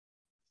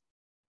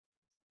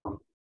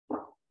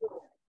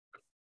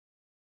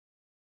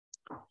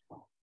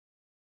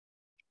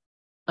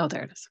Oh,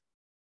 there it is.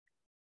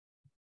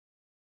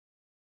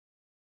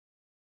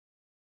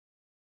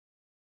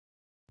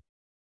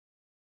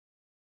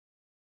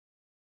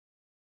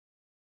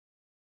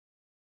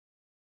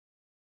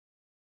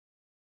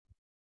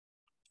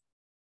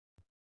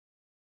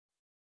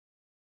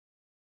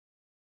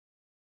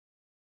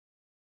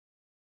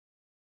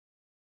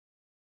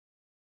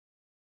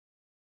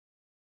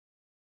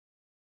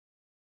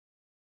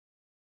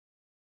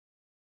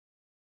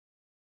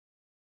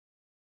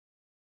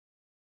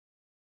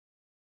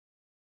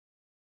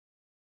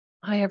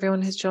 Hi,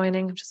 everyone who's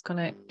joining. I'm just going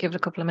to give it a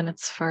couple of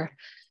minutes for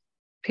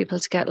people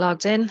to get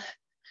logged in.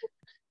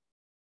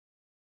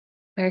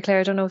 Mary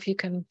Claire, I don't know if you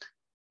can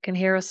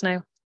hear us now.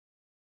 Is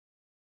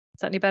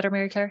that any better,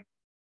 Mary Claire?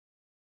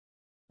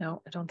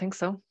 No, I don't think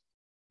so.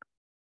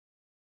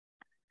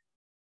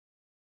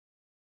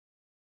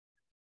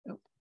 Oh.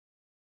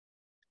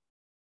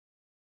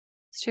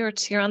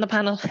 Stuart, you're on the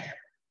panel.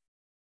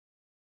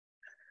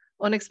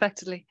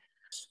 Unexpectedly.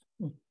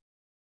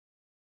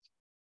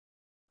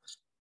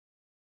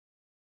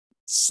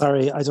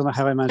 Sorry, I don't know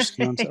how I managed to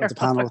get onto the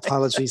panel.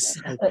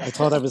 Apologies. I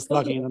thought I was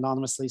logging in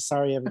anonymously.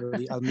 Sorry,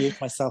 everybody. I'll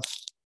mute myself.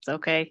 It's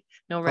okay.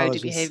 No rowdy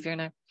behaviour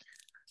now.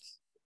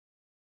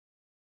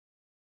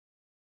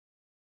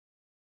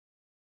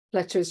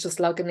 Fletcher's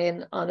just logging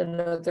in on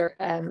another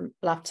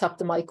laptop.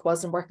 The mic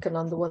wasn't working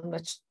on the one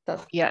that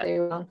they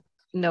were on.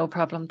 No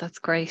problem. That's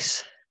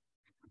great.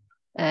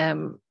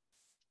 Yeah,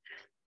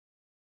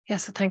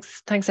 so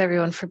thanks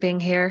everyone for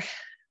being here.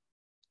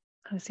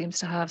 It seems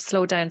to have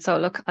slowed down. So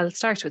look, I'll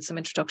start with some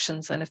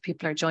introductions, and if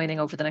people are joining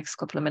over the next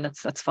couple of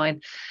minutes, that's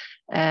fine.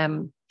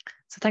 So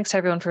thanks to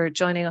everyone for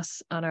joining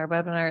us on our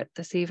webinar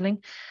this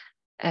evening.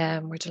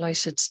 We're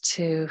delighted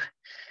to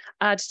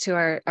add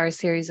to our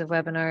series of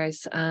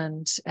webinars,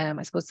 and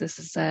I suppose this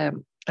is a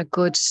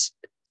good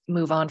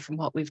move on from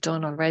what we've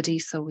done already.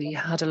 So we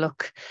had a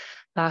look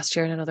last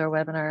year in another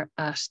webinar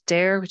at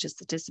DARE, which is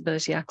the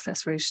Disability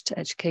Access Route to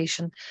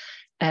Education.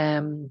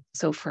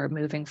 So for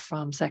moving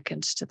from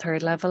second to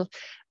third level,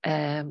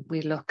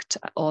 we looked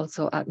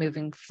also at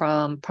moving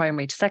from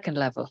primary to second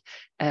level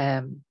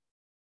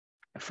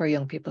for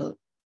young people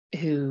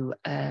who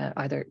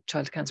either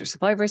child cancer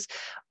survivors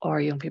or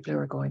young people who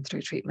are going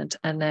through treatment.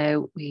 And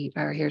now we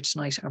are here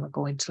tonight and we're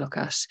going to look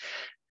at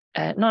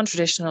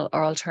non-traditional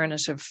or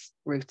alternative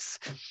routes.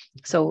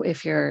 So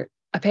if you're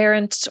a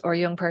parent or a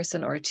young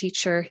person or a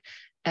teacher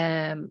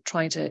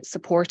trying to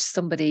support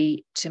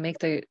somebody to make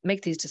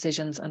these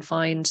decisions and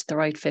find the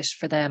right fit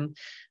for them,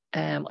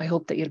 I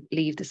hope that you'll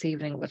leave this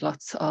evening with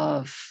lots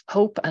of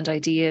hope and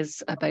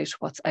ideas about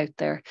what's out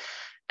there.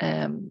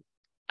 And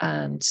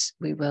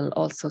we will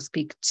also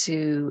speak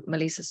to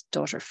Melíosa's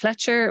daughter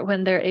Fletcher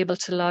when they're able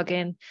to log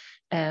in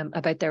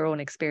about their own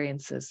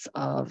experiences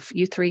of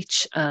youth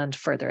reach and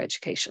further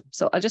education.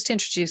 So I'll just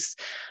introduce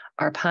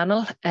our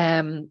panel.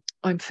 I'm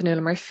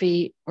Fionnuala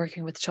Murphy,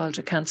 working with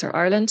Childhood Cancer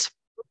Ireland.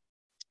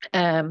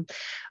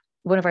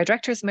 One of our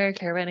directors, Mary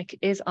Claire Rennick,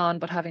 is on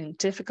but having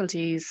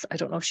difficulties. I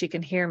don't know if she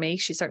can hear me.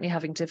 She's certainly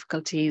having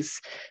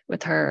difficulties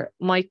with her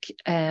mic.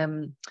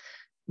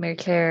 Mary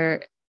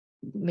Claire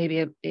may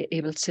be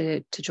able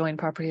to join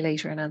properly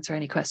later and answer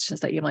any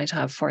questions that you might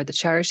have for the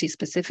charity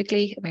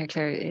specifically. Mary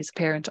Claire is a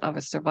parent of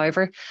a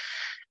survivor.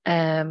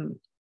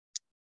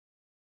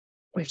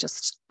 We've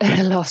just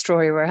lost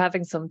Rory. We're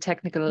having some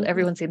technical,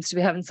 everyone seems to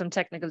be having some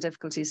technical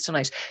difficulties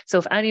tonight.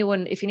 So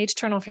if you need to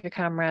turn off your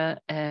camera,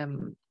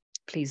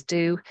 please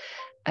do.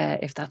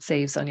 If that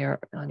saves on your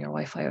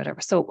Wi-Fi or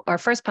whatever. So our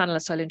first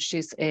panelist I'll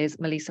introduce is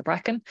Melíosa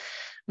Bracken.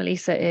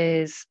 Melíosa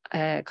is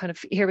kind of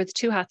here with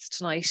two hats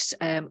tonight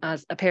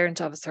as a parent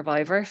of a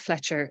survivor.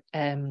 Fletcher,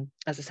 as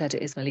I said,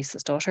 is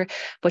Melíosa's daughter,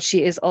 but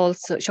she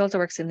also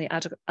works in the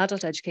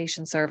Adult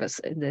Education Service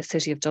in the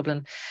City of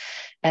Dublin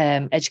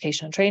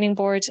Education and Training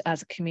Board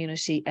as a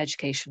community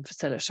education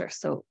facilitator.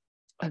 So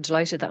I'm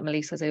delighted that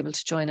Melíosa is able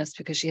to join us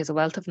because she has a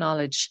wealth of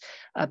knowledge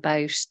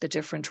about the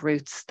different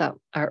routes that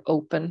are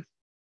open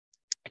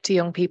to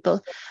young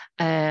people,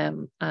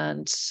 and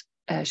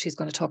she's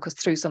going to talk us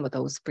through some of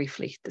those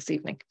briefly this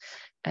evening.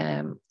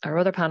 Our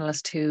other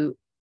panelist, who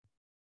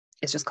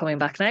is just coming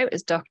back now,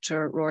 is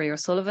Dr. Rory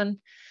O'Sullivan,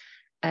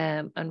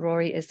 and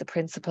Rory is the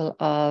principal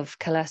of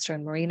Calester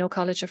and Marino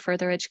College of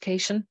Further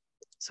Education.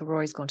 So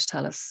Rory's going to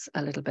tell us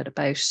a little bit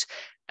about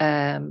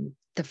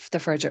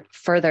the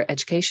further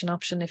education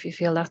option, if you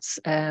feel that's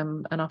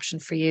an option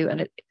for you.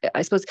 And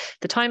I suppose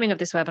the timing of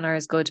this webinar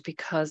is good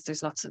because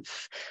there's lots of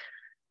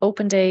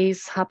open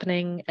days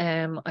happening,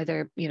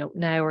 either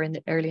now or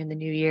early in the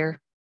new year.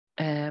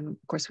 Of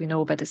course, we know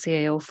about the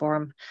CAO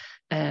forum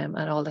and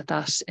all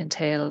that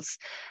entails.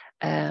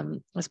 I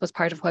suppose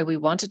part of why we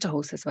wanted to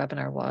host this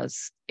webinar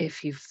was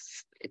if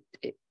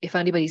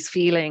anybody's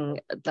feeling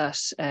that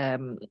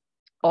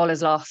all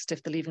is lost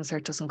if the Leaving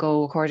Cert doesn't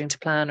go according to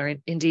plan, or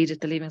indeed if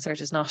the Leaving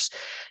Cert is not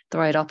the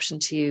right option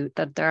to you,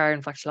 that there are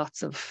in fact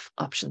lots of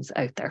options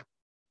out there.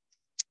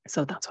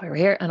 So that's why we're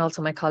here. And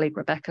also my colleague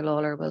Rebecca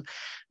Lawler will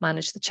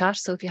manage the chat.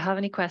 So if you have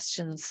any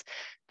questions,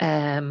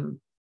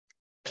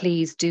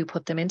 please do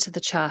put them into the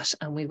chat,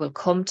 and we will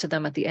come to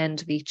them at the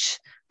end of each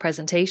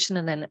presentation,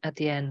 and then at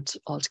the end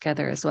all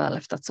together as well,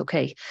 if that's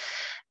okay.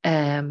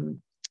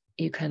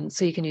 You can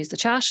use the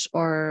chat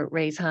or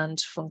raise hand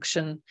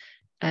function,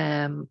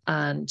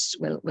 and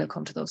we'll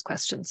come to those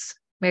questions.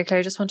 Mary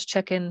Claire, I just want to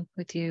check in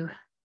with you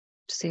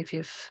to see if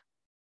you've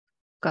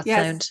got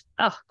sound.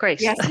 Oh, great.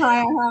 Yes, I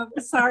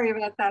have. Sorry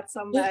about that.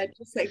 Some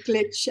just a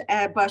glitch.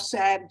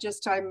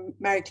 I'm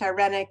Mary Claire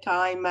Rennick.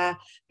 I'm a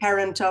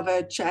parent of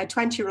a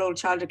 20-year-old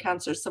childhood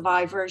cancer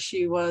survivor.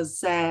 She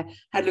had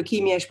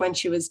leukemia when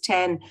she was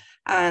 10,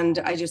 and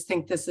I just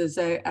think this is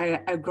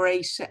a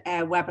great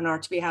webinar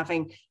to be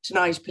having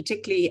tonight,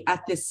 particularly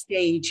at this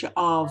stage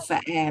of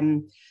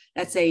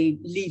let's say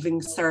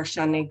leaving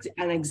cert and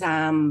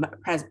exam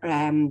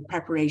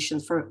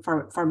preparations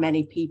for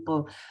many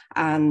people,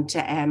 and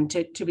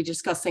to be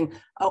discussing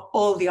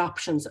all the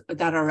options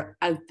that are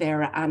out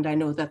there. And I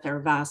know that they're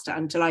vast.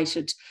 I'm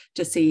delighted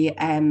to see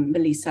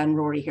Melíosa and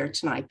Rory here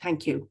tonight.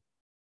 Thank you.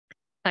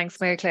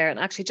 Thanks, Mary Claire. And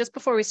actually, just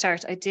before we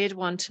start, I did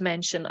want to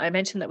mention, I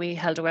mentioned that we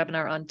held a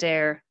webinar on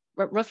DARE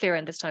roughly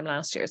around this time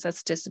last year. So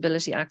that's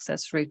Disability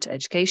Access Route to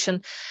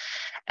Education.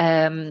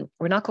 We're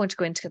not going to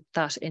go into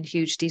that in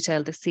huge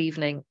detail this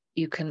evening.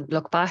 You can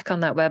look back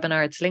on that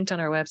webinar. It's linked on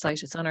our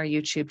website. It's on our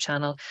YouTube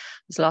channel.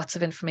 There's lots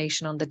of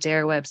information on the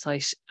DARE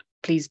website.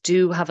 Please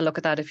do have a look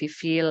at that if you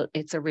feel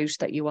it's a route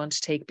that you want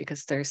to take,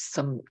 because there's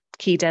some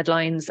key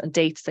deadlines and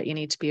dates that you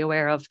need to be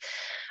aware of.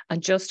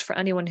 And just for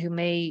anyone who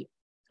may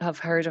have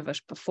heard of it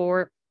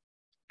before,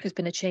 there's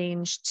been a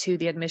change to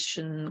the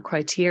admission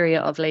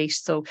criteria of late.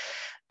 So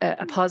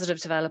a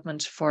positive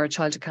development for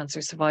childhood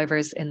cancer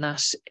survivors in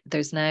that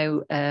there's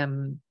now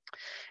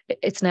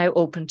it's now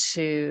open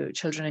to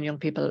children and young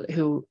people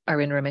who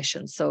are in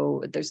remission.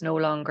 So there's no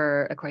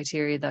longer a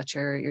criteria that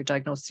your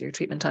diagnosis, your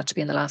treatment had to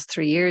be in the last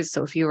 3 years.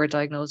 So if you were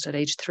diagnosed at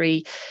age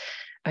 3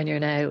 and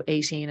you're now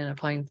 18 and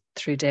applying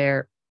through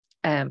DARE,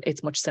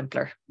 it's much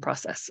simpler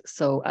process.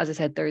 So as I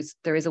said,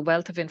 there is a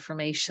wealth of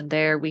information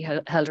there. We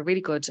held a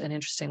really good and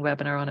interesting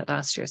webinar on it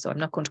last year, so I'm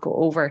not going to go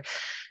over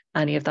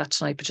any of that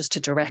tonight, but just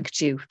to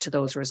direct you to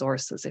those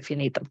resources if you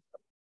need them.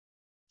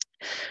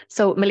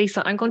 So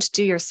Melíosa, I'm going to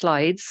do your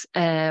slides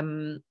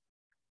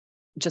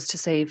just to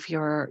save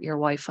your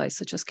Wi-Fi.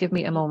 So just give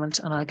me a moment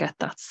and I'll get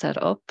that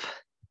set up.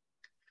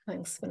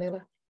 Thanks,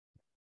 Vanilla.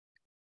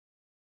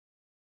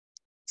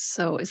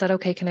 So is that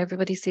okay? Can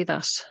everybody see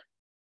that?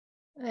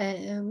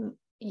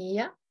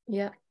 Yeah,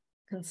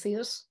 can see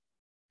it.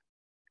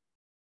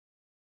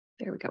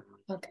 There we go.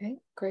 Okay,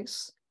 great.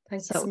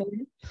 Thanks,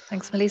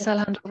 Thanks, Melíosa. I'll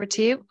hand over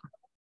to you.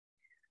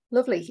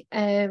 Lovely.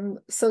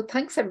 So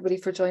thanks everybody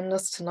for joining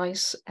us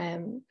tonight.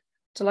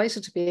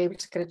 Delighted to be able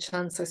to get a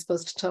chance, I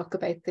suppose, to talk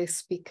about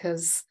this,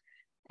 because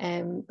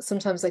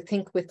sometimes I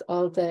think with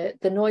all the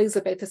noise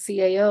about the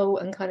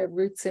CAO and kind of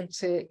routes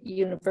into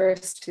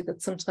university,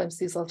 that sometimes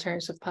these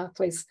alternative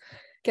pathways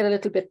get a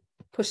little bit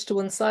pushed to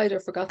one side or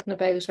forgotten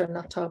about or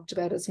not talked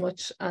about as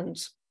much. And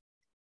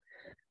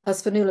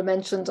as Fionnuala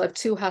mentioned, I have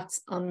 2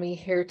 hats on me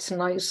here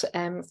tonight.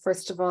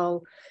 First of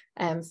all,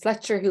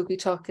 Fletcher, who'll be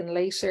talking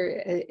later,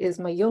 is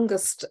my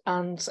youngest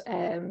and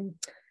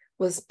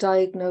was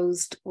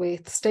diagnosed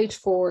with stage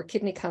 4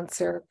 kidney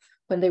cancer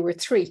when they were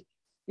 3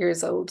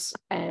 years old,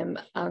 and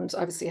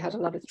obviously had a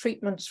lot of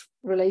treatment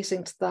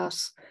relating to that.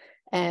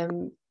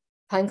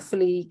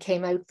 Thankfully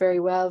came out very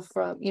well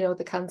from,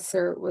 the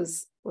cancer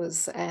was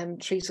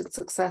treated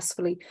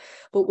successfully,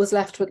 but was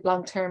left with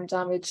long-term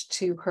damage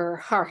to her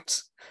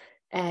heart.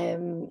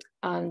 And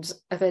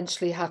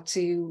eventually had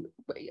to,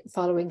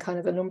 following kind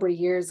of a number of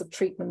years of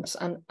treatment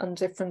and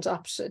different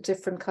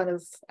kind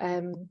of,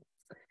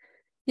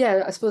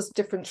 I suppose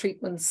different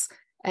treatments,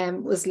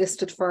 was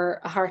listed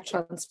for a heart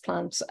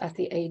transplant at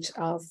the age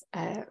of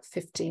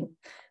 15,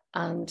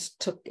 and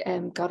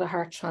got a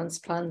heart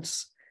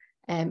transplant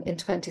in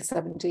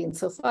 2017,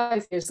 so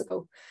 5 years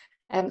ago.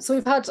 So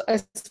we've had, I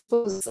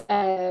suppose,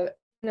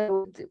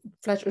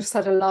 Fletcher's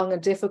had a long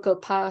and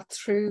difficult path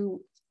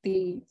through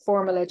the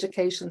formal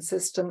education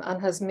system and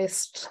has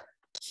missed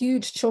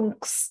huge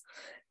chunks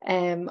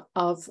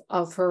of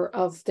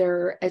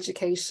their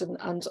education,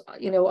 and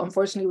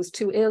unfortunately was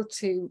too ill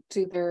to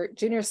do their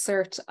junior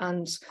cert,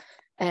 and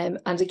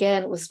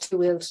again was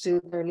too ill to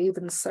do their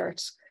leaving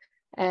cert.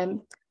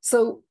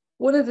 So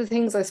one of the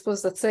things I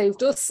suppose that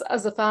saved us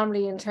as a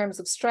family in terms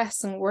of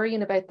stress and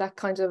worrying about that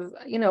kind of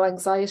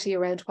anxiety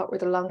around what were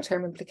the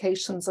long-term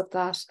implications of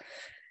that,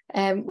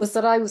 was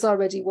that I was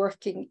already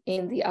working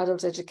in the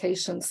adult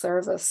education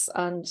service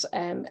and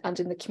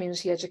in the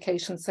community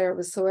education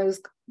service. So I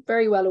was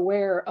very well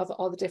aware of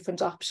all the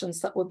different options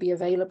that would be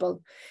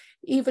available,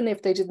 even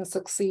if they didn't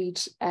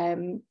succeed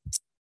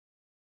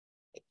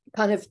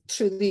kind of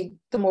through the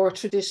more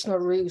traditional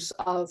route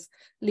of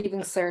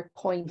leaving cert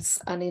points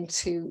and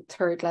into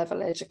 3rd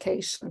level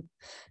education.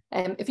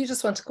 If you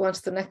just want to go on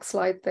to the next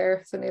slide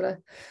there, Fionnuala.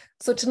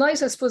 So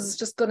tonight, I suppose, is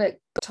just going to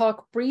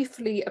talk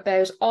briefly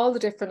about all the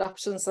different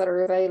options that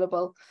are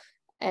available.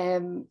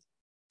 And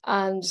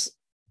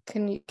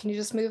can you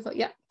just move?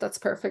 Yeah, that's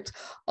perfect.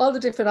 All the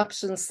different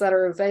options that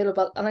are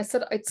available. And I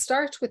said I'd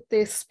start with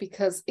this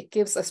because it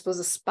gives, I suppose,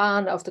 a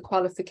span of the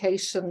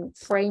qualification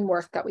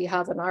framework that we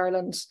have in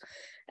Ireland.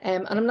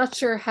 And I'm not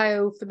sure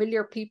how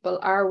familiar people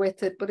are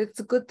with it, but it's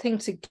a good thing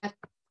to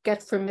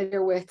get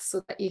familiar with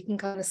so that you can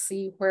kind of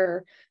see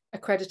where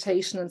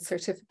accreditation and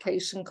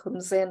certification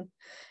comes in.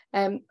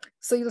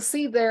 So you'll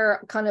see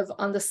there kind of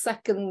on the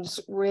second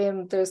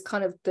rim, there's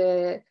kind of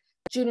the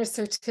junior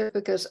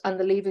certificate and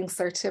the leaving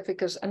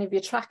certificate. And if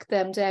you track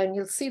them down,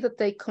 you'll see that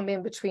they come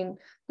in between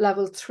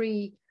level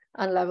 3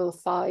 and level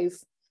 5.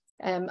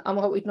 And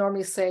what we'd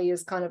normally say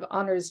is kind of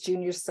honours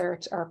junior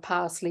cert or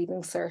pass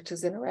leaving cert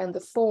is in around the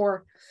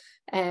 4.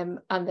 And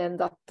then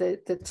that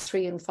the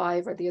 3 and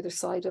 5 are the other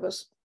side of it.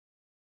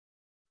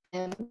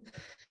 And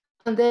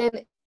then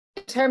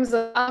in terms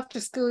of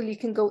after school, you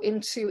can go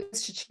into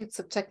institutes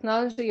of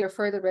technology or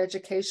further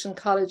education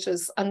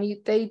colleges, and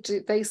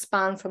they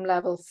span from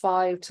level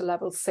 5 to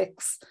level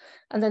 6.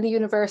 And then the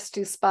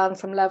universities span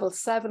from level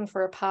 7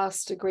 for a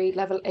pass degree,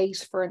 level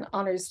 8 for an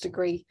honours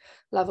degree,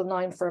 level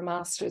 9 for a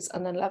master's,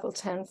 and then level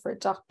 10 for a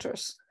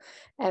doctorate.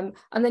 And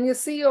then you'll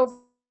see over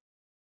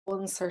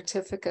one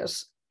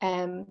certificate.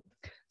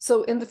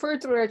 So in the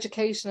further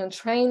education and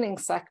training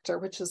sector,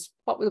 which is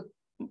what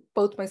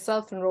both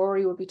myself and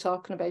Rory will be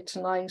talking about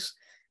tonight,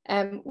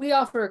 we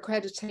offer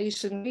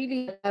accreditation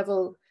really at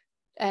level,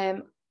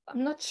 I'm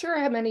not sure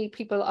how many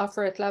people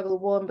offer at level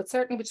 1, but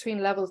certainly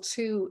between level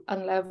 2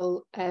 and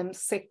level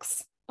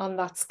 6 on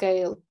that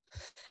scale.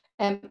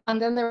 And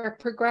then there are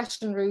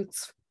progression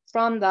routes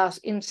from that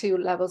into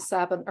level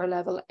 7 or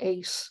level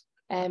 8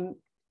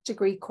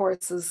 degree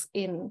courses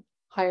in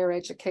higher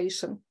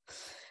education.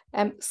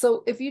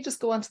 So if you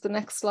just go on to the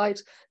next slide,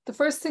 the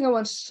first thing I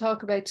wanted to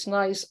talk about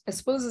tonight, I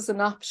suppose, is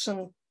an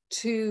option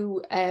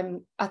to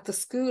at the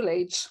school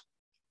age.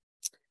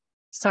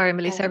 Sorry,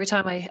 Melissa, every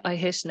time I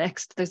hit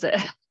next, there's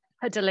a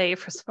delay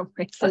for some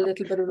reason. A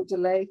little bit of a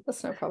delay,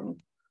 that's no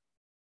problem.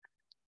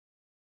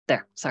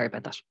 There, sorry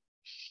about that.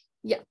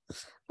 Yeah,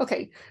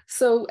 okay.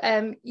 So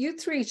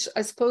Youth Reach,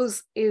 I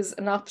suppose, is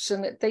an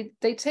option.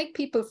 They take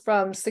people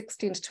from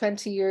 16 to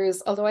 20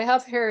 years, although I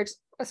have heard,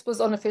 I suppose,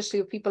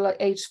 unofficially, of people at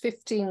age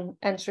 15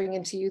 entering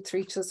into Youth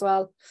Reach as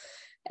well.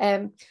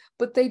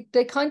 But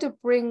they kind of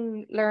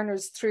bring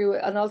learners through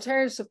an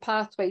alternative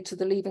pathway to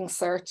the Leaving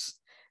Cert.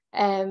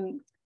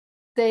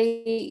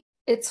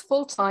 It's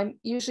full-time,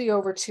 usually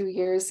over 2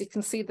 years. You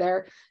can see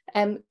there.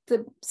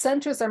 The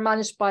centres are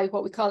managed by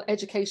what we call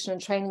Education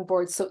and Training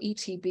Boards, so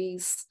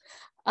ETBs.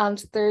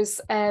 And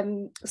there's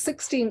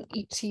 16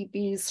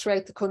 ETBs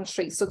throughout the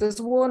country. So there's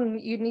one,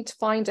 you need to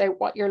find out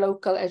what your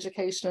local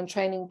education and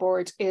training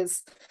board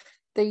is.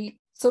 They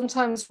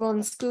sometimes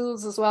run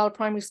schools as well,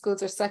 primary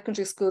schools or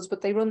secondary schools,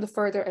 but they run the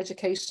further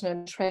education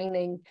and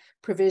training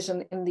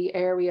provision in the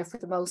area for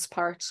the most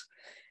part.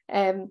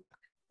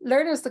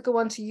 Learners that go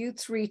on to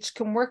Youth Reach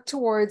can work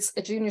towards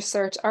a junior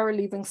cert or a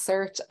leaving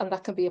cert, and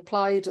that can be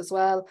applied as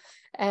well.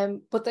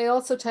 But they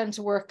also tend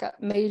to work at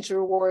major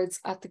awards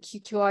at the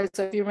QQI.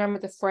 So if you remember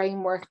the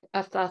framework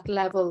at that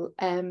level,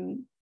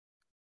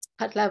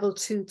 at level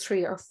 2,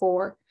 3 or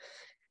 4.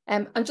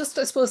 And just,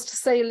 I suppose, to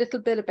say a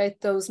little bit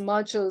about those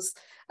modules,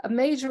 a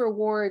major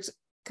award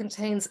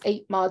contains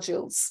 8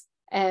 modules.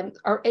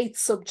 Or 8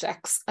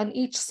 subjects, and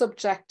each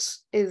subject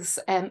is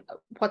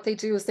what they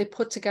do is they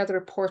put together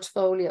a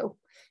portfolio,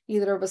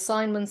 either of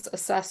assignments,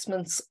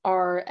 assessments,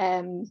 or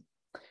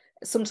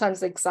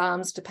sometimes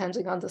exams,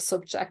 depending on the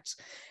subject.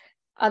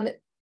 And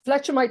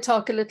Fletcher might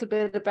talk a little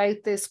bit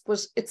about this,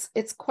 but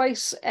it's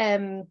quite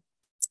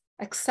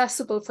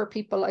accessible for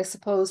people, I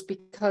suppose,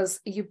 because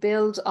you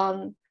build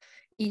on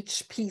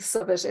each piece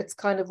of it. It's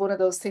kind of one of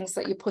those things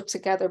that you put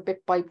together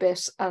bit by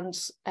bit, and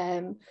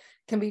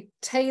can be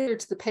tailored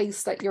to the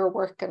pace that you're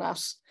working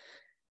at.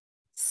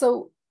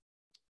 So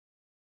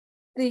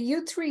the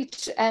Youth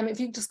Reach, if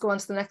you just go on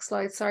to the next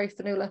slide, sorry,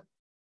 Fanula.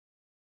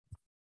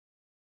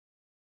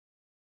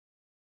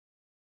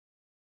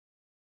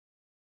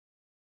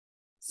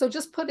 So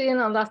just put in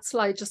on that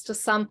slide just a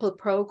sample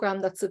programme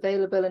that's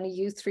available in a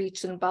Youth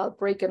Reach in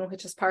Balbriggan,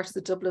 which is part of the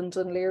Dublin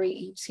Dún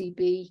Laoghaire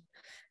ETB.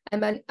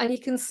 And you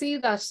can see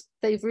that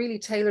they've really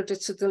tailored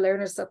it to the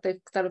learners that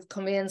have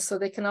come in, so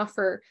they can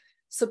offer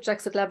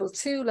subjects at level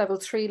 2, level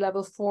 3,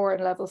 level 4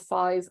 and level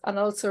 5, and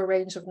also a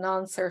range of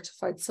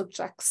non-certified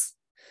subjects.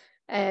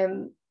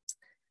 Every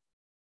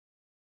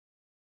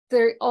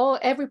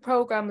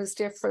program is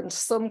different.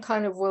 Some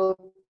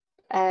programs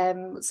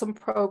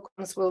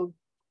will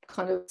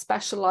kind of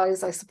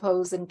specialize, I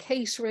suppose, in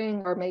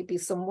catering, or maybe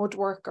some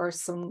woodwork or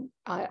some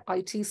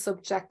IT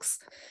subjects.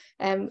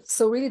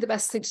 So really the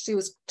best thing to do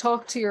is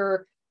talk to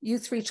your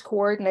Youth Reach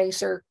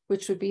coordinator,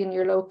 which would be in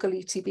your local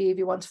ETB, if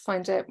you want to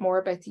find out more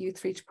about the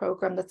Youth Reach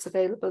program that's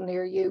available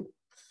near you.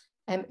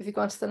 If you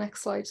go on to the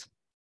next slide.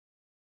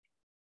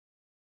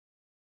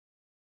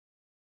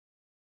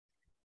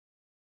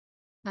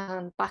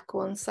 And back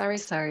one, sorry.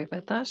 Sorry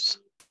about that.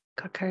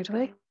 Got carried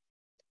away.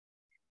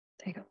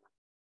 There you go.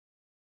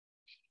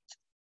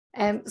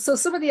 So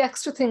some of the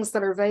extra things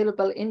that are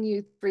available in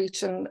Youth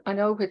Reach, and I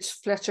know which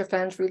Fletcher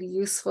found really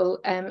useful,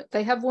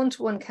 they have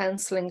one-to-one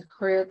counselling,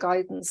 career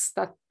guidance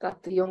that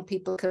the young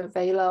people can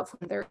avail of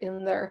when they're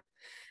in there.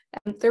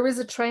 There is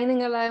a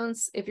training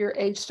allowance. If you're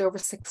aged over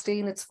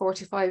 16, it's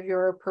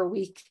 €45 per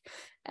week,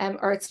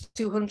 or it's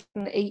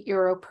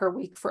 €208 per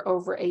week for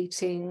over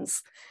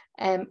 18s.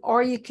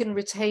 Or you can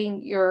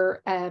retain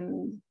your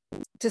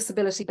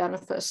disability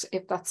benefit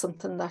if that's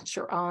something that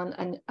you're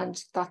on,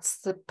 and that's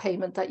the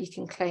payment that you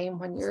can claim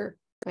when you're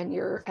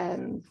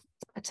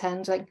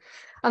attending.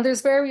 And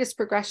there's various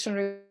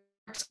progression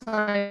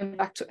time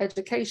back to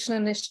education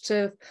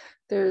initiative.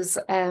 There's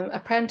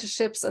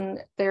apprenticeships, and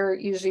they're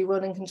usually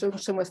run in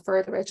conjunction with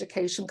further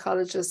education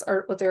colleges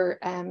or other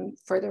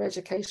further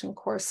education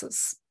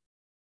courses.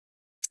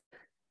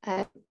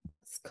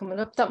 It's coming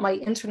up that my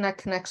internet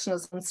connection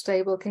is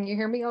unstable. Can you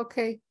hear me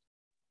okay?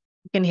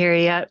 I can hear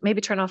you. Yeah. Maybe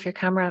turn off your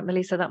camera,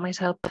 Melíosa, that might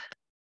help.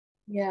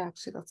 Yeah,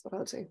 actually, that's what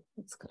I'll do.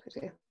 That's a good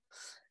idea.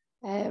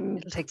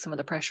 It'll take some of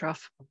the pressure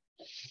off.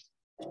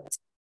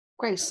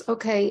 Great.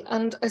 Okay.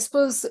 And I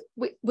suppose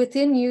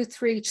within Youth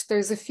Reach,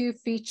 there's a few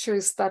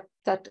features that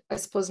I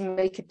suppose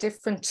make it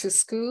different to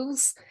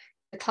schools.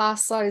 The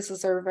class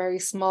sizes are very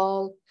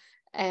small.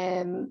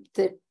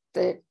 The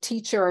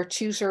teacher or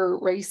tutor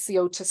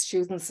ratio to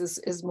students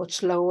is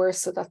much lower,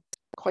 so that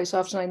quite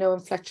often, I know in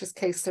Fletcher's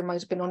case, there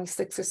might have been only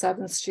 6 or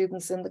 7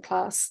 students in the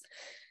class.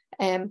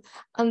 And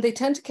they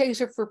tend to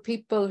cater for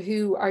people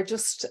who are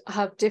just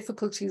have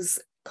difficulties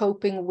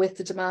coping with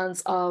the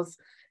demands of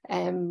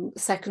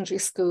secondary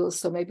schools.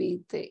 So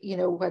maybe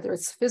whether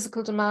it's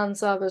physical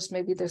demands of it,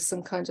 maybe there's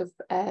some kind of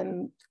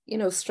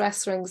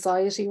stress or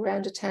anxiety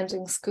around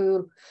attending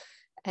school.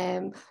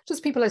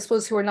 Just people, I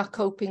suppose, who are not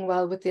coping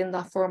well within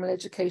that formal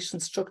education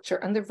structure,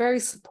 and they're very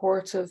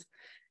supportive.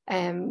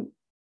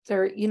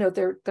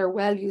 They're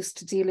well used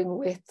to dealing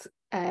with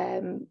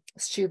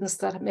students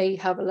that may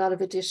have a lot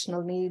of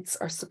additional needs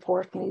or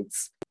support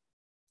needs.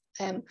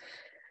 And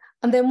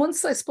then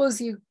once, I suppose,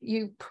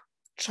 you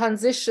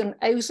transition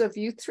out of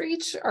Youth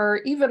Reach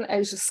or even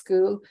out of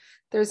school,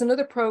 there's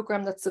another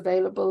program that's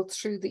available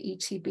through the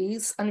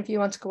ETBs. And if you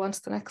want to go on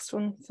to the next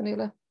one,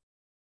 Fionnuala,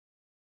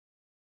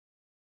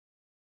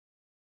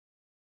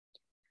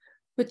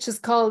 which is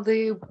called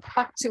the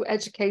Back to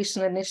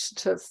Education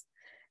Initiative.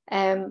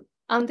 And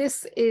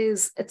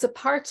it's a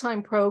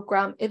part-time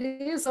program. It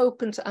is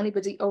open to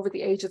anybody over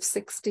the age of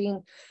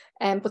 16,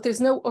 but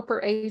there's no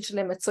upper age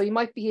limit. So you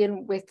might be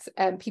in with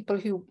people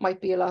who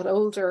might be a lot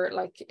older,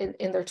 like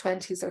in their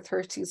 20s or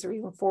 30s or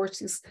even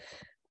 40s.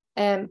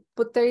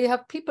 But there you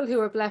have people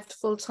who have left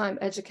full-time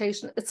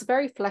education. It's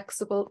very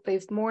flexible.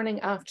 They've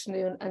morning,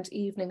 afternoon and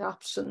evening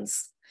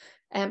options.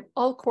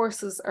 All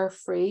courses are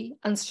free,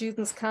 and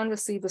students can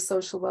receive a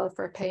social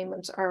welfare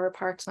payment or a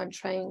part-time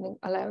training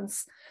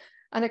allowance.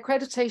 And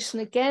accreditation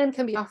again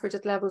can be offered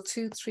at level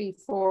 2, 3,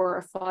 4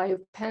 or 5,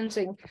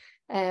 depending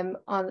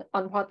on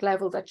what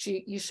level that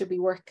you should be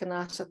working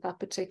at that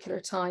particular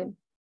time.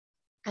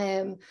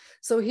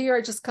 So here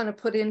I just kind of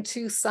put in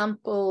 2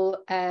 sample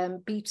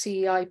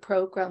BTEI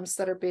programs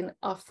that are being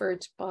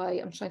offered by,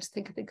 I'm trying to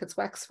think, I think it's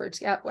Wexford,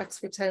 yeah,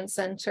 Wexford Town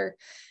Centre.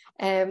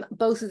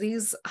 Both of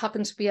these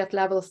happen to be at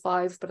level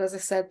 5, but as I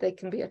said, they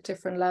can be at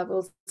different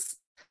levels.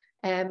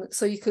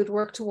 So you could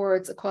work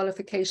towards a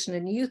qualification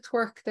in youth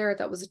work there.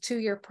 That was a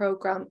 2-year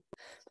program,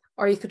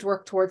 or you could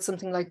work towards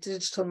something like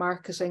digital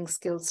marketing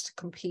skills to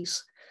compete.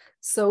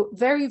 So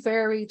very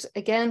varied,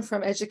 again,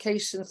 from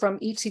education, from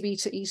ETB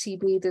to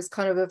ETB, there's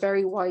kind of a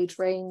very wide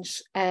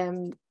range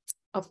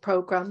of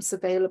programs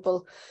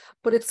available,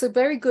 but it's a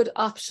very good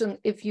option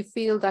if you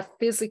feel that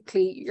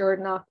physically you're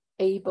not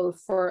able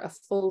for a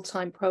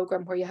full-time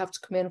program where you have to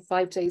come in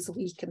 5 days a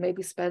week and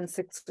maybe spend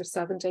 6 or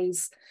 7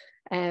 days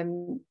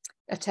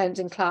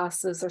attending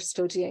classes or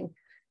studying.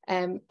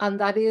 And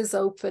that is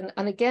open,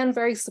 and again,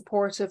 very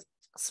supportive,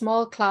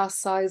 small class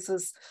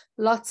sizes,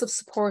 lots of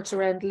support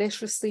around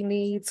literacy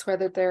needs,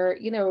 whether they're,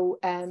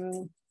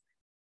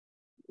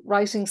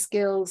 writing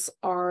skills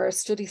or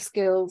study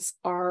skills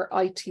or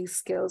IT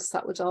skills,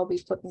 that would all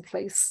be put in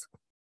place.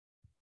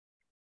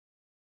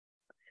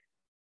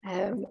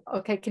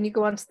 Okay, can you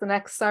go on to the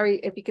next? Sorry,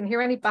 if you can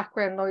hear any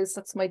background noise,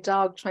 that's my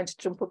dog trying to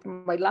jump up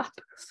in my lap,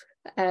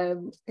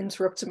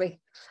 interrupting me.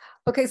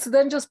 Okay, so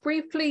then just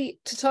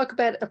briefly to talk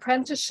about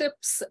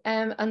apprenticeships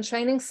and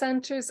training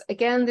centres.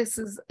 Again, this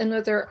is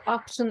another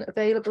option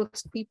available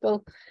to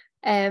people.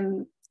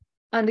 And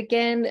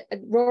again,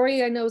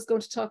 Rory, I know, is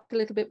going to talk a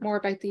little bit more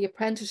about the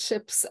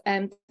apprenticeships.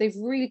 They've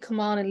really come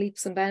on in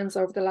leaps and bounds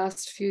over the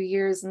last few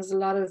years, and there's a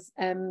lot of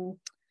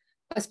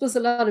I suppose a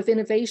lot of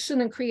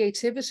innovation and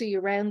creativity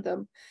around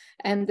them.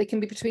 And they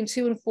can be between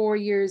 2 and 4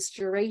 years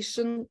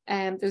duration.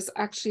 And there's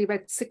actually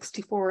about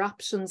 64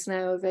 options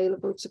now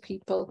available to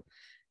people.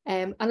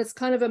 And it's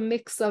kind of a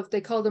mix of,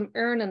 they call them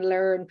earn and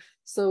learn.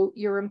 So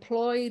you're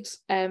employed,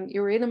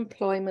 you're in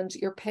employment,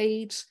 you're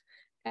paid.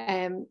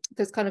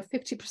 There's kind of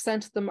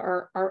 50% of them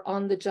are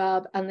on the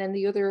job. And then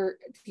the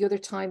other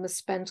time is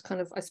spent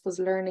kind of, I suppose,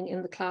 learning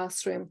in the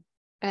classroom.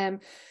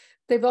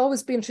 they've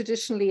always been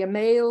traditionally a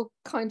male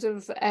kind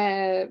of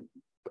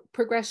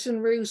progression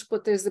route,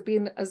 but there's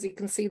been, as you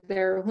can see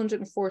there,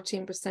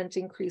 114%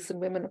 increase in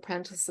women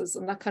apprentices,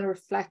 and that kind of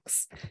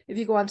reflects, if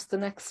you go on to the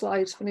next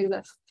slide,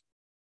 Melíosa,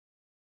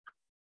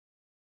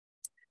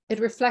 it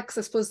reflects,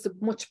 I suppose, the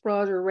much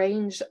broader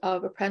range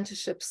of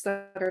apprenticeships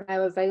that are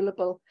now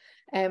available.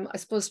 I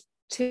suppose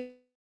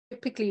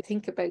typically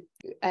think about,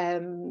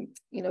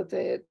 you know,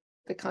 the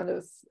kind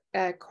of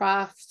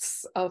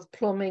crafts of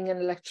plumbing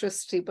and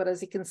electricity, but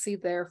as you can see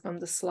there from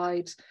the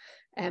slide,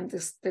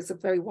 there's a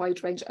very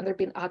wide range, and they're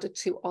being added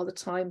to all the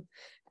time.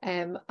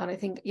 And I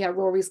think, yeah,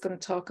 Rory's going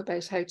to talk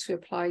about how to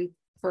apply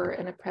for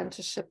an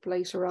apprenticeship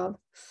later on.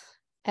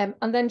 And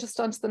then just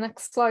on to the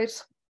next slide.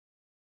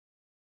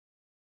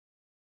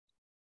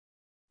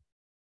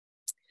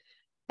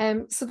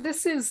 So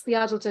this is the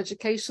Adult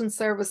Education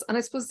Service, and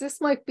I suppose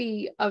this might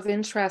be of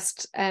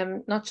interest,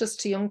 not just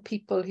to young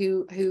people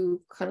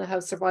who kind of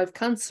have survived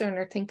cancer and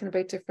are thinking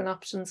about different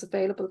options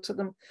available to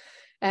them,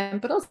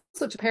 but also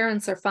to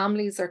parents or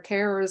families or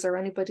carers or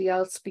anybody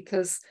else,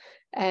 because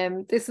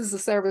this is a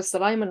service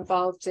that I'm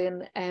involved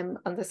in, and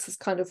this is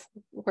kind of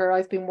where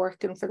I've been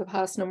working for the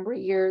past number of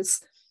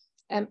years.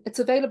 It's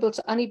available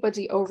to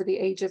anybody over the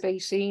age of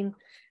 18.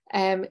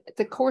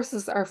 The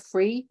courses are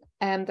free,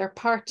 and they're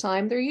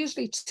part-time. They're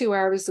usually 2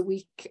 hours a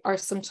week, or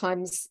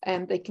sometimes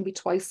they can be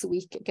twice a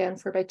week, again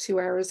for about 2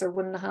 hours or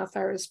 1.5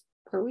 hours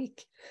per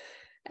week.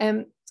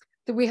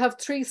 We have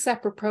 3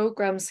 separate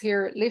programs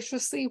here: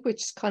 literacy,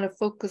 which kind of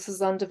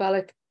focuses on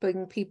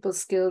developing people's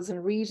skills in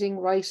reading,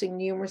 writing,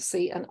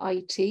 numeracy, and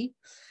IT.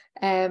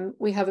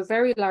 We have a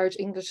very large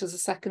English as a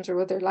second or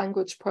other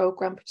language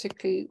program,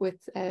 particularly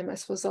with, I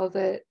suppose, all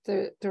the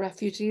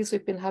refugees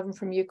we've been having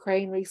from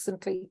Ukraine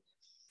recently.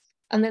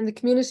 And then the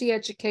community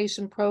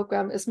education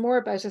program is more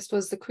about, I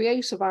suppose, the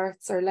creative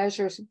arts or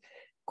leisure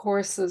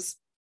courses,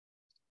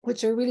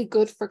 which are really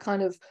good for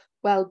kind of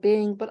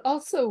well-being, but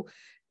also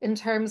in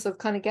terms of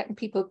kind of getting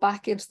people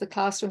back into the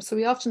classroom. So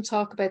we often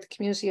talk about the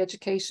community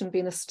education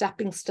being a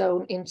stepping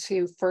stone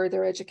into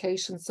further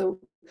education.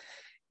 So,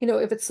 you know,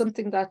 if it's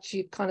something that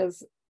you kind of,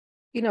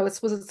 you know,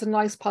 it's a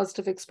nice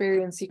positive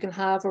experience you can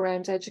have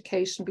around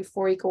education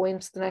before you go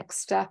into the next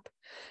step.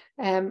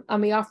 And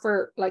we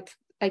offer, like,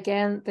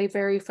 again, they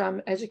vary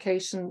from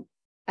education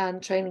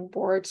and training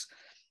boards,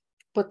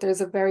 but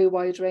there's a very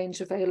wide range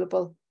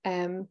available.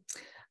 And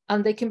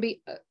they can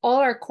be, all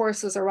our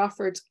courses are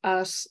offered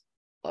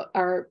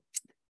are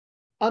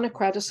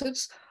unaccredited,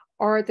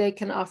 or they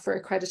can offer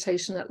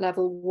accreditation at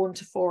level 1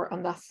 to 4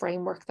 on that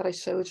framework that I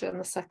showed you on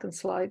the second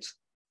slide.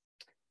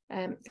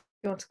 If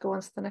you want to go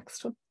on to the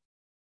next one.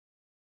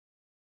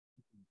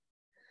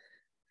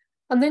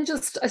 And then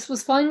just, I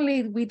suppose,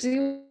 finally, we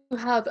do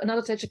have an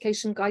adult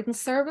education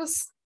guidance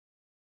service,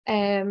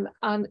 and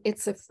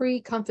it's a free,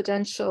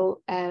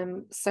 confidential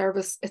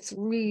service. It's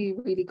really,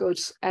 really good.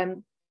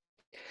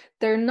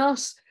 They're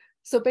not,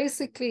 so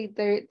basically,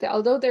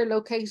 although they're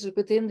located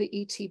within the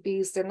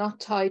ETBs, they're not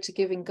tied to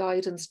giving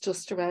guidance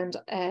just around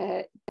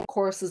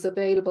courses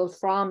available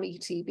from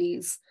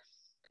ETBs.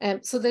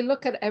 So they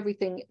look at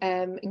everything,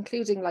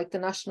 including like the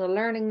National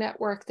Learning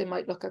Network. They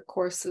might look at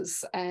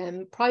courses,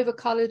 private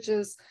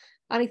colleges,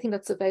 anything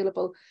that's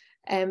available.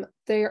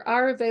 They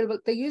are available.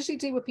 They usually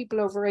deal with people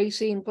over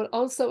 18, but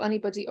also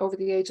anybody over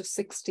the age of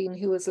 16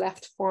 who has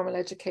left formal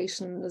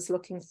education and is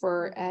looking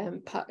for,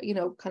 you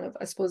know, kind of,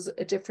 I suppose,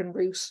 a different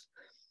route.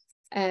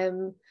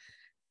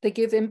 They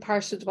give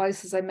impartial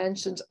advice, as I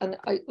mentioned, and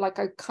I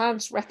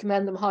can't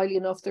recommend them highly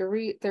enough.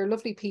 They're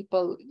lovely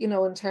people, you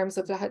know, in terms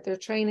of their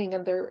training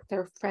and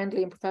their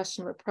friendly and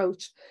professional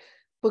approach,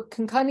 but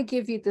can kind of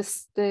give you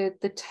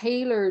the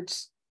tailored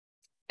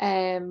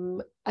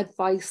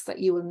advice that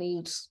you will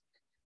need.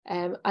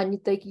 And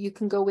you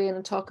can go in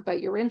and talk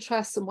about your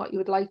interests and what you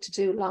would like to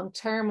do long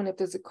term, and if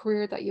there's a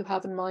career that you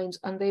have in mind,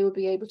 and they will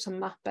be able to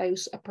map out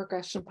a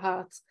progression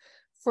path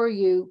for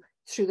you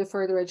through the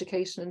further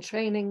education and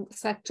training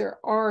sector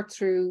or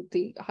through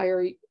the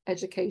higher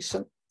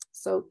education.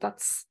 So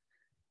that's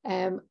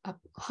a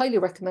highly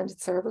recommended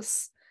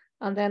service.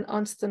 And then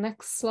on to the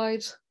next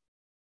slide.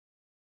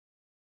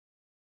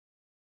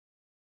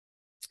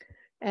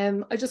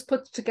 I just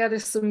put together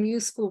some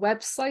useful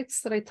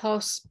websites that I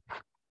thought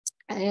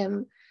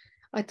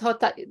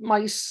that it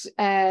might,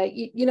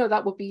 you know,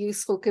 that would be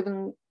useful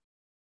given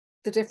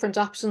the different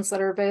options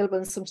that are available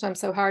and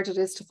sometimes how hard it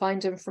is to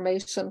find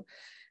information.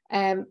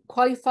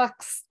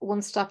 Qualifax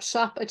One-Stop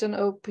Shop, I don't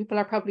know, people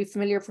are probably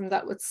familiar from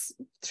that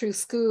through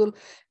school,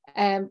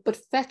 but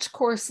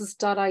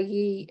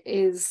fetchcourses.ie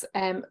is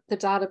the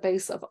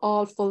database of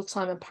all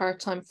full-time and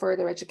part-time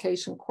further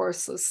education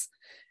courses.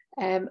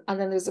 And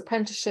then there's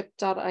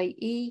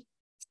apprenticeship.ie.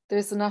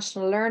 There's the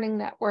National Learning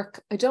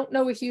Network. I don't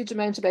know a huge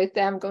amount about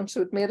them, I'm going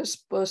to admit it,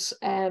 but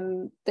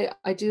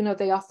I do know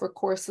they offer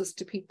courses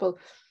to people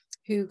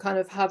who kind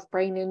of have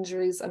brain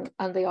injuries, and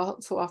they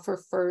also offer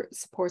for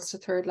supports to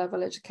third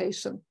level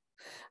education.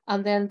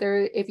 And then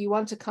if you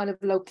want to kind of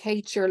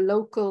locate your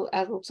local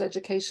adult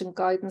education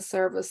guidance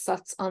service,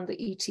 that's on the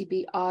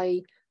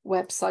ETBI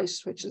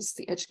website, which is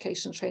the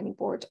Education Training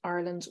Board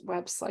Ireland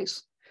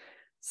website.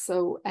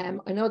 So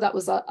I know that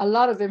was a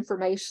lot of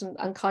information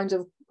and kind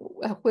of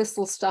a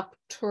whistle-stop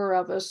tour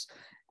of it,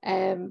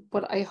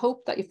 but I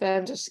hope that you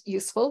found it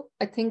useful.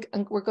 I think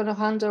we're going to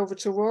hand over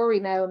to Rory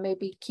now and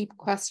maybe keep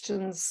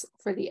questions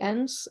for the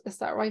end. Is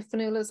that right,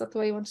 Fionnuala? Is that the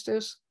way you want to do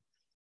it?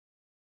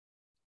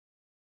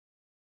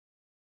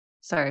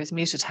 Sorry, I was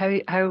muted. How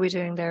are we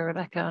doing there,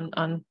 Rebecca,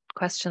 on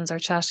questions or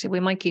chat? We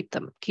might keep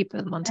them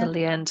until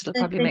the end. It'll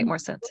probably make more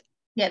sense.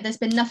 Yeah, there's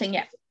been nothing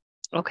yet.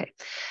 Okay.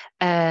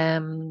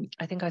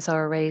 I think I saw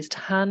a raised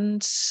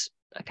hand.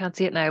 I can't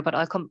see it now, but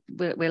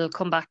we'll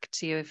come back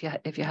to you if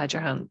you had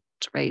your hand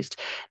raised.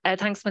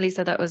 Thanks,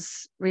 Melíosa. That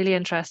was really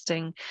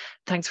interesting.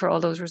 Thanks for all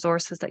those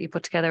resources that you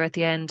put together at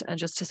the end. And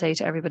just to say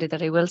to everybody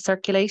that I will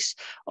circulate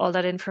all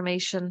that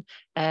information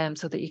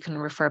so that you can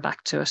refer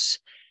back to it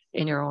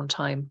in your own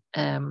time.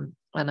 And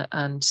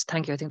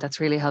thank you. I think that's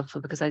really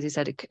helpful because, as you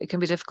said, it can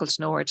be difficult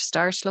to know where to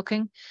start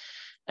looking.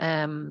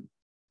 And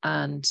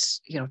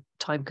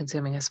time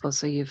consuming, I suppose.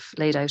 So you've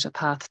laid out a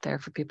path there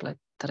for people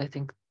that I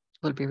think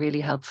will be really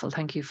helpful.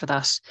 Thank you for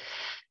that.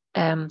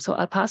 So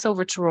I'll pass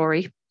over to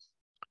Rory,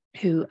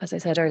 who, as I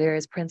said earlier,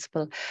 is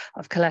principal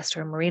of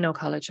Colestra and Marino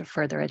College of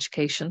Further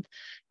Education.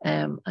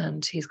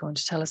 And he's going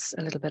to tell us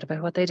a little bit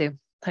about what they do.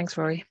 Thanks,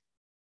 Rory.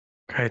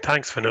 Okay,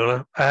 thanks,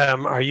 Fionnuala.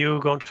 Are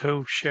you going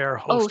to share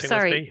hosting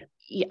with me?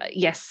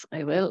 Yes,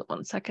 I will.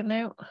 1 second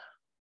now.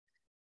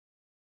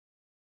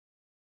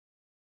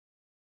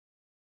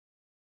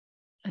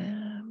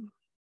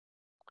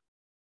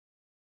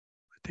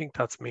 I think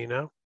that's me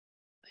now.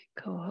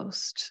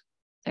 Co-host.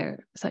 There,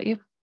 is that you?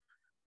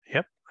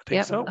 Yep, I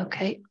think so.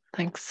 Okay,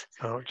 thanks.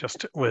 So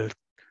we'll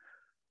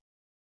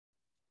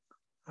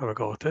have a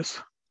go at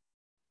this.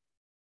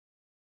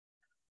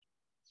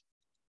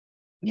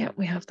 Yeah,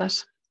 we have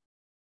that.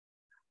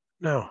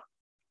 No.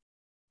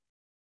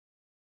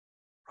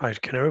 Right,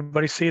 can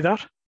everybody see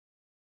that?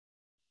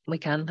 We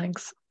can,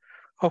 thanks.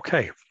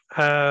 Okay,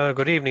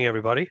 good evening,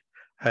 everybody.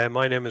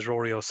 My name is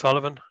Rory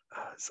O'Sullivan.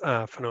 As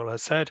Fionnuala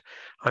has said,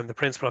 I'm the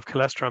principal of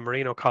Colestra and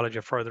Marino College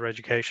of Further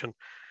Education.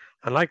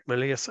 And like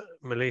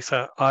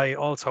Melíosa, I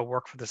also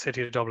work for the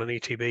City of Dublin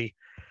ETB,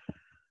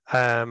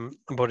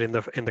 but in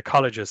the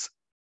colleges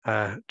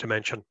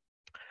dimension.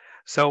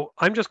 So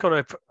I'm just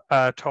going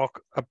to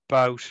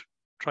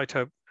try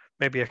to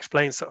maybe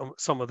explain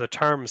some of the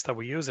terms that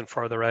we use in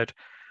further ed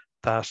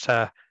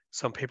that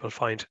some people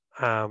find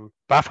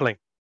baffling.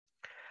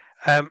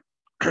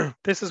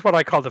 This is what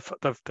I call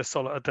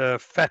the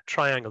FET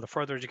triangle, the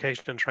Further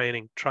Education and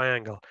Training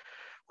triangle.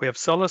 We have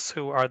SOLAS,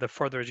 who are the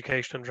Further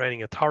Education and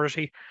Training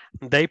Authority,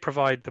 and they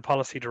provide the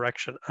policy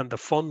direction and the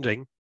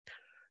funding.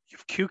 You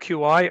have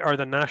QQI, are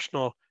the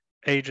National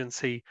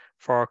Agency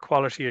for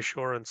Quality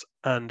Assurance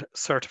and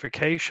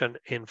Certification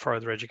in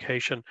Further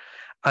Education,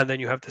 and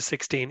then you have the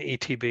 16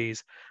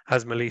 ETBs,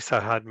 as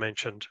Melíosa had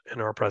mentioned in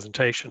our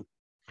presentation.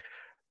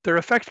 There are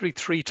effectively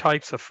three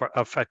types of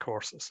FET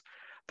courses.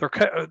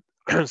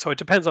 So it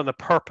depends on the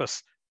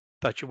purpose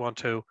that you want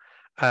to,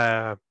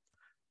 why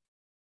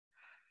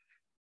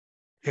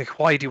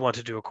do you want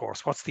to do a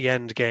course? What's the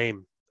end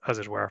game, as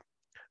it were?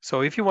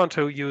 So if you want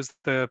to use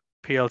the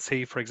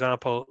PLC, for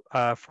example,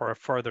 for a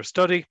further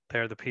study,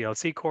 they're the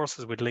PLC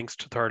courses with links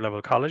to third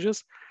level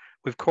colleges.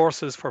 We've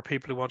courses for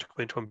people who want to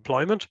go into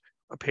employment.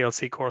 A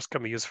PLC course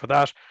can be used for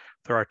that.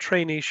 There are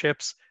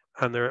traineeships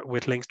and they're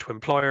with links to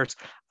employers,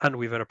 and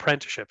we've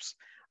apprenticeships.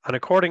 And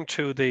according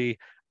to the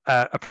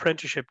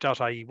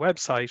apprenticeship.ie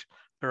website,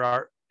 there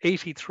are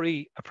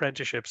 83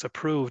 apprenticeships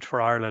approved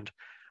for Ireland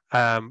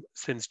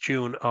since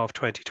June of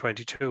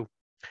 2022.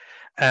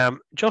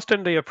 Just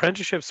in the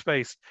apprenticeship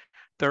space,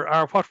 there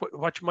are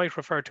what you might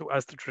refer to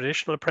as the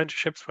traditional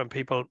apprenticeships. When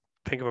people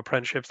think of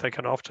apprenticeships, they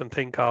can often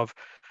think of,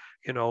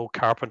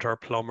 carpenter,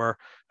 plumber,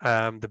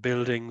 the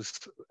buildings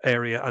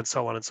area, and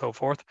so on and so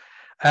forth.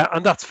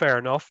 And that's fair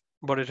enough,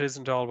 but it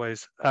isn't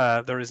always,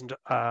 there's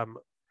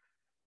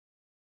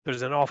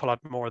an awful lot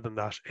more than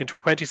that. In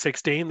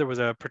 2016, there was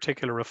a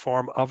particular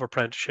reform of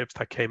apprenticeships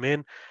that came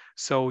in.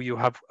 So you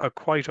have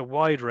quite a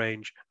wide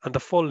range, and the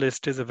full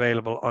list is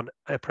available on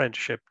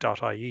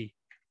apprenticeship.ie.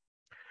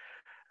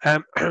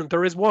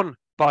 There is one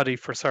body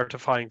for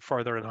certifying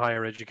further and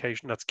higher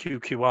education, that's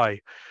QQI.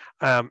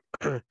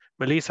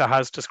 Melíosa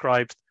has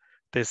described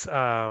this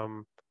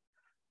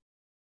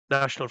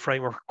national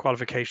framework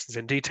qualifications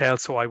in detail,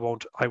 so I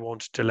won't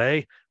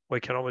delay. We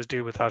can always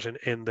deal with that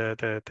in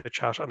the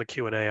chat and the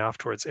Q&A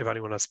afterwards if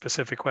anyone has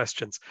specific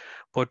questions.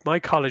 But my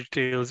college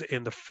deals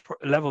in the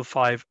level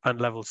 5 and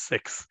level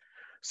 6.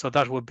 So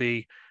that would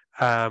be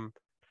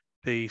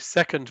the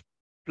second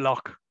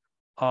block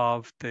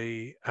of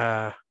the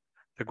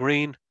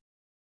green,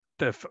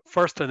 the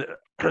first and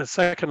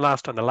second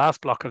last and the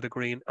last block of the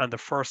green, and the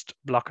first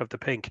block of the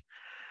pink.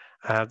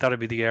 That would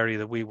be the area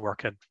that we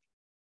work in.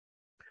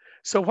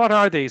 So what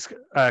are these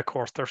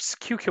courses? They're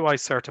QQI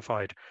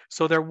certified.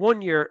 So they're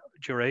 1 year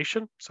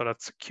duration. So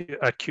that's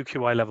at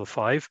QQI level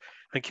 5.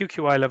 And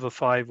QQI level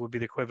 5 would be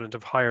the equivalent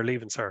of higher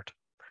leaving cert.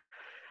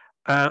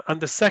 And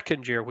the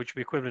second year, which would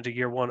be equivalent to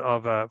year 1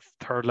 of a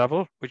third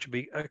level, which would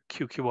be a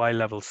QQI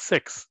level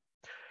 6.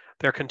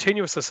 They're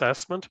continuous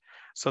assessment.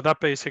 So that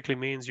basically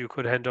means you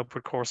could end up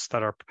with courses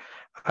that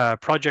are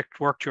project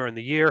work during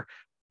the year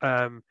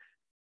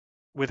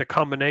with a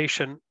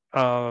combination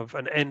of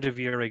an end of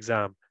year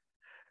exam.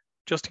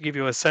 Just to give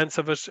you a sense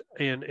of it,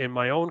 in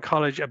my own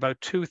college, about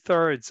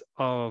 2/3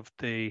 of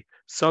the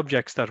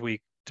subjects that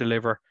we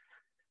deliver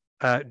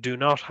do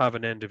not have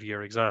an end of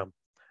year exam.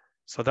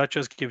 So that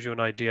just gives you an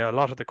idea. A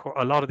lot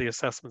of the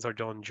assessments are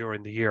done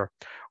during the year.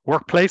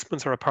 Work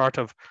placements are a part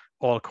of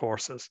all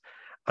courses,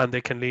 and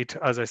they can lead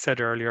to, as I said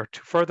earlier,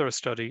 to further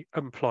study,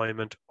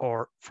 employment,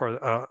 or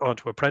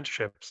onto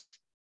apprenticeships.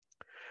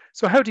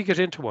 So how do you get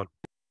into one?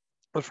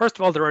 Well, first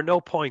of all, there are no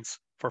points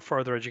for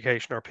further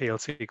education or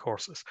PLC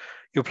courses.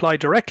 You apply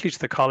directly to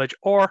the college,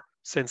 or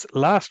since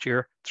last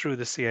year through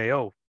the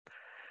CAO.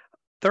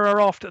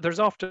 There's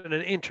often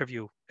an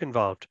interview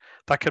involved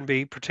that can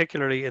be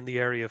particularly in the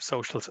area of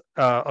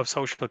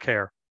social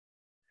care.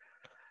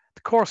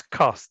 The course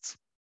costs,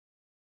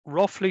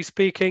 roughly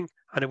speaking,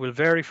 and it will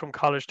vary from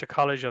college to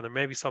college, and there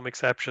may be some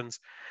exceptions,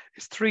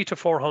 is $300 to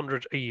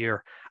 $400 a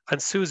year, and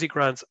SUSI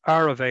grants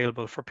are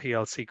available for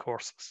PLC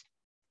courses.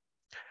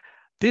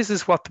 This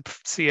is what the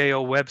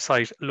CAO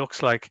website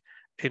looks like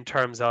in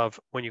terms of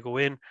when you go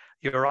in,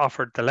 you're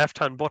offered the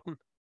left-hand button.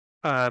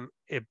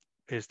 It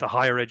is the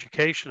higher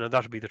education, and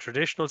that would be the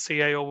traditional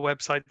CAO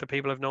website that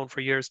people have known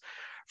for years.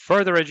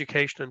 Further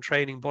education and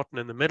training button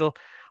in the middle.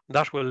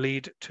 That will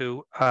lead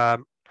to a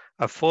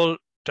full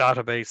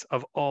database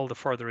of all the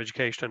further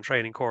education and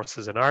training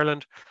courses in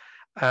Ireland.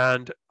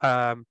 And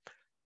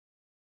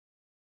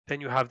then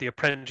you have the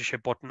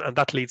apprenticeship button, and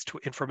that leads to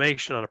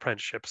information on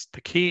apprenticeships.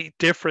 The key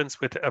difference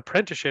with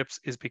apprenticeships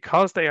is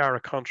because they are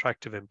a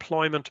contract of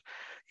employment,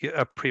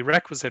 a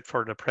prerequisite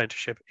for an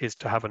apprenticeship is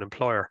to have an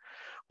employer.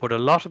 But a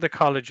lot of the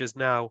colleges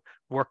now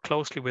work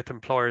closely with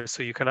employers,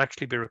 so you can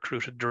actually be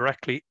recruited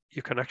directly.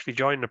 You can actually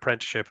join an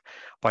apprenticeship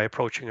by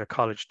approaching a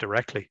college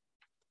directly.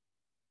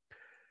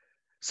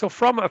 So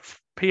from a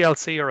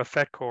PLC or a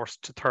FET course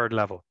to third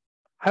level,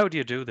 how do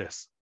you do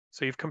this?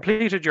 So you've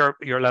completed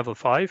your level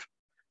 5,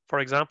 for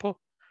example.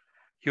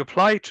 You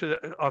apply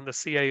on the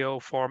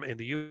CAO form in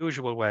the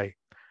usual way.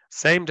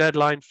 Same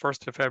deadline,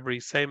 1st of February,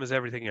 same as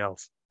everything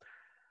else.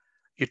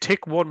 You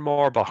tick one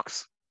more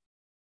box.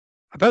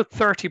 About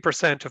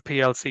 30% of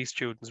PLC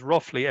students,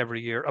 roughly every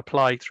year,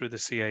 apply through the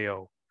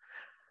CAO.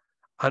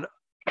 And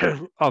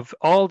of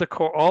all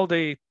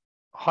the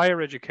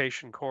higher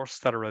education courses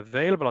that are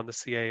available on the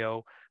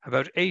CAO,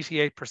 about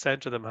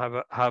 88% of them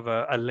have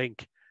a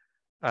link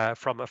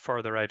from a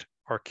further ed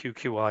or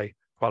QQI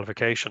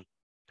qualification.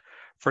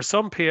 For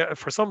some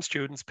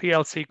students,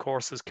 PLC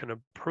courses can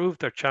improve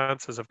their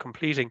chances of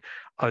completing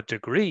a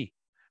degree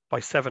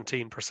by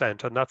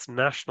 17%, and that's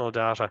national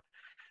data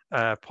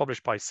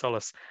published by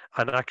SOLAS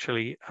and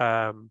actually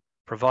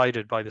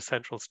provided by the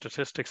Central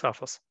Statistics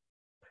Office.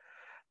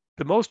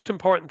 The most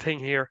important thing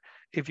here,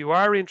 if you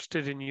are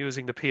interested in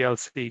using the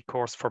PLC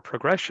course for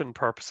progression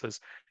purposes,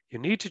 you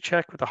need to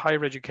check with the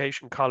higher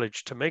education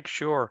college to make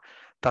sure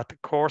that the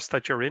course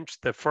that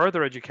the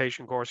further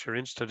education course you're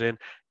interested in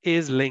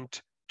is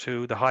linked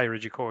to the higher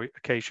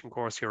education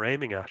course you're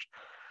aiming at.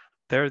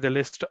 They're the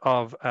list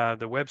of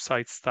the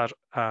websites that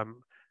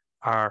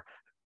are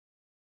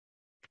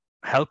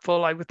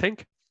helpful, I would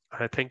think.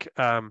 I think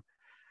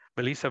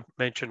Melíosa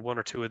mentioned one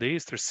or two of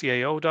these. There's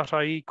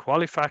cao.ie,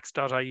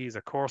 qualifax.ie is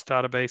a course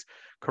database.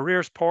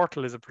 Careers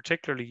Portal is a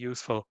particularly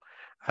useful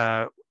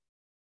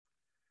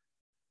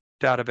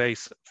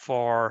database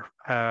for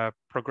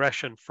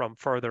progression from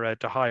further ed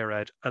to higher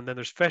ed. And then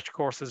there's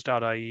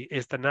fetchcourses.ie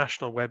is the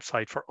national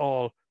website for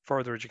all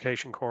further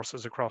education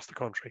courses across the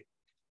country.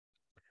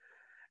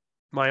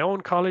 My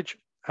own college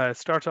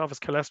started off as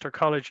Killester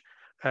College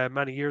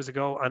many years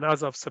ago, and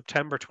as of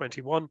September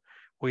 21,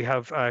 we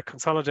have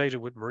consolidated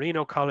with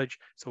Marino College,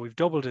 so we've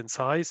doubled in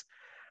size.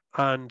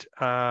 And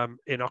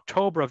in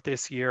October of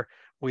this year,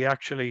 we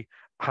actually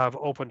have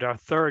opened our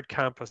third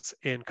campus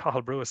in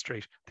Cathal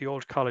Street, the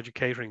old College of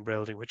Catering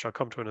building, which I'll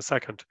come to in a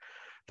second.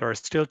 There are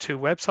still 2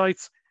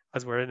 websites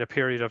as we're in a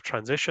period of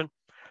transition.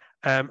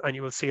 And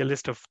you will see a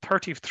list of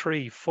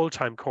 33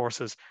 full-time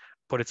courses,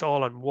 but it's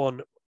all on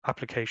one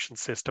application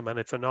system, and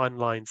it's an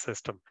online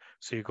system.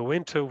 So you go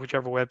into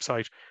whichever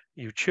website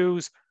you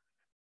choose,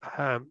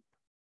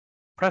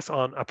 press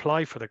on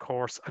apply for the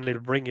course, and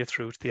it'll bring you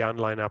through to the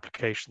online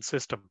application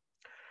system.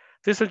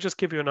 This will just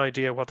give you an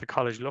idea what the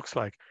college looks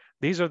like.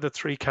 These are the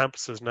 3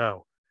 campuses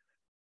now.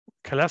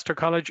 Killester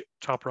College,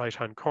 top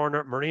right-hand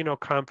corner. Marino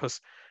campus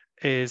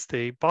is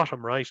the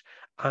bottom right,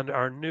 and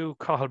our new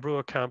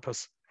Cathal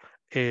campus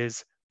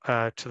is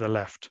to the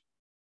left.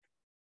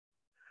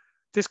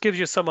 This gives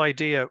you some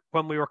idea.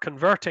 When we were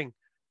converting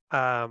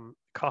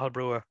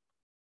Cathal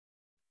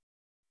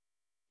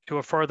to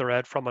a further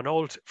ed from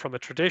a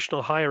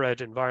traditional higher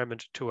ed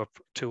environment to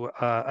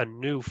a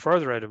new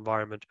further ed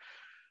environment,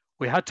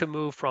 we had to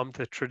move from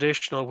the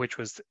traditional, which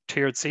was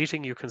tiered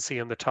seating, you can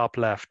see on the top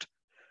left.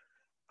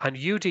 And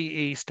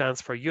UDE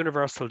stands for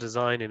Universal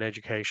Design in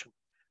Education.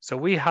 So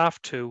we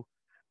have to,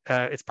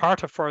 it's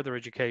part of further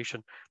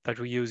education that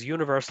we use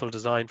universal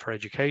design for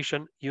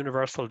education,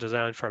 universal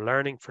design for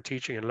learning, for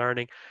teaching and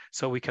learning,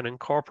 so we can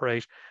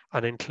incorporate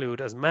and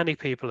include as many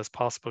people as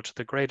possible to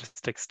the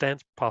greatest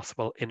extent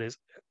possible in as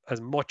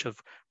much of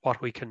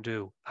what we can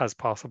do as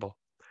possible.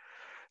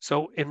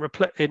 So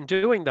in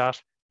doing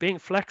that, being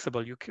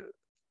flexible,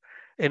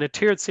 in a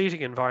tiered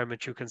seating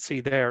environment, you can see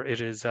there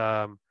it is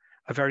a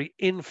very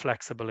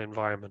inflexible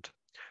environment.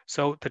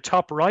 So the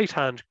top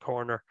right-hand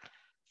corner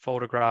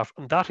photograph,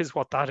 and that is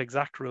what that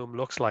exact room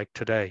looks like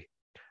today.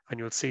 And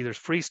you'll see there's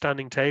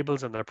freestanding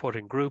tables and they're put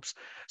in groups.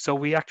 So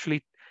we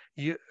actually,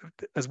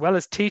 as well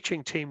as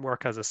teaching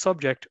teamwork as a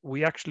subject,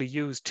 we actually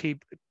use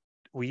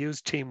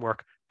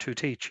teamwork to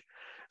teach.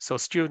 So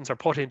students are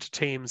put into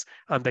teams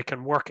and they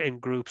can work in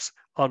groups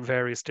on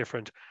various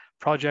different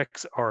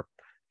projects or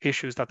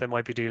issues that they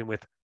might be dealing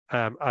with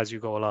as you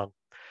go along.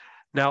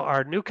 Now,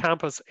 our new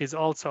campus is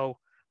also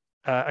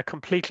a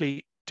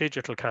completely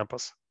digital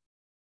campus,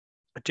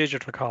 a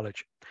digital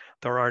college.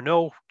 There are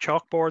no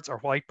chalkboards or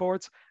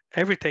whiteboards.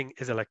 Everything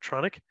is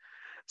electronic.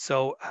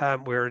 So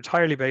we're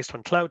entirely based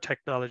on cloud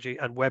technology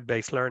and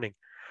web-based learning.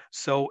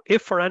 So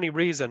if for any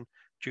reason,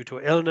 due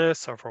to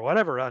illness or for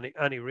whatever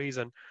any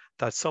reason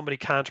that somebody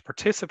can't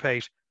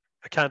participate,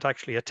 can't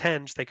actually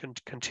attend, they can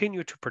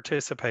continue to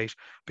participate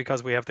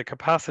because we have the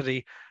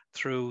capacity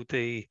through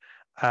the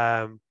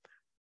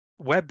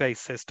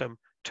web-based system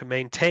to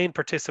maintain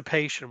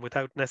participation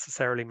without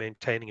necessarily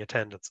maintaining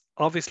attendance.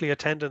 Obviously,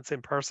 attendance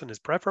in person is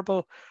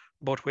preferable,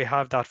 but we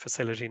have that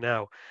facility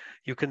now.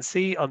 You can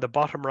see on the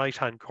bottom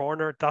right-hand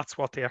corner, that's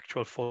what the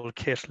actual full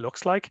kit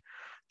looks like.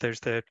 There's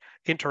the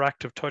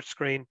interactive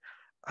touchscreen,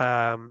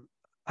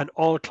 and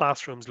all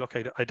classrooms look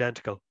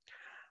identical.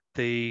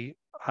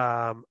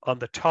 On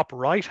the top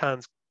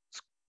right-hand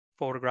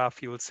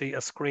photograph, you will see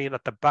a screen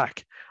at the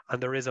back,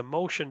 and there is a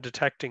motion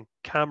detecting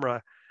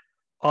camera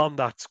on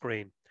that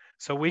screen.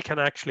 So we can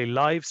actually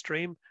live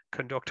stream,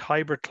 conduct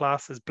hybrid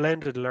classes,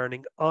 blended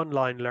learning,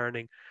 online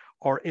learning,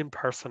 or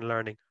in-person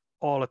learning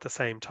all at the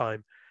same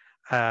time.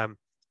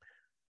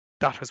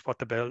 That's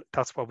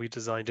what we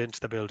designed into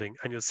the building.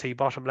 And you'll see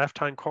bottom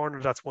left-hand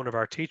corner, that's one of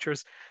our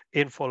teachers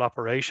in full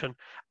operation.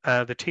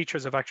 The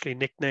teachers have actually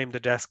nicknamed the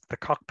desk the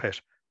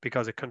cockpit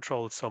because it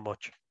controls so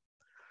much.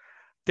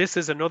 This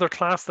is another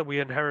class that we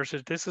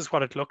inherited. This is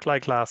what it looked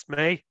like last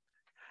May.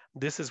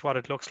 This is what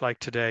it looks like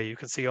today. You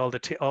can see all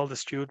the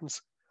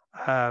students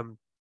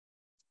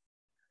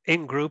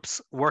in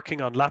groups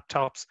working on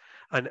laptops,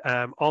 and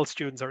all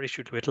students are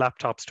issued with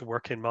laptops to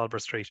work in Marlborough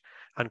Street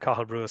and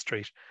Cahill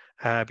Street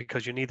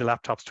because you need the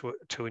laptops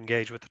to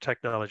engage with the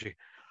technology.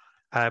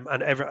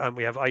 And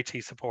we have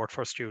IT support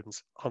for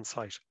students on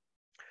site.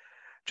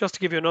 Just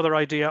to give you another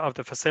idea of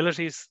the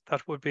facilities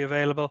that would be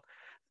available,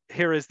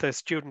 here is the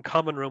student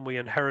common room we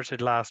inherited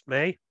last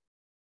May.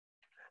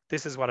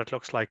 This is what it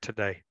looks like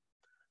today.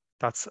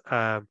 That's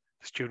the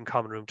student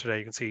common room today.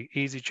 You can see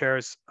easy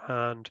chairs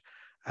and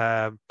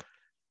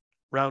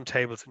round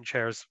tables and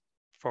chairs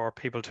for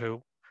people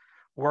to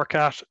work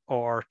at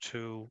or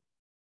to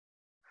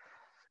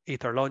eat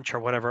their lunch or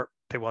whatever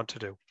they want to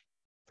do.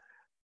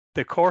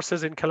 The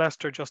courses in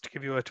Killester, just to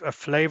give you a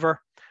flavour,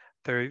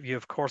 there you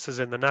have courses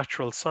in the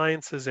natural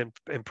sciences, in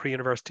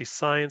pre-university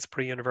science,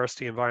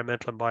 pre-university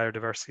environmental and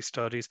biodiversity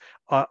studies.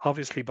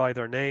 Obviously, by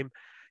their name,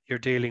 you're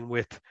dealing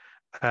with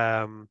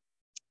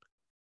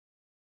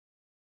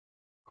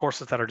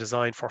courses that are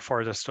designed for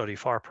further study,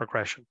 for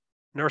progression.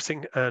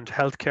 Nursing and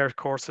healthcare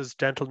courses,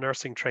 dental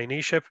nursing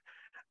traineeship,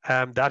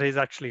 that is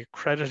actually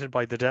accredited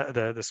by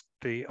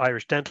the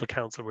Irish Dental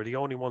Council. We're the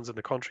only ones in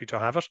the country to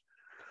have it.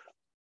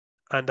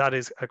 And that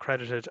is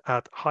accredited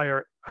at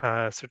higher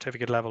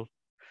certificate level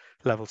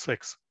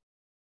 6.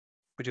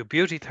 We do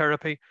beauty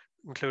therapy,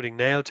 including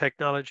nail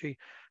technology,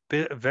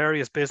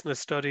 various business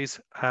studies,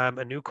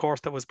 a new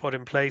course that was put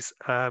in place.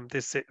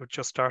 It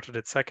just started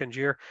its second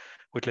year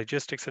with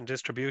logistics and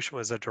distribution,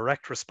 was a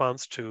direct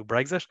response to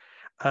Brexit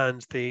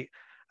and the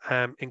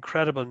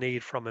incredible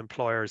need from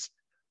employers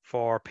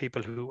for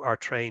people who are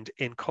trained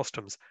in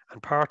customs.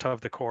 And part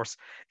of the course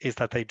is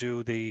that they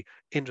do the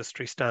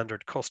industry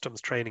standard customs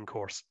training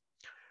course.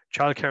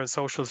 Childcare and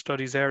social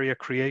studies area,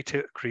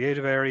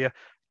 creative area,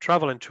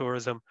 travel and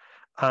tourism,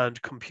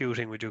 and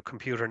computing. We do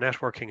computer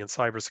networking and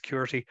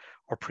cybersecurity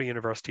or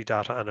pre-university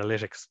data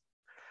analytics.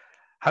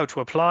 How to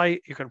apply?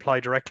 You can apply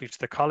directly to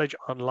the college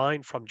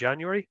online from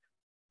January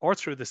or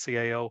through the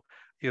CAO.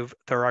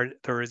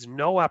 There is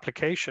no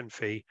application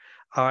fee.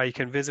 You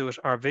can visit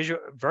our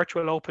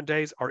virtual open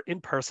days or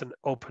in-person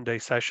open day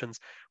sessions,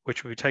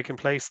 which will be taking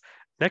place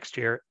next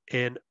year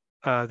in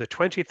the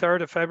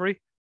 23rd of February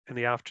in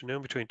the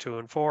afternoon between 2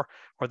 and 4,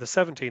 or the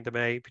 17th of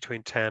May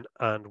between 10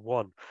 and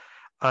 1.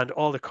 And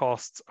all the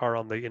costs are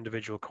on the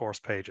individual course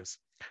pages.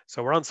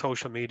 So we're on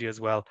social media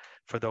as well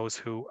for those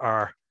who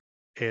are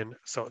in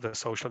the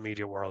social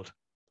media world.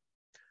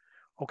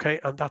 Okay,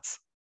 and that's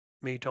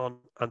me done.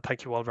 And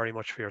thank you all very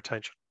much for your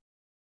attention.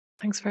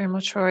 Thanks very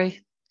much,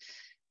 Rory,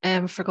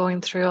 for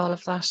going through all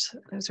of that.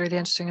 It was really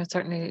interesting. It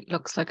certainly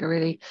looks like a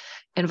really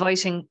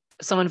inviting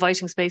some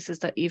inviting spaces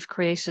that you've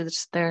created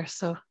there.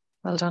 So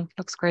well done.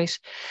 Looks great.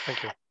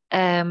 Thank you.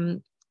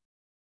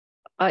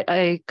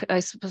 I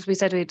suppose we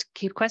said we'd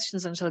keep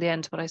questions until the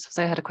end, but I suppose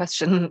I had a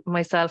question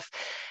myself.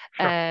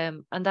 Sure.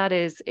 And that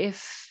is,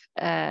 if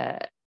a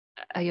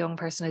young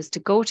person is to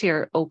go to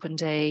your open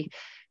day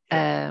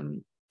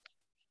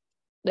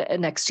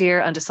next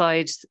year and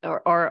decide,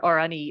 or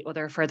any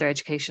other further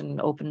education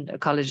open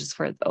colleges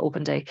for the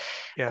open day,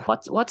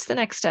 what's the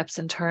next steps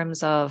in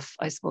terms of,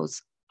 I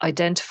suppose,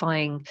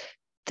 identifying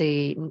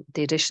the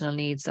additional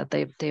needs that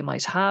they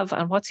might have,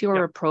 and what's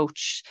your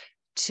approach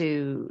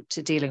to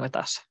dealing with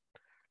that?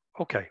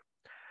 Okay.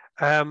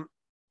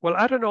 Well,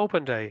 at an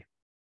open day,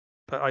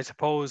 I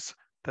suppose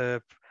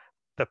the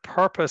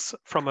purpose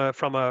from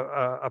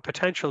a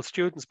potential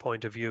student's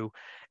point of view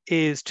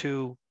is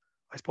to,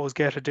 I suppose,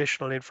 get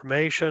additional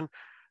information,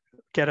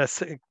 get a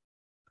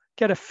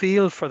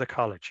feel for the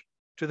college.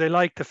 Do they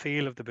like the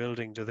feel of the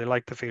building? Do they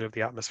like the feel of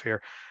the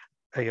atmosphere?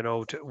 You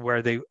know,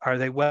 are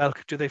they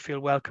welcome? Do they feel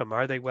welcome?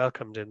 Are they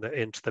welcomed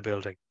into the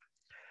building?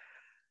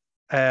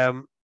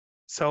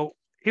 So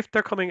if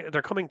they're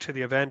coming to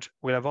the event,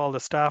 we'll have all the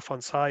staff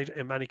on site.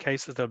 In many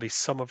cases, there'll be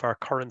some of our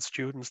current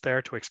students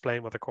there to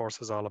explain what the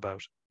course is all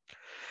about.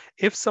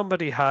 If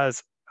somebody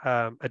has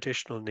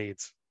additional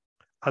needs,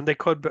 and they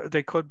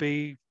could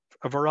be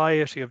a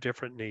variety of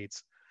different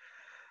needs,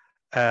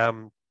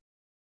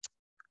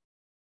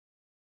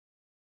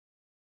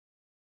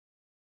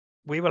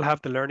 we will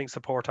have the learning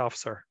support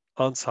officer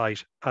on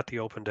site at the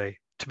open day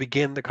to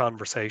begin the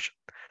conversation.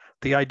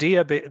 The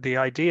idea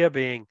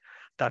being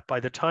that by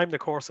the time the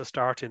courses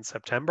start in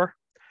September,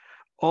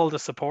 all the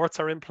supports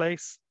are in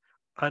place.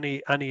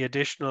 Any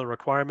additional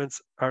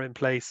requirements are in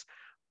place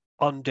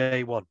on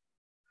day one.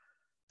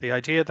 The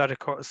idea that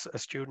a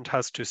student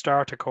has to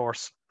start a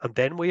course and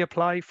then we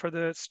apply for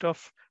the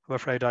stuff, I'm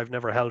afraid I've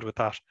never held with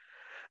that.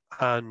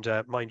 And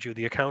mind you,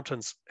 the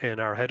accountants in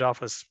our head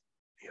office,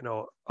 you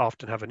know,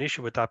 often have an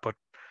issue with that. But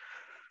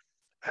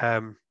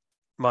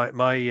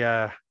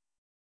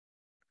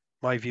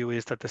my view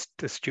is that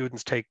the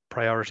students take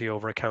priority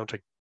over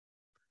accounting.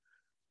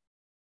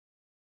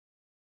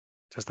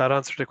 Does that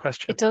answer the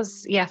question? It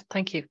does. Yeah,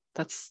 thank you.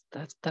 That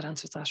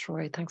answers that,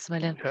 Rory. Thanks a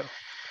million.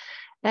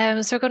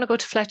 Yeah. So we're going to go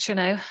to Fletcher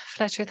now.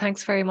 Fletcher,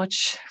 thanks very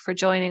much for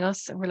joining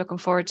us, and we're looking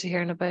forward to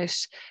hearing about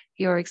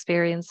your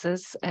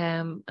experiences.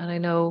 And I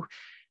know,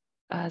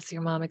 as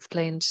your mom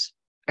explained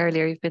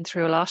earlier, you've been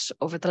through a lot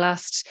over the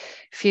last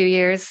few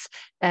years.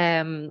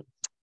 But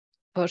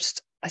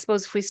I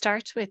suppose if we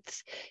start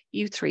with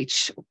Youth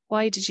Reach,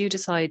 why did you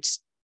decide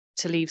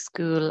to leave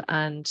school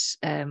and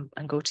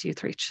go to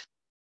Youth Reach?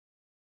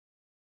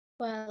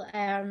 Well,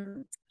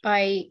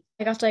 I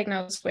got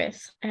diagnosed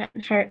with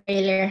heart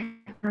failure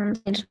and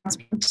needed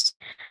transplant,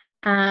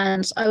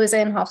 and I was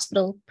in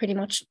hospital pretty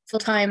much full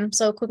time,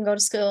 so couldn't go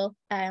to school.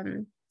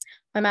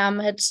 My mum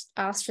had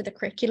asked for the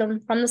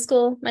curriculum from the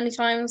school many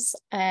times,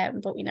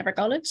 but we never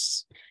got it.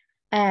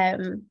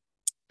 And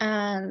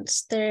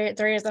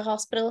there is a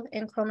hospital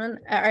in Crumlin,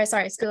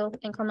 school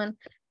in Crumlin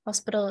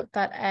hospital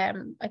that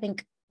I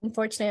think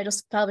unfortunately I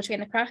just fell between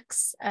the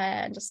cracks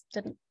and just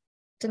didn't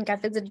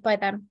get visited by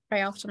them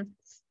very often.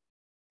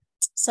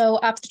 So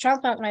after the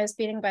transplant, when I was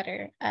feeling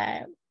better,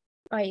 I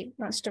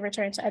wanted to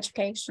return to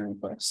education,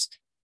 but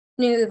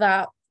knew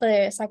that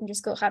the secondary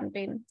school hadn't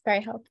been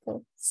very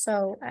helpful.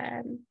 So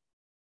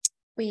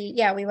we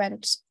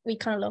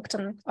kind of looked,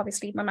 and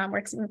obviously my mum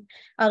works in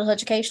adult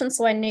education,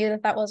 so I knew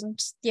that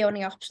wasn't the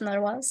only option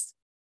there was.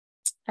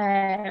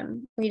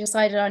 We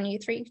decided on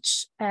Youth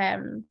Reach,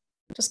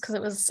 just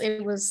because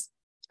it was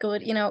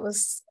good. You know, it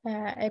was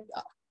I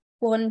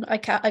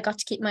got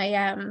to keep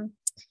my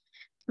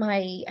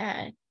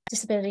my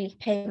disability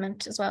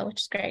payment as well,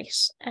 which is great.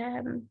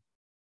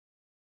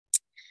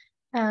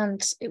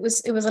 And it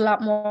was a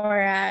lot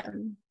more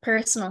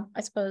personal,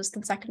 I suppose,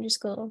 than secondary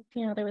school.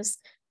 You know, there was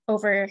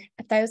over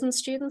 1,000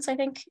 students, I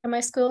think, in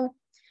my school,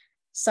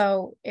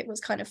 so it was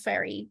kind of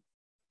very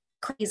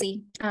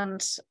crazy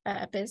and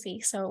busy.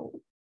 So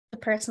the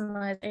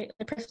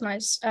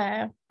personalized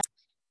kind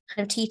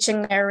of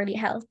teaching there really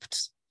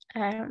helped.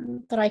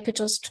 That I could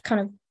just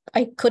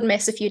I could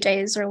miss a few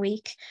days or a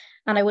week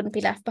and I wouldn't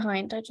be left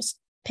behind. I just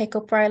pick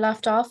up where I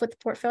left off with the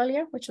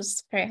portfolio, which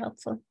was very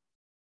helpful.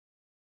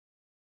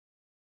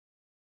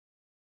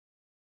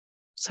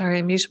 Sorry,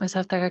 I muted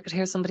myself there. I could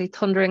hear somebody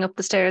thundering up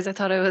the stairs. I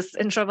thought I was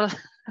in trouble.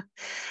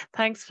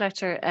 Thanks,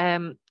 Fletcher.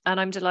 And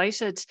I'm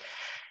delighted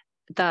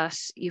that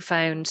you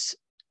found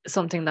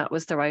something that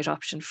was the right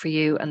option for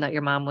you, and that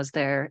your mum was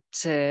there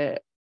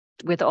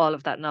with all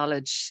of that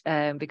knowledge,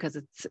 because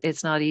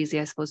it's not easy,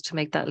 I suppose, to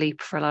make that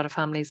leap for a lot of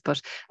families,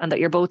 and that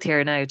you're both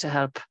here now to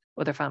help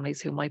other families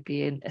who might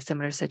be in a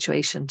similar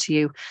situation to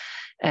you.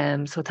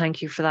 So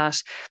thank you for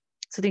that.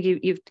 So I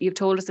think you've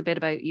told us a bit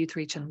about Youth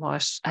Reach and how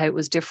it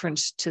was different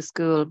to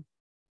school.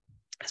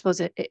 I suppose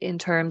in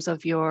terms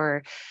of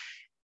your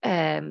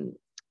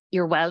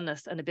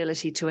wellness and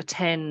ability to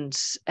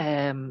attend,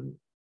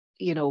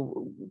 you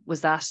know,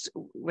 was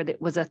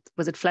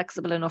it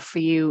flexible enough for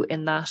you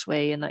in that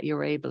way, and that you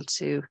were able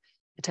to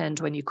attend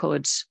when you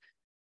could,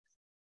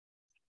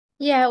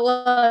 Yeah, it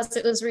was.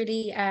 It was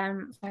really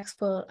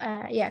flexible.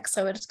 Yeah, because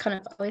I would kind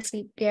of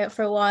obviously be out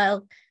for a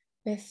while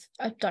with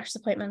doctor's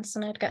appointments,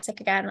 and I'd get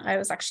sick again. I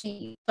was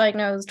actually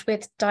diagnosed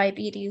with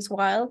diabetes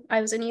while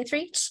I was in youth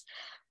reach.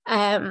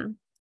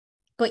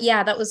 But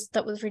yeah, that was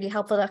really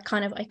helpful. That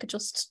kind of I could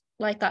just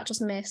like that,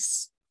 just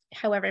miss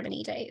however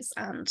many days,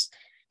 and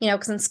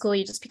because in school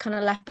you just be kind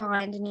of left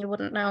behind and you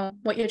wouldn't know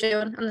what you're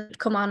doing, and it'd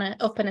come on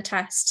up in a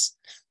test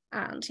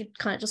and you'd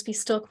kind of just be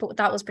stuck. But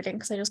that was brilliant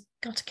because I just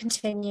got to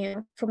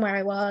continue from where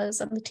I was,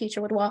 and the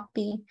teacher would walk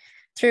me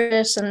through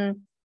it,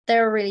 and they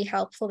were really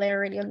helpful. They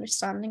were really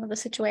understanding of the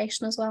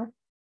situation as well.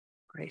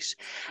 Great.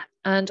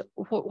 And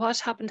what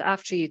happened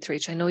after youth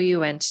reach? I know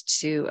you went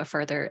to a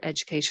further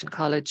education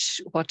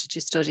college. What did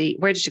you study?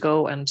 Where did you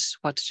go, and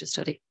what did you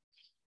study?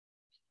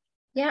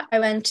 Yeah, I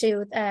went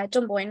to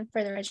Dunboyne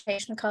Further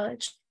Education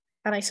College,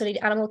 and I studied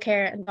animal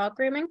care and dog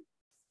grooming.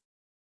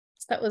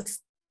 So that was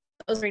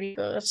really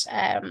good.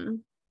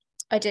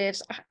 I did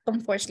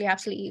unfortunately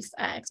have to leave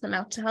because my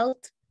mental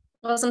health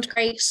wasn't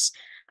great,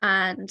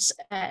 and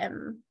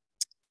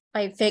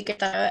I figured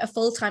that a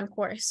full-time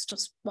course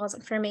just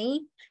wasn't for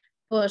me.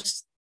 But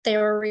they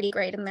were really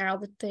great in there. All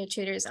the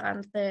tutors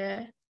and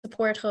the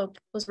support hub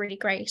was really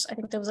great. I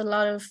think there was a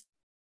lot of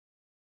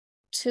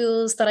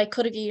tools that I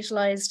could have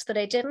utilized that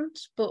I didn't,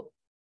 but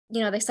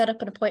they set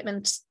up an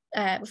appointment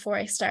before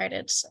I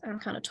started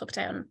and kind of took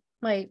down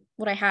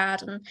what I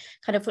had and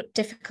kind of what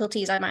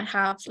difficulties I might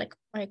have, like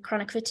my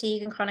chronic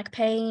fatigue and chronic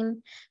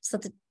pain, so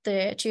that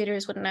the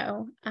tutors would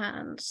know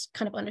and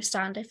kind of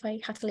understand if I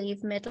had to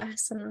leave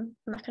mid-lesson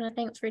and that kind of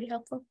thing. It's really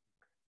helpful.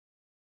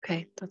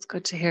 Okay, that's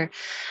good to hear.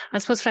 I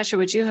suppose, Fletcher,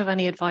 would you have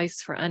any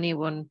advice for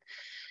anyone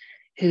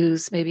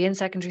who's maybe in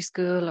secondary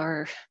school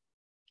or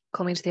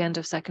coming to the end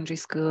of secondary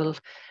school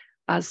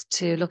as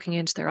to looking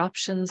into their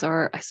options,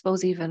 or I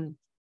suppose even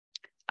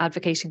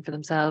advocating for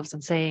themselves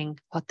and saying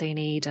what they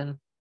need, and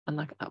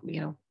like, do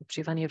you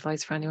have any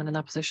advice for anyone in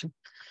that position?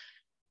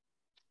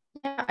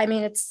 Yeah, I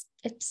mean, it's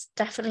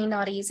definitely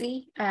not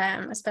easy,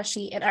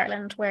 especially in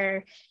Ireland,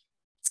 where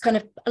it's kind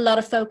of a lot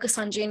of focus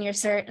on junior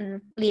cert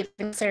and leaving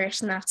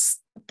cert, and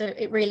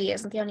it really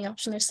isn't the only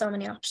option. There's so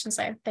many options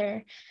out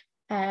there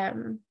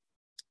to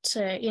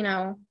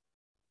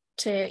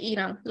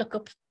look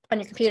up on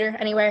your computer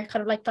anywhere,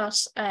 kind of like that,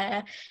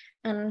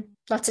 and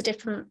lots of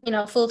different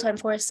full-time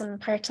course and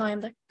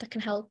part-time that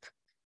can help,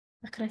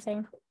 that kind of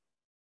thing.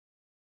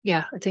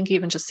 Yeah, I think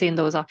even just seeing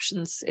those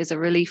options is a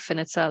relief in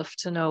itself,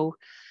 to know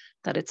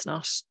that it's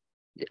not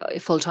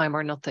full-time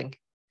or nothing.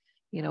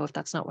 If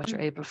that's not what you're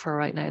able for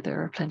right now,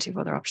 there are plenty of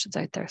other options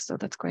out there. So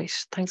that's great.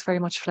 Thanks very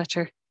much,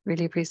 Fletcher.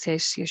 Really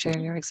appreciate you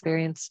sharing your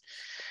experience.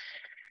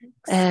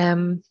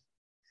 So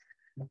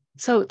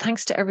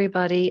thanks to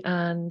everybody.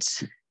 And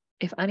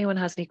if anyone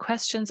has any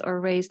questions or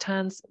raised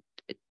hands,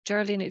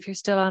 Geraldine, if you're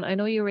still on, I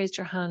know you raised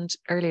your hand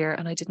earlier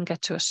and I didn't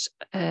get to it.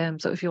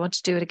 So if you want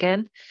to do it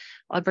again,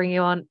 I'll bring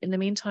you on. In the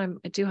meantime,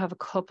 I do have a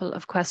couple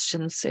of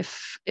questions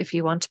if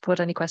you want to put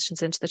any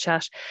questions into the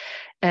chat.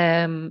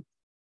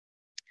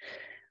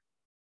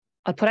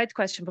 I'll put out the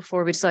question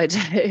before we decide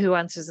who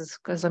answers this,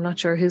 because I'm not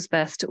sure who's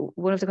best.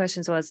 One of the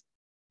questions was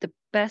the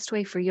best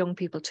way for young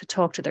people to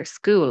talk to their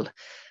school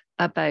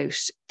about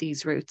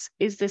these routes.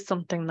 Is this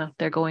something that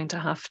they're going to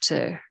have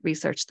to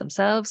research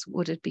themselves?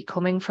 Would it be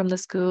coming from the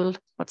school?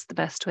 What's the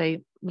best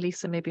way?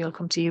 Melíosa, maybe I'll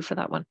come to you for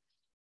that one.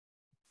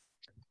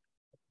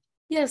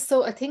 Yeah,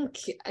 so I think,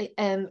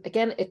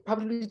 again, it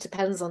probably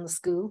depends on the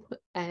school.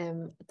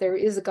 There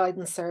is a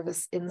guidance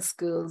service in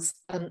schools,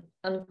 and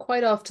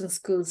quite often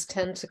schools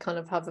tend to kind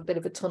of have a bit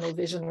of a tunnel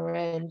vision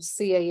around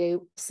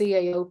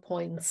CAO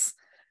points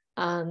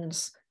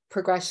and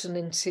progression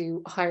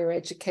into higher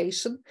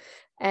education.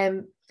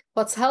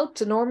 What's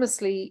helped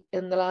enormously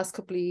in the last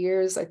couple of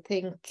years, I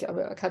think,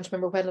 I can't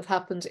remember when it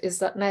happened, is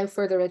that now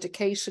further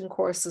education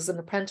courses and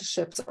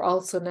apprenticeships are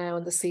also now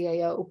in the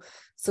CAO.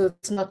 So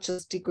it's not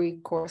just degree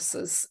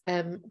courses,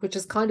 which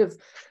is kind of,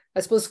 I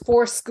suppose,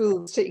 force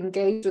schools to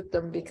engage with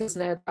them, because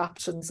now there are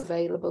options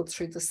available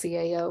through the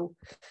CAO.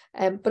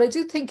 But I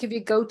do think if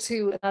you go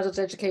to an adult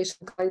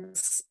education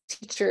guidance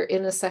teacher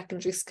in a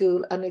secondary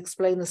school and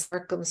explain the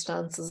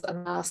circumstances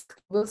and ask,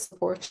 we'll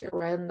support you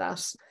around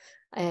that.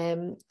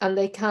 And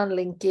they can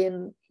link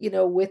in,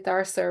 with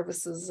our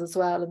services as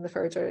well in the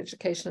further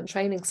education and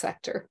training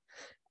sector.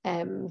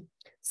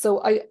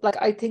 So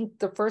I think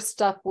the first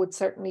step would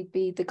certainly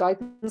be the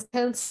guidance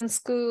counselor in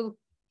school,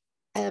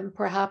 and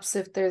perhaps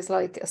if there's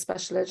like a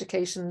special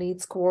education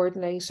needs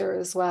coordinator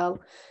as well,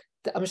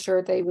 I'm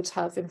sure they would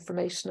have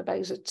information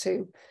about it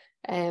too.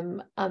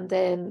 And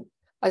then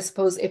I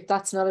suppose if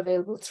that's not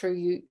available to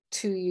you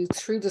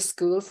through the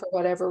school for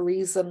whatever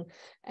reason,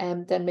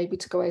 then maybe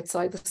to go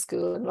outside the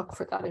school and look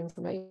for that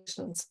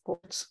information and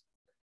support.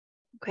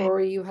 Okay.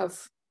 Rory, you have...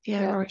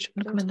 Yeah, Rory,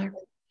 come in there.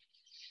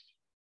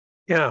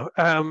 Yeah,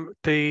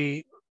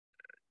 the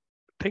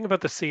thing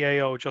about the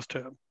CAO, just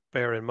to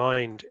bear in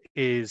mind,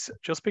 is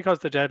just because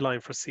the deadline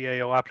for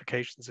CAO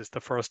applications is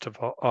the 1st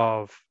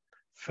of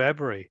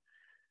February,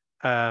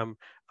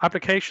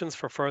 applications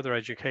for further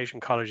education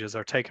colleges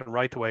are taken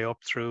right the way up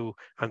through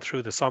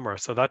the summer,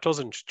 so that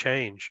doesn't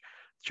change.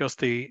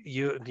 Just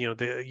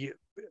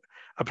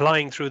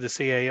applying through the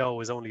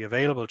CAO is only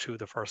available till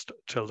the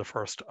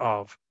 1st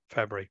of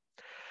February.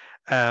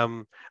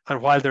 And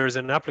while there is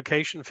an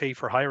application fee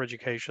for higher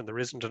education, there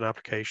isn't an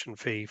application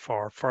fee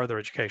for further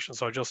education.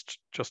 So just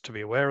to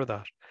be aware of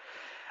that.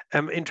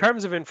 In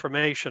terms of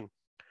information,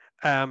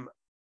 there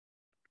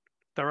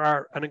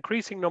are an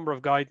increasing number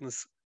of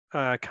guidance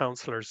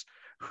counsellors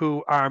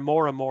who are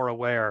more and more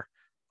aware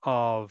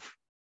of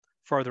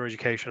further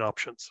education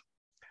options.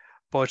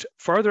 But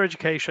further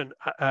education,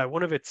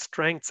 one of its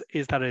strengths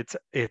is that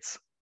it's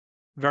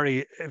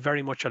very,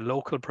 very much a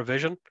local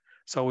provision.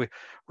 So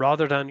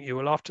rather than, you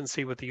will often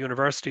see with the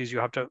universities, you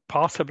have to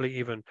possibly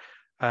even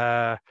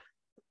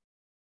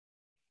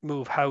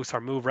move house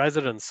or move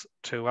residence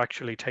to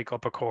actually take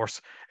up a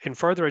course. In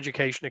further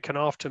education, it can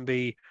often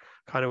be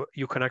kind of,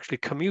 you can actually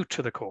commute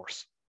to the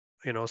course,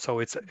 you know, so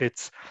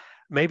it's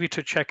maybe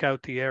to check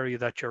out the area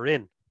that you're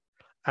in.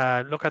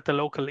 Look at the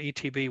local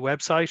ETB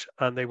website,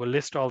 and they will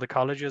list all the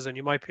colleges, and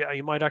you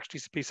might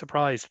actually be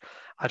surprised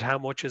at how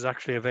much is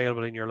actually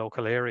available in your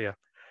local area.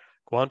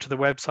 Go onto the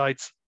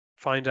websites,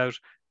 find out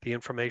the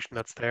information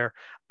that's there,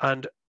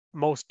 and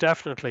most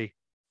definitely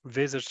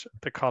visit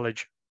the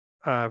college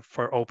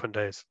for open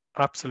days.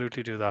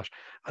 Absolutely do that.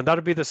 And that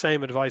would be the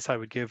same advice I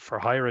would give for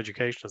higher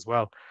education as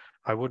well.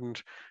 I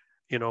wouldn't,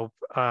 you know,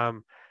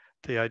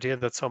 the idea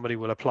that somebody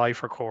will apply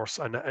for a course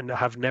and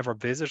have never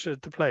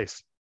visited the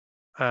place,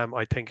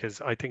 I think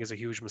is a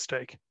huge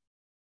mistake.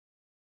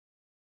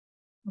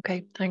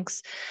 Okay,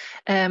 thanks.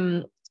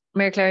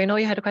 Mary Claire, I know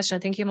you had a question. I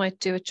think you might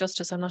do it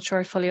justice. I'm not sure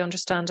I fully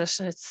understand it.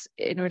 It's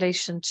in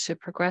relation to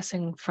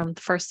progressing from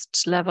the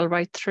first level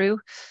right through.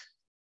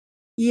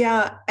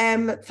 Yeah,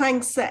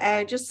 thanks.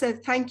 Just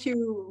said thank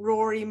you,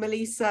 Rory,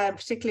 Melíosa,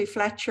 particularly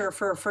Fletcher,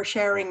 for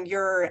sharing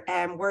your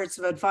words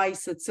of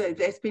advice.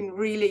 It's been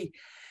really,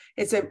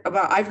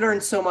 I've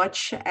learned so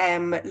much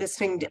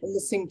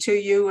listening to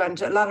you, and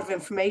a lot of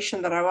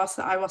information that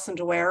I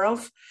wasn't aware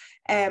of.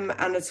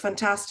 And it's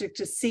fantastic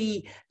to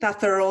see that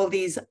there are all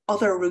these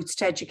other routes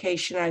to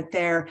education out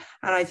there.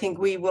 And I think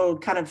we will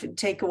kind of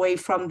take away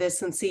from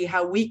this and see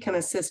how we can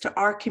assist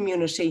our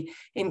community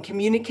in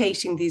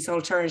communicating these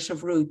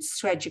alternative routes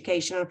to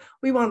education.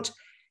 We want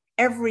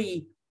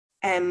every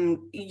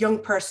young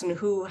person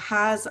who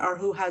has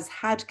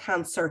had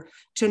cancer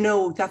to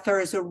know that there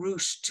is a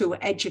route to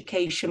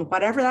education,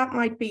 whatever that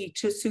might be,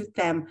 to suit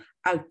them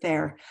out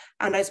there.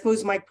 And I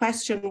suppose my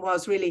question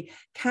was really,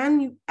 can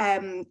you,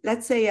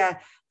 let's say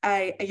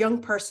a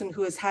young person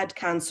who has had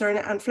cancer,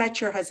 and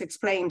Fletcher has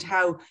explained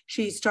how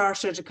she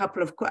started a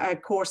couple of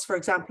course, for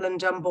example, in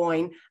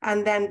Dunboyne,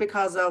 and then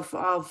because of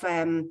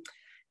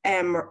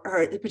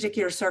her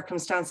particular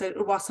circumstance,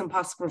 it wasn't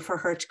possible for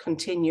her to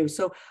continue.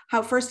 So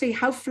how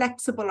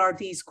flexible are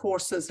these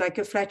courses? Like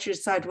if Fletcher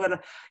decided, well,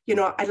 you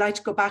know, I'd like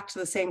to go back to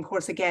the same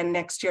course again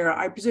next year,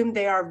 I presume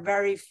they are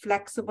very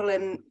flexible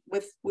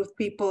with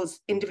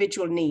people's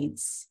individual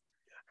needs.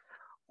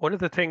 One of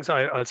the things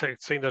I'll say,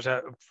 seeing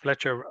that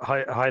Fletcher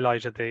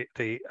highlighted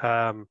the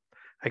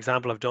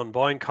example of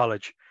Dunboyne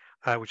College,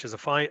 which is a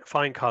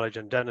fine college,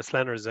 and Dennis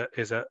Leonard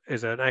is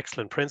an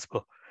excellent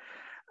principal.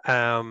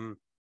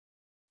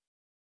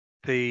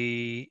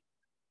 It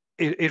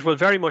will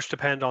very much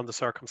depend on the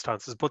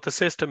circumstances, but the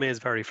system is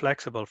very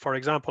flexible. For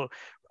example,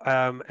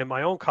 in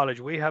my own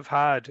college, we have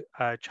had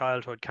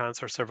childhood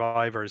cancer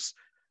survivors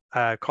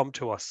come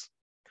to us,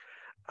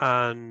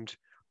 and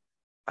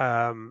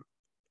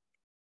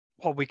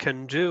what we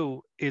can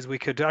do is we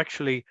could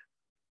actually,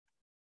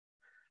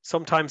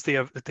 sometimes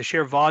the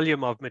sheer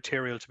volume of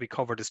material to be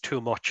covered is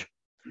too much,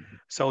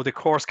 so the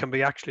course can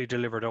be actually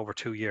delivered over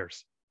 2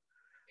 years.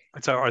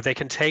 So, or they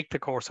can take the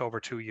course over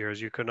 2 years.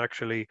 You can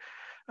actually,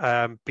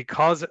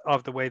 because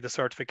of the way the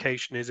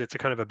certification is, it's a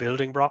kind of a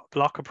building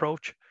block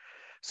approach.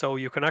 So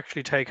you can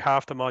actually take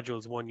half the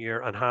modules 1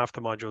 year and half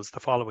the modules the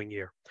following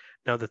year.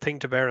 Now, the thing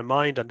to bear in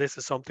mind, and this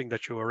is something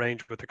that you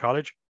arrange with the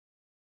college,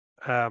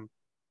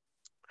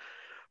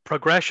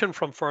 progression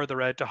from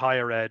further ed to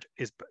higher ed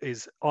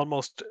is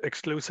almost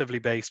exclusively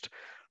based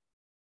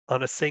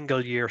on a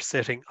single year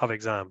sitting of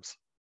exams.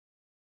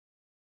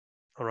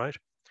 All right.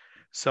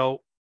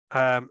 So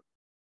it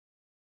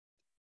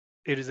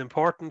is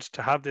important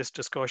to have this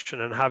discussion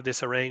and have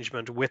this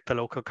arrangement with the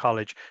local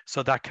college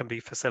so that can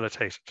be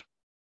facilitated.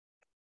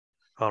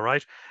 All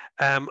right.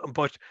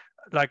 But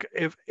like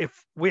if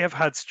we have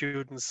had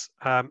students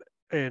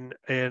in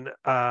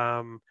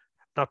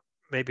not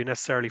maybe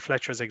necessarily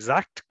Fletcher's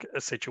exact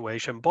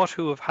situation, but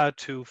who have had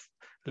to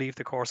leave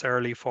the course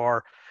early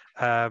for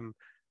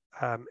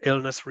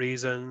illness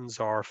reasons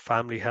or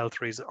family health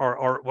reasons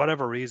or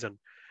whatever reason,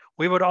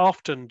 we would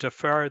often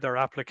defer their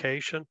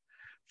application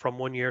from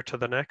 1 year to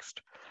the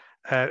next.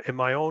 In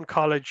my own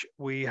college,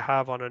 we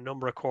have on a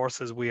number of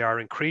courses, we are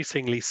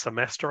increasingly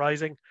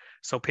semesterizing.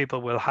 So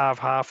people will have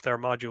half their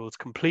modules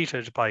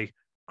completed by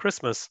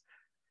Christmas.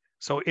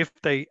 So if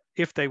they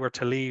were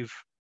to leave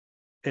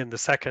in the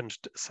second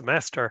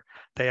semester,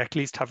 they at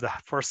least have the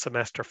first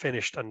semester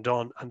finished and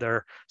done, and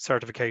their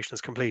certification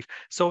is complete.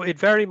 So it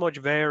very much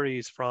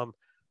varies from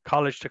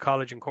college to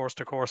college and course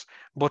to course,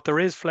 but there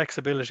is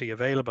flexibility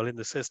available in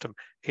the system.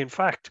 In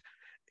fact,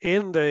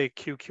 in the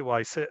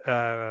QQI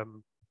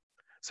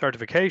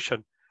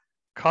certification,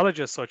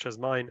 colleges such as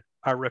mine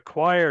are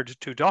required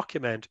to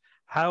document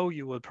how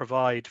you will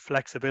provide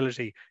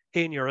flexibility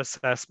in your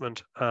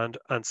assessment and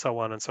so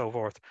on and so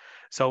forth.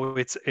 So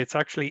it's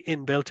actually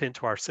inbuilt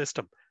into our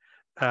system.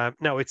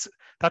 Now,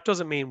 that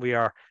doesn't mean we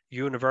are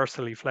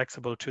universally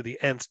flexible to the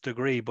nth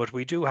degree, but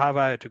we do have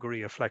a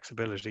degree of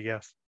flexibility,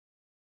 yes.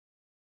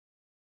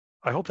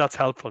 I hope that's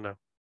helpful now.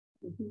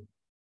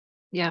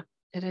 Yeah,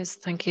 it is.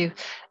 Thank you.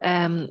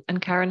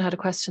 And Karen had a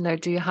question there.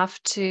 Do you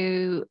have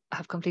to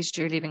have completed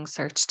your Leaving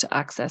Cert to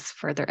access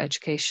further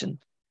education,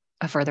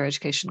 a further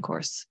education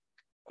course?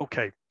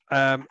 Okay.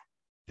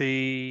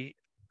 In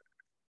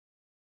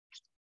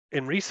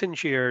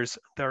recent years,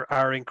 there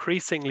are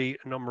increasingly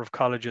a number of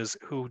colleges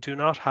who do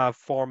not have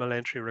formal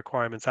entry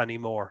requirements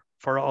anymore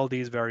for all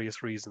these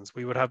various reasons.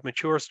 We would have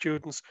mature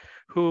students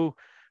who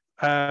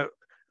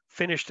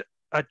finished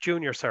at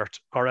junior cert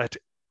or at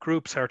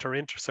group cert or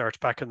inter cert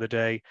back in the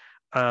day,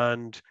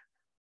 but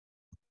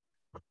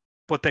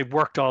they've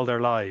worked all their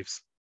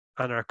lives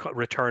and are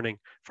returning.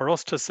 For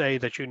us to say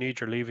that you need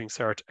your Leaving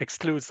Cert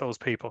excludes those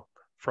people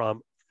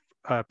from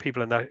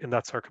people in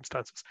that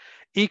circumstances.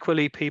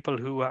 Equally, people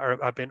who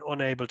have been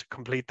unable to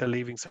complete the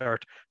Leaving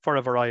Cert for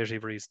a variety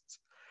of reasons.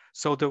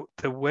 So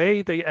the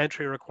way the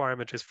entry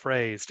requirement is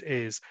phrased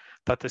is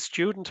that the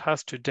student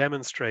has to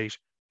demonstrate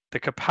the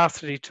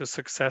capacity to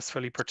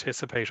successfully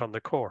participate on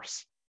the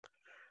course.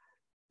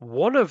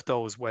 One of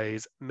those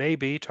ways may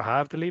be to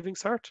have the Leaving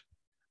Cert,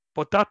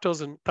 but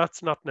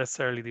that's not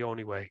necessarily the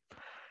only way.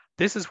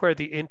 This is where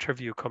the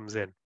interview comes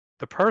in.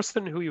 The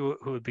person who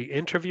will be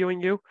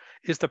interviewing you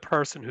is the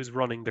person who's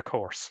running the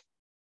course.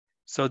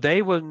 So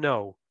they will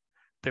know,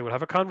 they will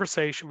have a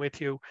conversation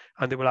with you,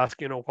 and they will ask,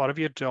 what have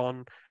you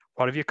done?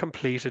 What have you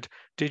completed?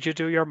 Did you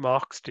do your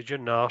mocks? Did you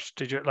not?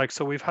 Did you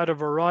so we've had a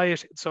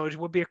variety. So it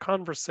would be a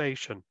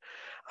conversation.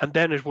 And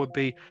then it would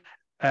be,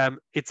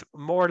 it's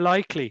more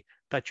likely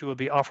that you will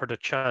be offered a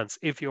chance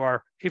if you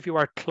are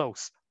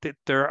close.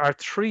 There are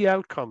 3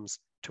 outcomes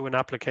to an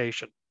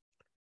application.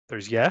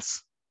 There's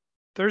yes,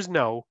 there's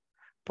no,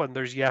 but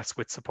there's yes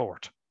with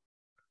support.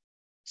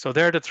 So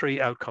they're the 3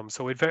 outcomes.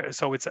 So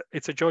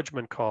it's a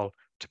judgment call,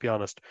 to be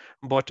honest.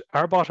 But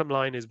our bottom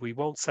line is we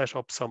won't set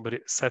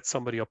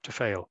somebody up to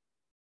fail.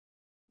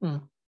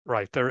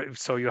 Right there.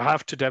 So you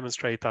have to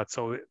demonstrate that.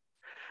 So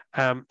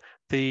what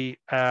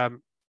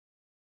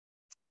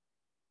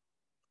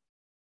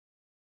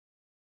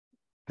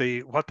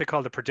they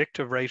call the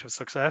predictive rate of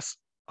success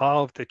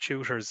of the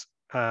tutors'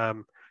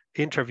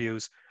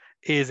 interviews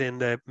is in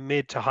the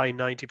mid to high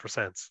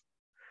 90%.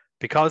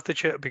 Because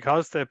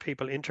the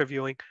people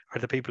interviewing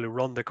are the people who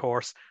run the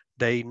course,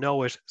 they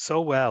know it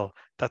so well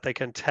that they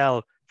can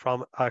tell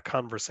from a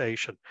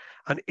conversation.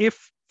 And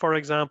if, for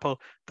example,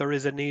 there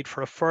is a need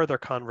for a further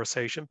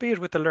conversation, be it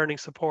with the learning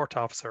support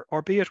officer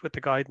or be it with the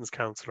guidance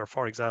counsellor,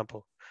 for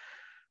example,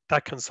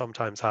 that can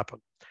sometimes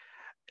happen.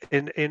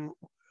 In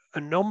a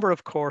number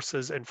of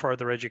courses in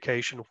further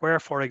education where,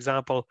 for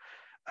example,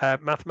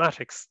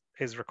 mathematics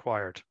is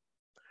required.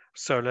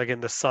 So like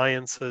in the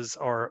sciences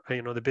or,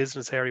 the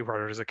business area where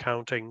there's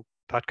accounting,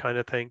 that kind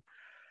of thing,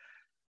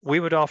 we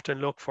would often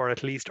look for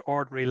at least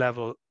ordinary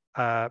level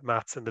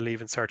maths in the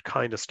Leaving Cert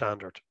kind of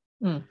standard.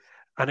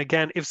 And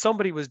again, if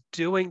somebody was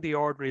doing the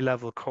ordinary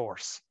level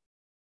course,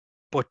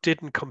 but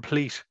didn't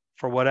complete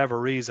for whatever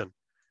reason,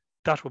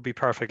 that would be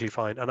perfectly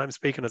fine. And I'm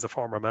speaking as a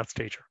former maths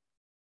teacher.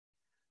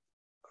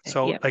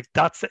 So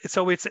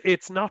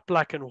it's not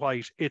black and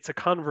white. It's a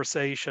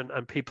conversation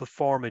and people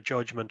form a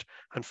judgment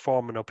and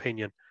form an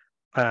opinion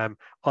on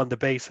the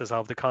basis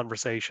of the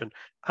conversation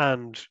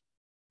and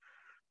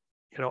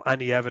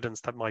any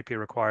evidence that might be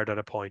required at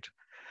a point.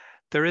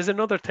 There is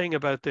another thing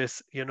about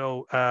this,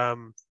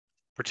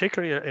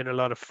 particularly in a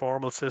lot of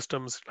formal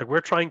systems, like we're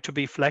trying to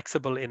be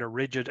flexible in a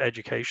rigid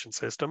education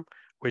system,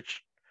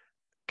 which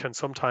can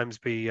sometimes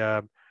be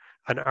an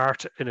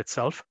art in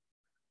itself.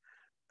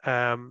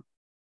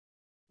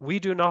 We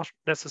do not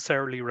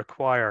necessarily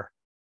require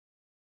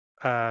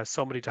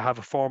somebody to have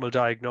a formal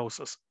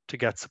diagnosis to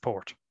get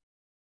support.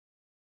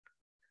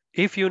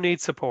 If you need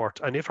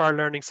support, and if our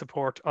learning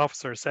support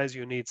officer says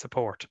you need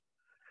support,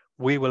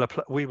 we will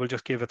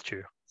just give it to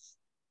you.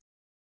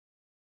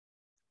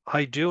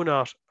 I do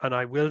not, and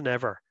I will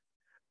never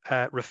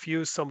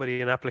refuse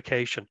somebody an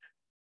application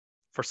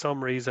for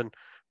some reason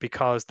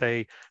because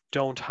they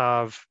don't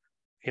have,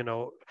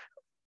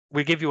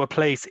 we give you a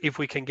place if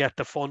we can get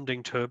the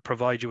funding to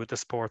provide you with the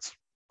supports.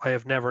 I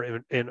have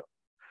never, in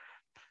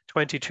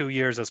 22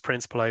 years as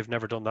principal, I've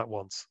never done that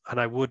once, and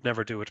I would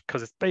never do it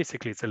because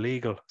it's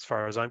illegal as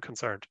far as I'm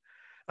concerned,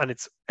 and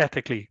it's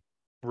ethically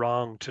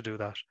wrong to do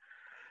that.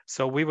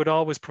 So we would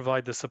always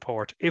provide the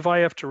support. If I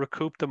have to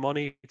recoup the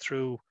money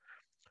through,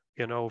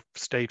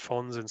 state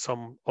funds in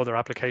some other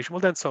application, well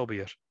then so be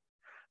it.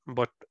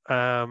 But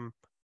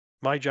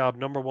my job,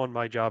 number one,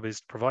 my job is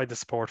to provide the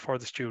support for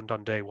the student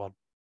on day one.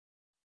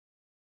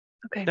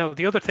 Okay. Now,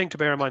 the other thing to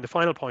bear in mind, the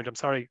final point, I'm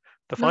sorry,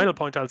 the final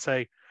point I'll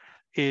say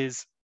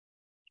is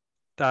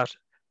that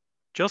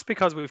just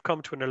because we've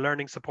come to a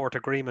learning support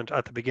agreement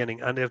at the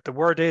beginning, and if the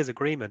word is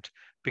agreement,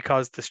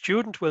 because the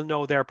student will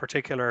know their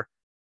particular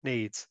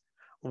needs,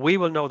 we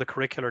will know the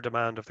curricular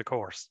demand of the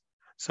course.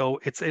 So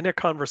it's in a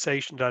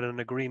conversation that an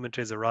agreement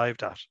is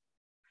arrived at.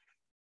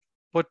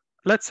 But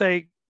let's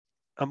say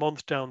a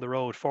month down the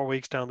road, 4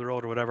 weeks down the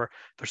road or whatever,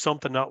 there's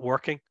something not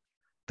working,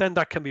 then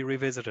that can be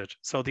revisited.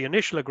 So the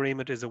initial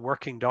agreement is a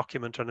working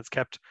document, and it's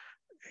kept,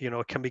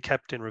 it can be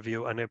kept in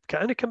review, and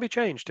it can be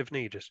changed if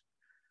needed.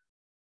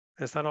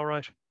 Is that all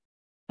right?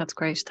 That's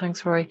great.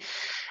 Thanks, Rory.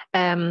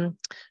 Karen,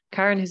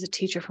 who's a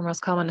teacher from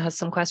Roscommon, has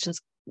some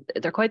questions.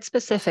 They're quite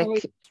specific.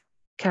 Sorry.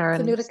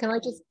 Karen. Danuta, can I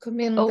just come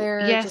in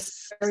there?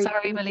 Yes.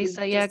 Sorry,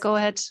 Melíosa. Yeah, go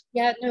ahead.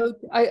 Yeah, no,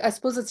 I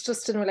suppose it's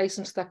just in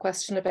relation to that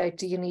question about,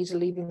 do you need a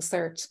leaving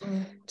cert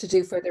to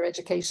do further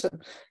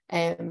education?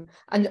 And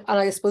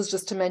I suppose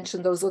just to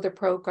mention those other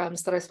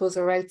programs that I suppose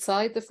are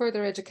outside the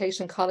further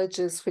education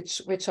colleges,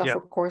 which offer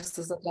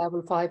courses at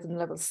level 5 and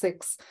level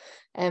 6.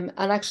 And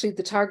actually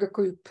the target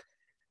group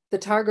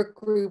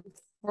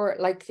for,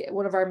 like,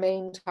 one of our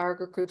main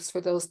target groups for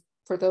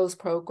those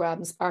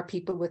programs are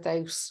people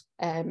without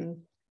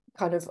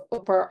kind of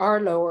upper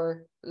or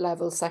lower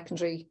level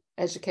secondary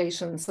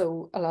education.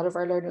 So a lot of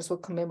our learners will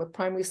come in with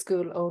primary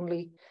school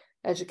only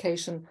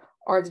education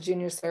or the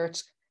junior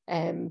cert,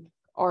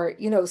 or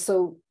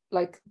so,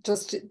 like,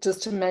 just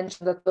to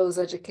mention that those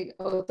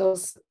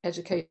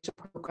education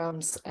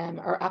programs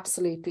are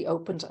absolutely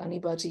open to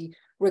anybody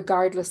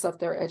regardless of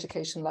their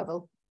education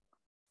level.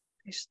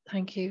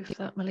 Thank you for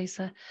that,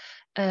 Melíosa.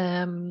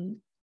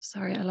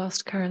 Sorry, I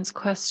lost Karen's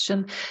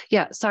question.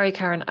 Yeah, sorry,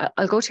 Karen.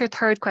 I'll go to your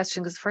third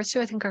question, because the first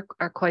two I think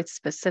are quite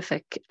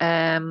specific.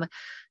 The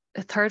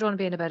third one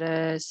being about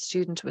a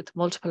student with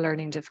multiple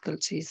learning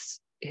difficulties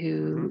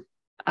who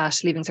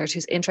at Leaving Cert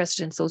who's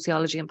interested in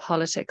sociology and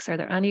politics. Are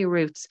there any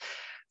routes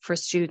for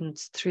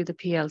students through the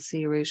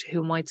PLC route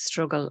who might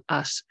struggle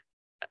at,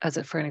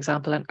 for an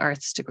example, an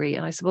arts degree?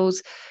 And I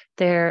suppose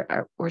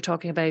we're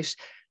talking about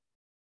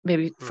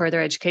maybe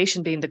further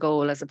education being the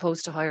goal as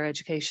opposed to higher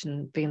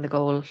education being the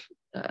goal.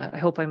 I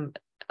hope I'm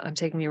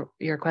taking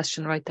your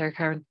question right there,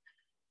 Karen.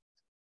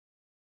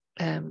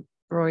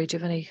 Rory, do you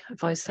have any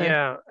advice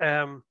there?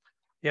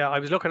 Yeah, I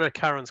was looking at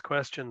Karen's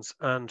questions,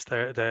 and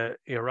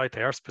you're right,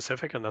 they are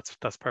specific, and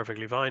that's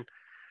perfectly fine.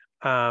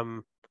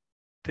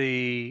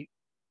 We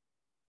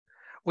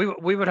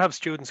would have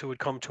students who would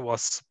come to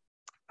us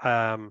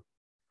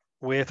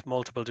with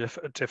multiple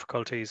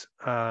difficulties,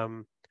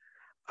 and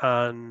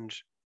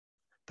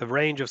the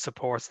range of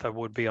supports that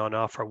would be on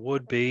offer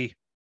would be,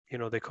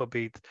 they could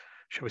be,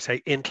 should we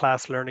say,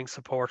 in-class learning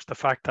support. The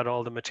fact that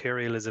all the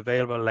material is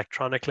available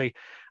electronically,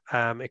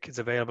 it is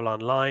available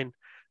online.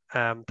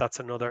 That's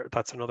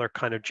another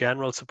kind of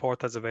general support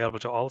that's available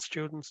to all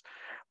students.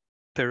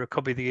 There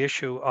could be the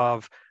issue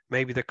of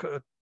maybe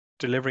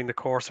delivering the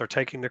course or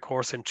taking the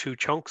course in 2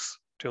 chunks,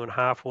 doing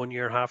half 1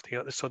 year, half the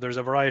other. So there's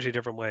a variety of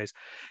different ways.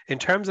 In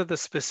terms of the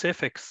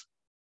specifics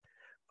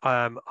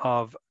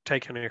of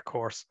taking a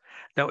course.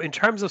 Now, in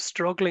terms of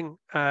struggling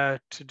to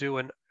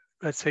do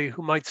let's say,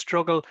 who might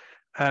struggle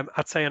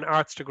at, say, an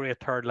arts degree at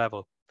 3rd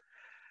level,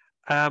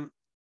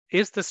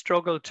 is the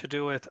struggle to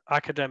do with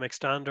academic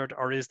standard,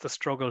 or is the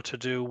struggle to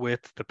do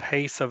with the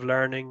pace of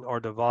learning or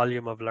the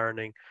volume of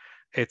learning?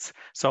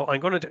 So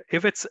I'm going to,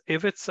 if it's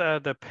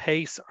the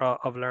pace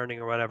of learning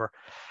or whatever,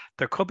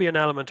 there could be an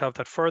element of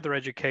that further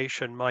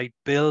education might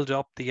build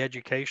up the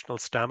educational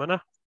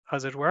stamina,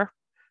 as it were.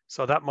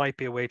 So that might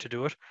be a way to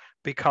do it,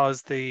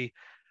 because the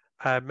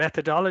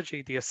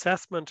methodology, the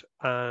assessment,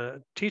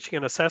 teaching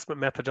and assessment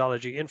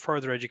methodology in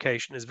further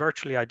education is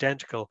virtually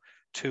identical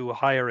to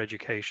higher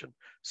education.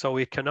 So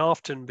it can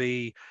often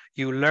be,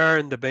 you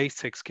learn the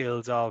basic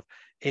skills of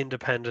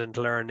independent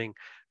learning,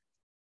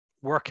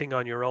 working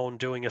on your own,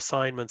 doing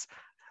assignments,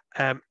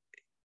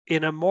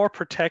 in a more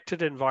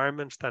protected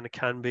environment than it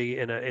can be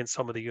in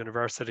some of the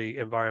university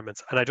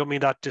environments. And I don't mean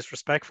that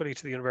disrespectfully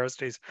to the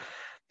universities.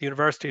 The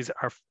universities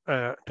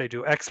they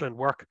do excellent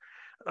work,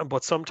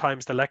 but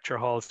sometimes the lecture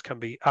halls can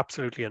be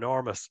absolutely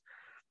enormous.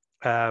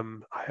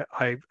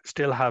 I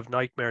still have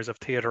nightmares of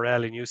Theatre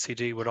L in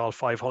UCD with all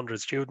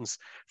 500 students,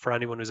 for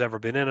anyone who's ever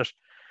been in it.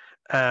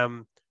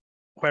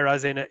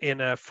 Whereas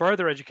in a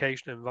further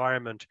education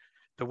environment,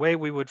 the way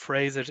we would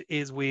phrase it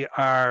is we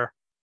are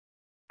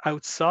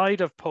outside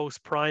of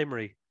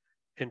post-primary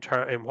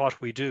in what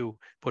we do,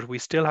 but we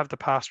still have the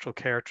pastoral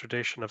care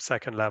tradition of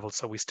 2nd level,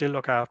 so we still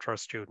look after our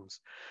students.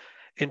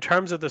 In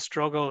terms of the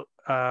struggle,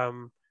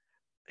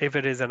 if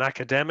it is an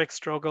academic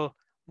struggle,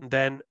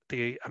 then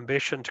the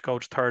ambition to go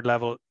to 3rd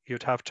level,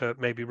 you'd have to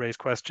maybe raise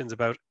questions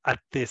about at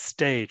this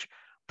stage.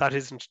 That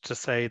isn't to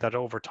say that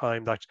over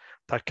time that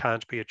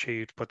can't be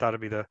achieved, but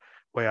that'd be the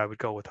way I would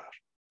go with that.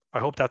 I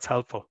hope that's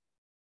helpful.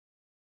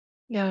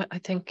 Yeah, I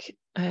think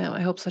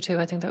I hope so too.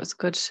 I think that was a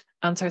good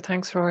answer.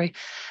 Thanks, Rory.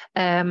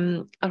 At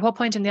what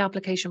point in the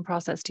application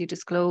process do you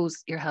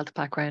disclose your health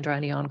background or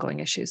any ongoing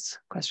issues?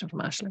 Question from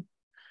Aisling.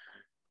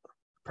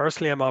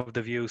 Personally, I'm of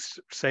the view,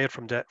 say it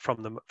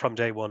from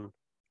day one.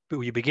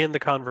 You begin the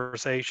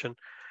conversation,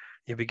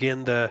 you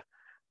begin the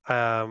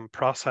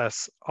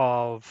process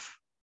of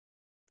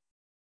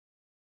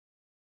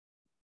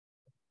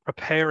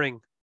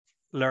preparing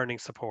learning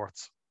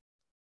supports,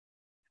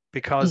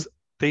 because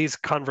these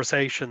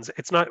conversations,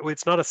 it's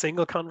not a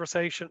single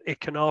conversation. It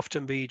can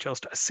often be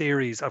just a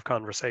series of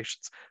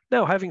conversations.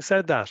 Now, having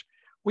said that,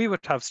 we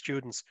would have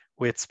students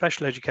with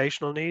special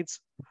educational needs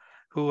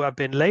who have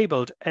been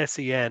labelled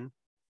SEN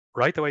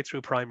right the way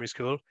through primary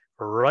school,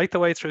 right the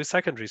way through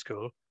secondary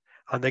school,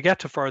 and they get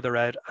to further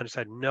ed and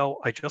said, no,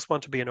 I just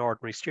want to be an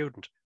ordinary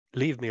student.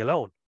 Leave me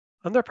alone.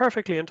 And they're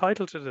perfectly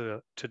entitled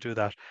to do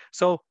that.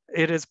 So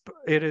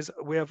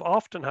we have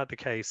often had the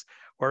case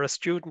where a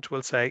student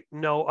will say,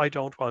 no, I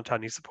don't want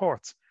any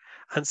supports.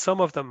 And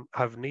some of them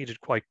have needed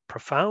quite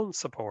profound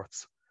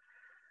supports.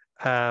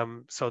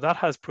 So that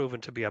has proven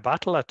to be a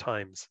battle at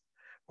times,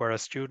 where a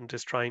student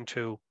is trying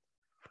to,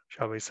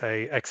 shall we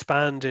say,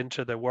 expand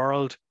into the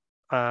world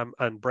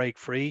and break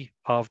free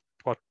of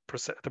what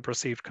the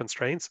perceived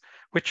constraints,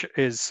 which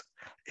is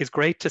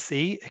great to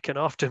see. It can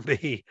often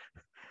be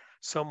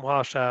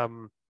somewhat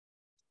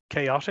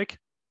chaotic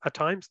at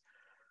times,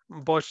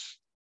 but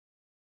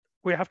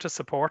we have to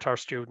support our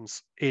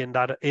students in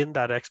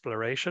that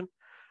exploration.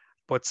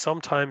 But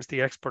sometimes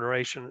the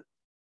exploration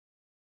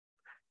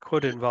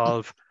could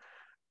involve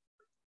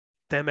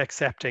them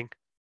accepting,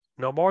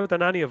 no more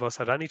than any of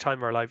us at any time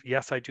of our life,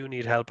 yes, I do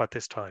need help at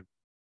this time.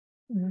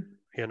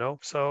 You know,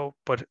 so,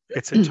 but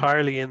it's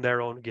entirely in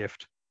their own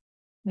gift.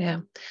 Yeah.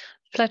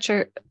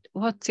 Fletcher,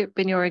 what's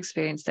been your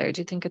experience there?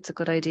 Do you think it's a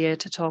good idea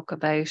to talk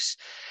about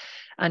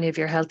any of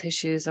your health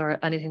issues or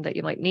anything that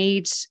you might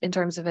need in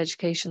terms of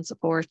education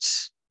support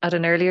at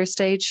an earlier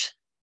stage?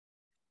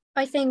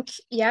 I think,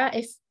 yeah,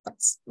 if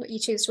that's what you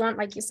choose to want,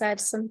 like you said,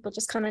 some people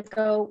just kind of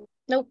go,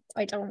 nope,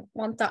 I don't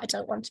want that. I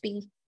don't want to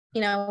be,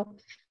 you know,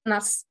 and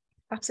that's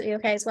absolutely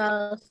okay as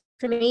well.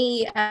 For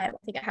me, I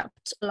think it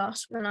helped a lot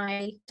when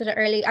I did it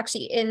early,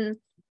 actually in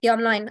the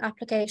online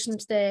application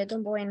to the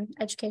Dunboyne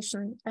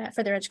Education,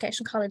 Further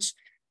Education College.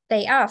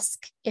 They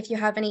ask if you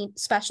have any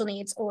special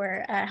needs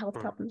or health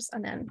problems,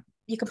 and then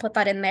you can put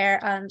that in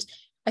there. And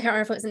I can't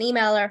remember if it was an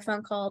email or a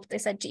phone call, but they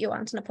said, do you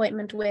want an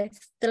appointment with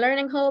the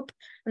Learning Hub?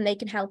 And they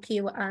can help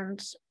you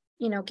and,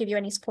 you know, give you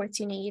any supports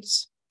you need,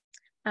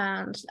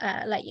 and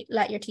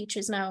let your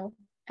teachers know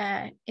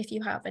if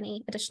you have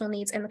any additional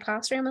needs in the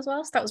classroom as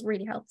well. So that was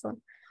really helpful.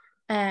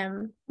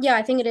 Yeah,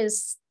 I think it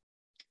is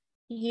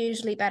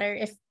usually better,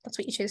 if that's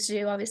what you choose to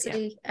do,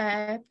 obviously,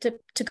 to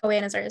go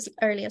in as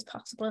early as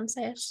possible and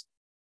say it.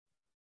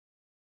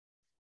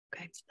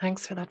 Okay,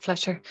 thanks for that,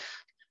 Fletcher.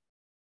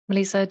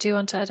 Melíosa, do you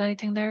want to add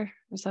anything there?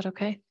 Is that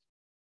okay?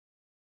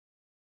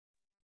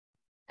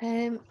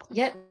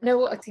 Yeah,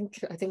 no, I think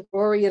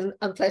Rory and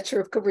Fletcher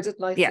have covered it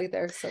nicely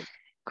there. So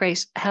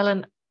great.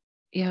 Helen,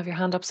 you have your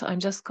hand up, so I'm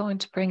just going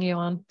to bring you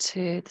on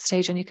to the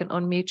stage and you can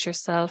unmute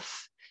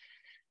yourself.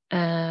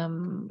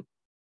 Has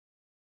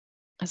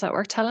that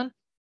worked, Helen?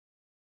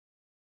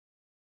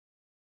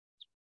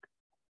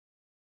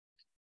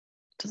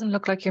 Doesn't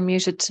look like you're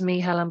muted to me,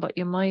 Helen, but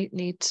you might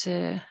need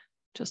to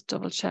just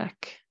double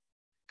check.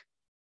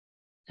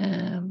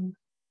 Any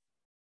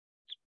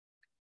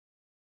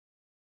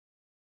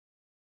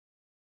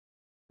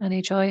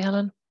joy,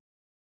 Helen?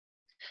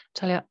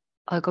 Tell you,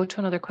 I'll go to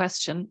another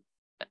question.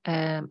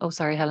 Oh,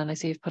 sorry, Helen, I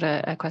see you've put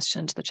a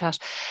question into the chat.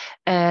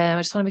 I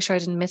just want to make sure I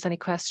didn't miss any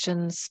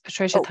questions.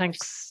 Patricia,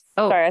 thanks.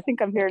 Oh, sorry, I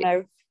think I'm here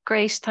now.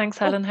 Great, thanks,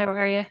 Helen. How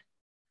are you?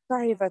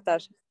 Sorry about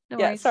that. No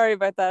yeah, worries. Sorry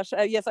about that.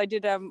 Yes, I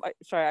did.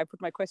 Sorry, I put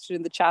my question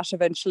in the chat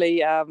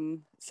eventually.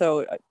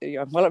 So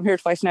I'm here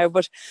twice now.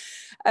 But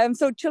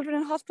so Children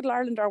in Hospital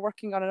Ireland are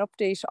working on an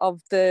update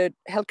of the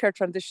healthcare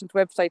transitions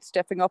website,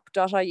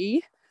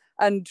 steppingup.ie.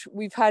 And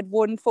we've had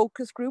one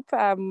focus group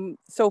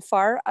so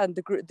far, and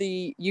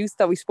the youth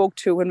that we spoke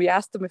to, when we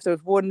asked them if there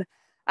was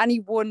any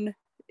one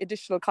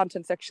additional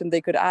content section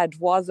they could add,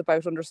 was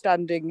about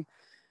understanding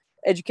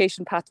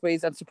education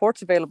pathways and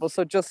supports available.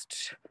 So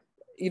just,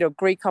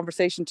 great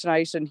conversation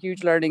tonight and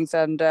huge learnings.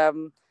 And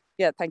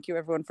thank you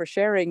everyone for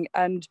sharing.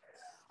 And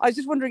I was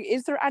just wondering,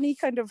 is there any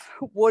kind of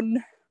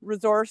one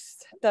resource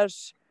that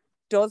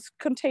does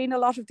contain a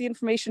lot of the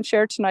information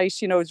shared tonight?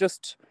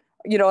 Just,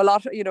 a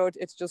lot,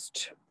 it's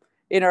just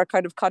in our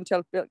kind of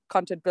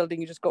content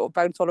building, you just go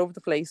bounce all over the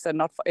place and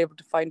not able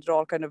to find it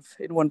all kind of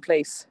in one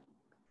place.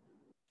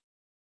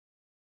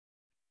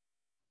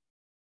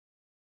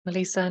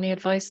 Melíosa, any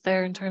advice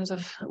there in terms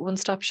of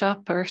one-stop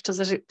shop, or does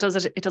it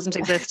doesn't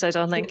exist? I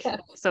don't think.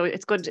 So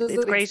it's good.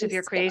 It's great exist. If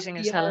you're creating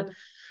it, Helen.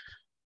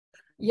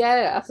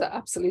 Yeah,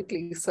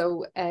 absolutely.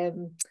 So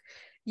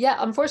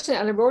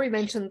unfortunately, and Rory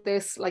mentioned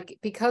this,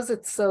 because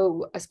it's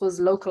so, I suppose,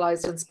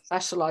 localized and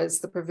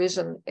specialized, the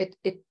provision, it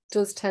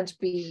does tend to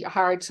be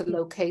hard to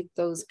locate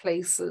those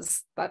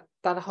places that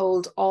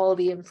hold all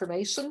the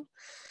information.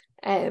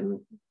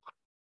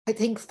 I I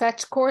think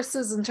Fetch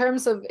courses, in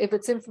terms of if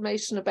it's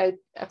information about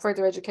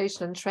further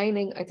education and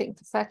training, I think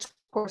the Fetch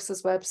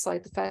courses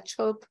website, the Fetch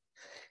Hub,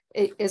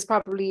 is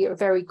probably a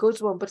very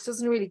good one, but it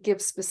doesn't really give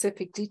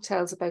specific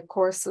details about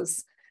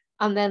courses.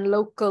 And then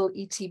local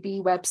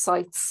ETB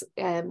websites,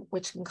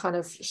 which can kind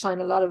of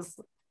shine a lot of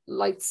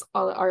light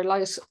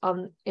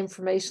on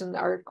information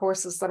or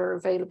courses that are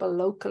available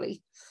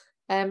locally.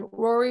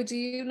 Rory, do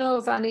you know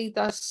of any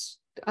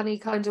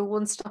kind of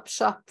one-stop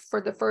shop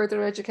for the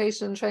further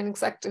education and training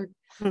sector?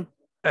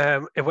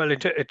 Well,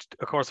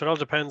 of course, it all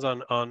depends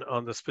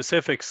on the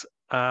specifics.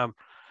 But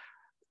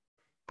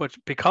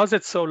because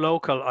it's so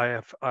local,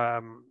 I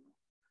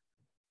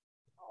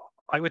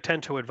would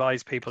tend to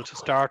advise people to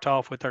start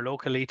off with their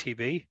local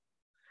ETB.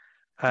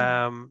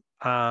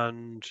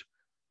 And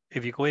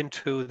if you go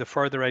into the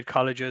further ed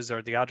colleges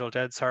or the adult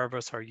ed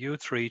service or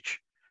youth reach,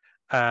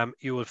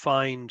 you will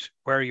find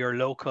where your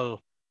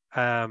local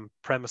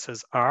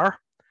premises are,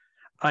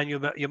 and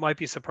you might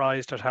be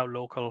surprised at how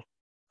local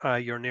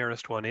your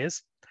nearest one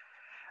is.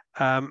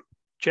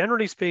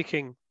 Generally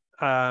speaking,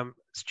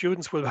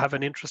 students will have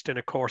an interest in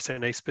a course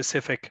in a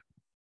specific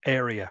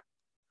area,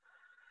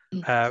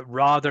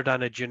 rather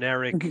than a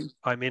generic,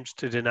 I'm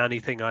interested in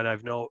anything and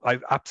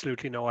I've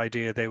absolutely no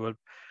idea. They will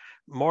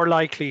more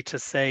likely to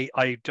say,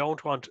 I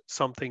don't want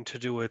something to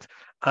do with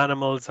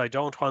animals, I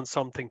don't want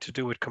something to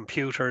do with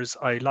computers,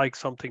 I like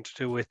something to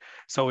do with,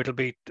 so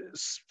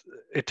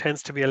it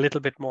tends to be a little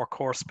bit more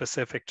course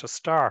specific to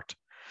start.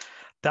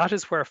 That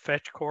is where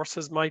Fetch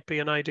courses might be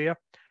an idea.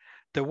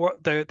 The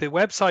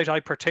website I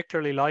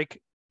particularly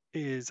like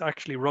is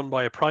actually run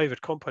by a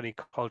private company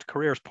called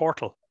Careers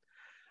Portal.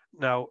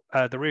 Now,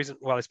 I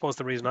suppose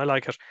the reason I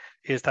like it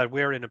is that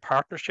we're in a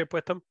partnership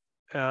with them,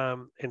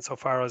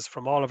 insofar as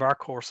from all of our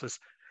courses,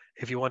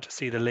 if you want to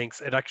see the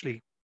links, it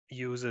actually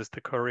uses the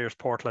Careers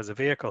Portal as a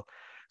vehicle.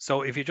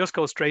 So if you just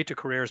go straight to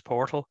Careers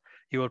Portal,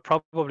 you will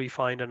probably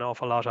find an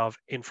awful lot of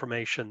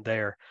information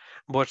there.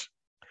 But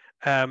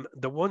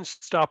the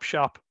one-stop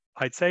shop,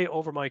 I'd say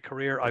over my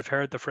career, I've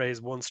heard the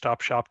phrase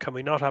one-stop shop. Can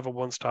we not have a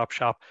one-stop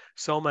shop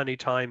so many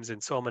times in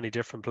so many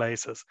different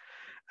places?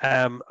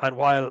 And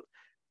while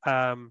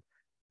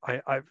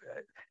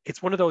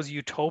it's one of those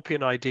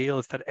utopian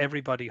ideals that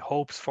everybody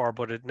hopes for,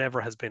 but it never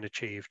has been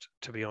achieved,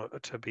 to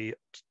be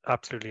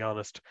absolutely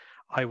honest.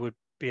 I would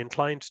be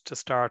inclined to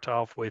start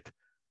off with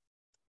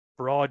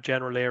broad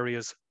general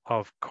areas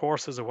of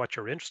courses of what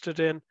you're interested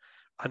in,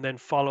 and then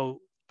follow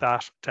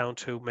that down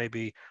to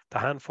maybe the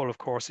handful of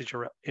courses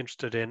you're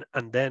interested in,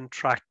 and then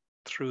track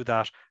through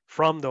that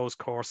from those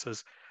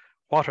courses.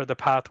 What are the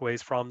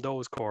pathways from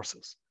those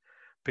courses?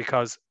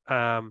 Because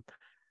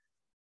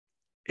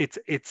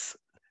it's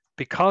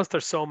because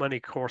there's so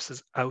many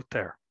courses out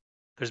there.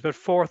 There's about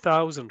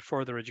 4,000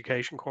 further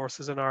education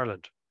courses in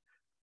Ireland.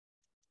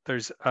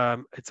 There's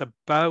it's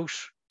about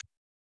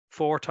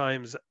 4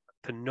 times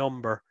the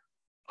number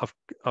of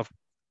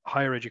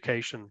higher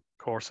education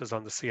courses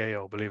on the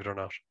CAO, believe it or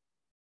not.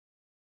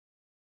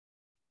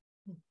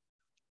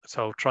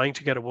 So trying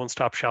to get a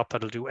one-stop shop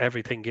that'll do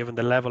everything, given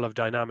the level of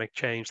dynamic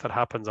change that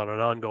happens on an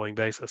ongoing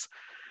basis,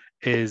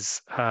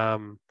 has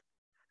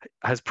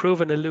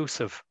proven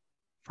elusive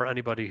for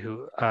anybody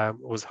who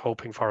was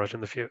hoping for it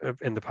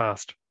in the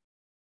past.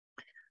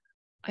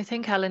 I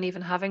think, Helen,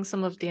 even having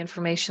some of the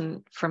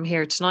information from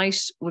here tonight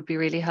would be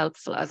really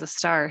helpful as a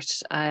start,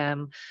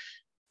 and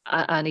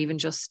even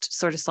just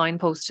sort of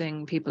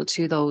signposting people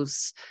to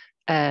those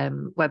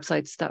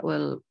websites that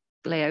will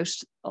lay out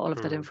all of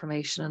that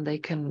information, and they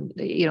can,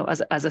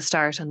 as a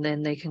start, and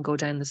then they can go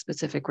down the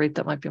specific route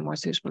that might be more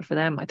suitable for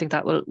them. I think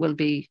that will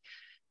be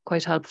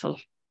quite helpful.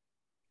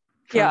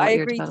 Yeah, I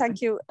agree. Thank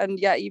you. And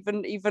yeah,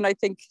 even I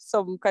think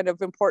some kind of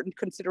important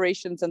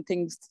considerations and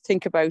things to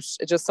think about.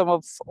 Just some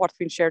of what's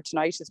been shared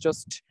tonight is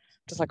just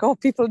like, oh,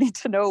 people need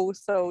to know.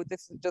 So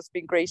this has just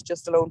been great,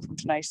 just alone from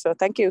tonight. So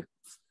thank you.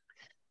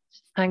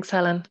 Thanks,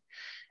 Helen.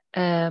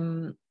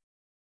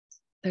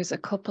 There's a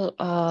couple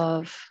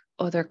of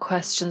other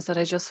questions that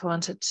I just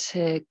wanted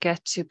to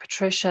get to.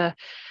 Patricia,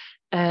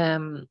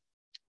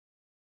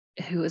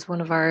 who is one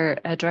of our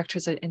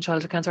directors in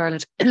Childhood Cancer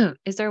Ireland,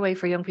 is there a way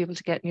for young people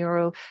to get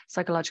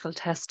neuropsychological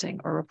testing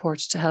or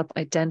reports to help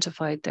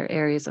identify their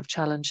areas of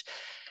challenge?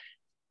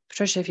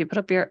 Patricia, if you put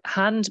up your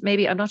hand,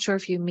 maybe, I'm not sure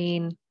if you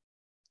mean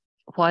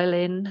while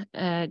in,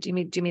 do you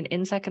mean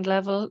in second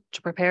level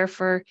to prepare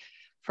for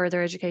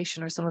further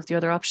education, or some of the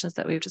other options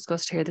that we've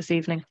discussed here this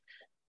evening?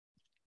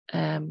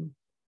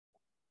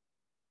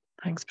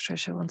 Thanks,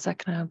 Patricia. 1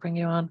 second, I'll bring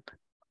you on.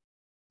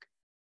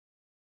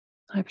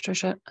 Hi,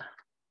 Patricia.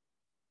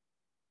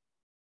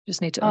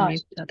 Just need to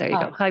unmute. Oh, there you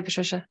go. Hi,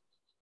 Patricia.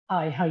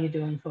 Hi, how you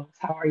doing, folks?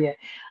 How are you?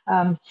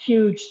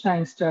 Huge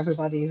thanks to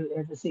everybody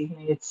this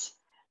evening. It's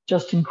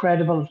just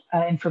incredible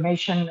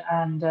information,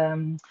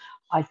 and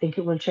I think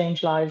it will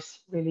change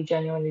lives, really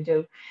genuinely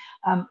do.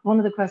 One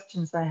of the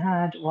questions I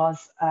had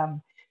was,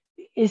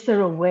 is there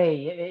a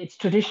way? It's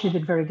traditionally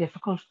been very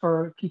difficult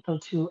for people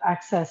to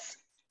access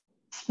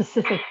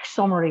specific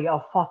summary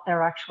of what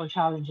their actual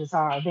challenges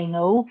are. They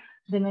know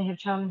they may have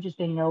challenges,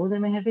 they know they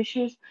may have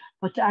issues,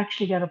 but to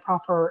actually get a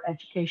proper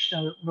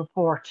educational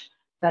report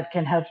that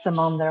can help them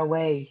on their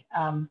way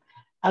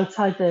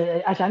outside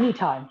at any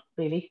time,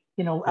 really,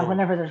 you know,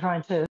 whenever they're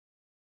trying to.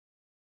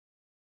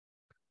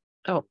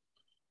 Oh,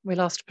 we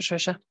lost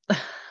Patricia.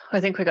 I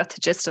think we got the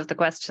gist of the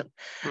question.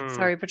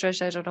 Sorry,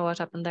 Patricia, I don't know what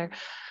happened there.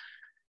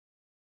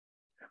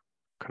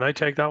 Can I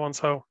take that one,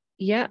 so?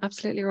 Yeah,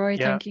 absolutely, Rory,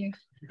 thank you.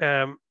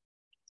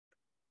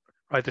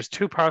 Right, there's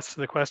two parts to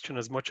the question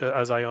as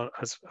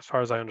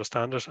far as I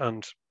understand it,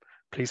 and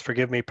please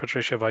forgive me,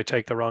 Patricia, if I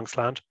take the wrong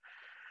slant,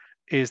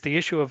 is the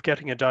issue of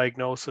getting a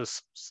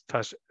diagnosis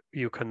that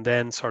you can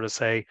then sort of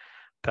say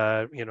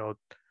that, you know,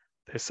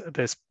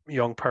 this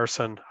young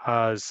person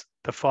has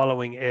the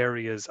following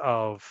areas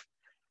of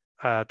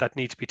that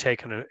need to be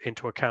taken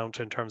into account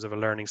in terms of a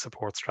learning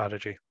support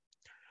strategy.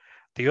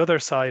 The other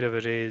side of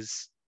it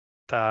is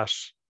that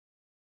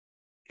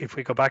if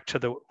we go back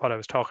to what I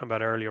was talking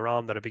about earlier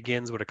on, that it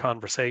begins with a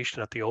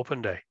conversation at the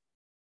open day.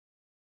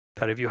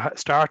 That if you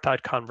start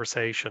that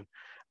conversation,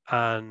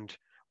 and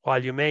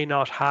while you may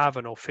not have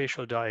an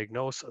official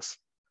diagnosis,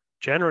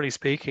 generally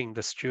speaking,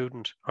 the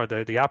student or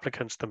the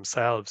applicants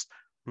themselves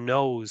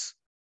knows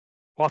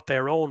what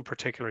their own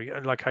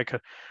particular, like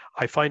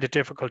I find it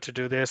difficult to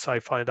do this, I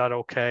find that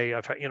okay,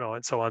 you know,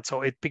 and so on.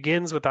 So it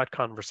begins with that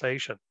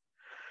conversation.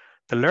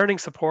 The learning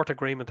support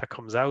agreement that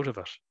comes out of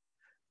it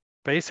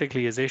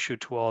basically is issued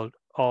to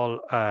all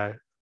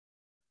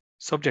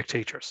subject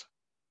teachers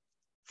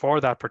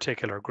for that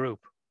particular group.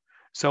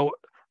 So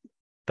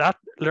that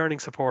learning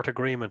support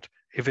agreement,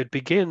 if it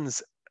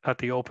begins at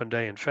the open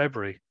day in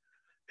February,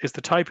 is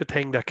the type of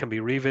thing that can be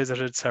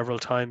revisited several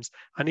times,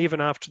 and even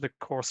after the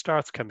course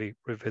starts can be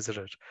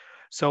revisited.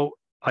 So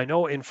I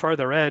know in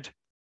further ed,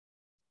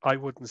 I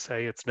wouldn't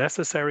say it's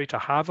necessary to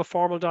have a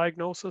formal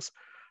diagnosis,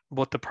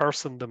 but the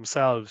person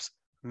themselves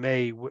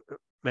may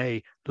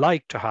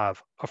like to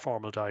have a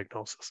formal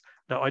diagnosis.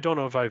 Now, I don't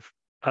know if I've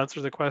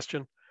answered the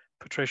question,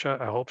 Patricia,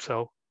 I hope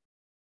so.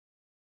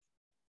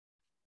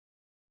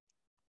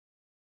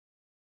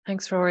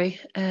 Thanks, Rory.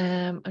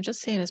 I'm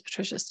just seeing, is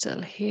Patricia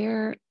still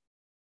here?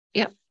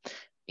 Yeah,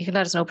 you can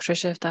let us know,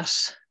 Patricia, if that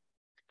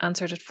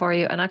answered it for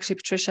you. And actually,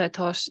 Patricia, I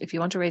thought if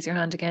you want to raise your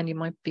hand again, you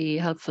might be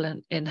helpful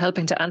in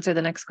helping to answer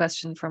the next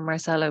question from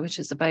Marcella, which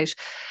is about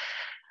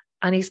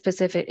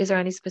is there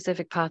any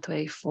specific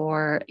pathway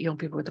for young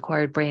people with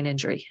acquired brain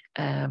injury?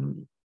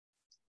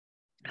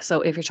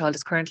 So if your child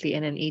is currently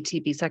in an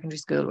ETB secondary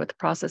school with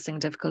processing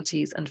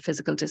difficulties and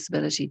physical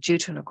disability due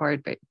to an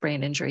acquired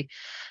brain injury,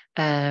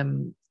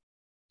 you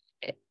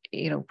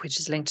know, which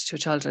is linked to a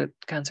childhood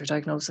cancer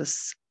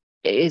diagnosis,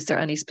 is there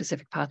any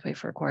specific pathway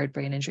for acquired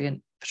brain injury?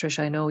 And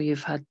Patricia, I know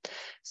you've had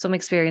some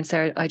experience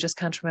there. I just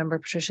can't remember,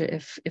 Patricia,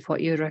 if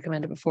what you had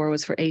recommended before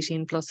was for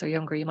 18 plus or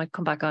younger. You might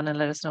come back on and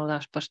let us know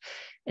that. But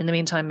in the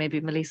meantime,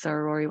 maybe Melíosa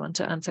or Rory want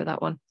to answer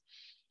that one.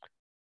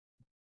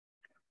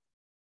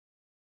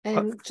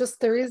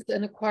 Just there is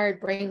an acquired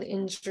brain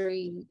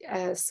injury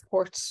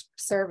support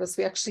service.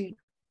 We actually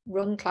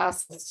run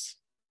classes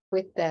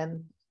with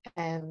them.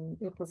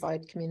 We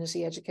provide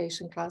community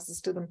education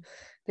classes to them.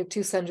 They have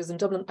 2 centres in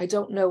Dublin. I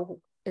don't know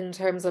in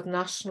terms of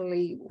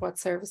nationally what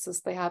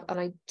services they have, and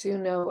I do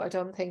know, I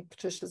don't think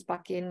Patricia's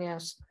back in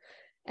yet,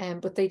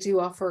 but they do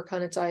offer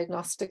kind of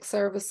diagnostic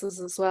services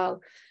as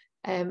well.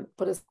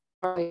 But as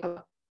far as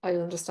I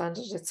understand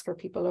it, it's for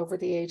people over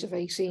the age of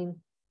 18.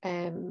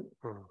 And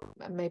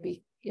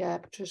maybe, yeah,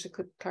 Patricia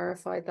could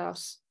clarify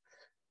that.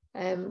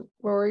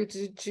 Rory,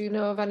 did you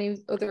know of any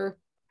other?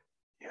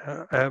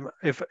 Yeah,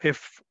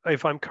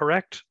 if I'm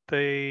correct,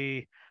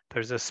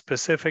 there's a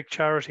specific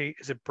charity,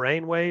 is it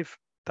Brainwave,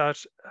 that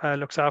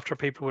looks after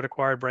people with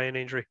acquired brain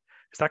injury.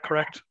 Is that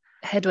correct?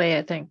 Headway,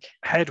 I think.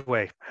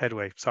 Headway.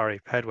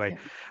 Yeah.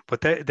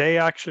 But they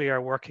actually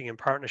are working in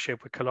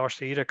partnership with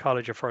CDETB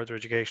College of Further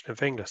Education in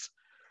Finglas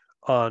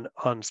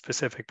on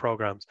specific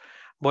programs.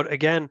 But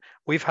again,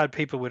 we've had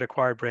people with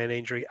acquired brain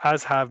injury,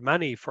 as have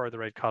many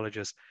further ed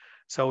colleges.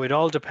 So it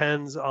all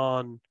depends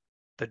on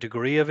the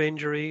degree of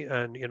injury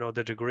and, you know,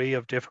 the degree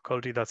of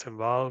difficulty that's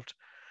involved.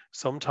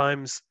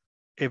 Sometimes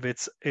if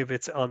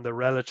it's on the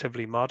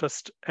relatively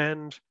modest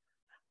end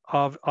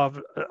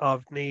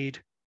of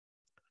need,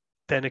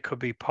 then it could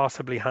be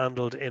possibly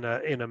handled in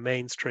a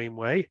mainstream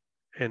way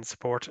in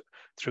support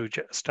through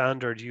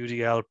standard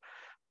UDL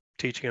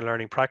teaching and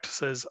learning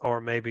practices,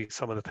 or maybe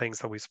some of the things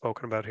that we've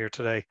spoken about here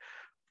today,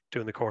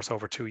 doing the course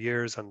over 2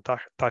 years and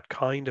that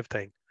kind of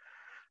thing,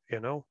 you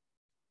know.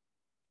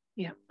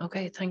 Yeah,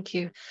 okay, thank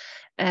you.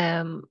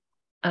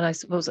 And I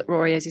suppose,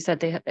 Rory, as you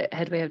said,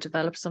 Headway have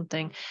developed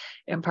something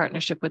in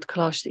partnership with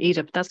CDETB,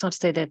 but that's not to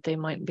say that they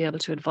mightn't be able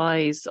to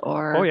advise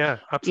or, oh yeah,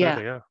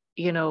 absolutely, yeah,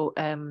 you know,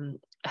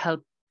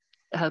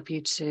 help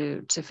you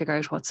to figure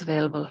out what's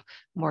available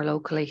more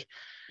locally.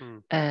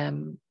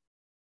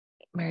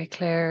 Mary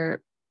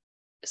Claire,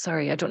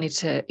 sorry, I don't need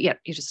to, yeah,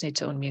 you just need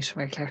to unmute,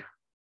 Mary Claire.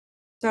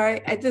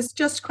 Sorry, there's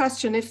just a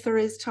question if there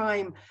is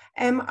time.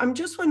 I'm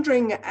just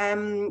wondering,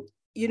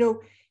 you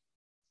know,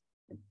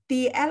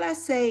 the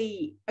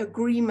LSA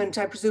agreement,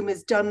 I presume,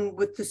 is done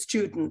with the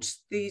student.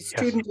 The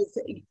student is,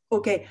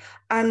 okay.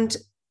 And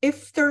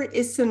if there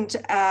isn't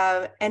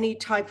any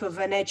type of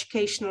an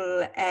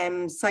educational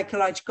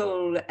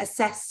psychological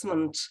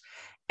assessment,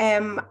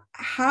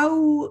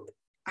 how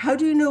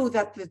do you know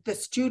that the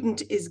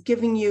student is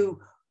giving you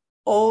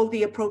all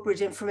the appropriate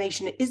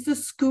information? Is the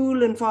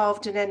school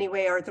involved in any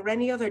way? Are there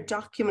any other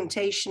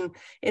documentation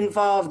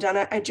involved? And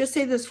I just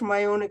say this from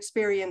my own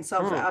experience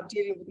of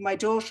dealing with my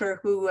daughter,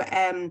 who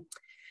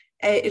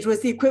it was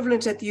the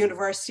equivalent at the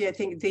university. I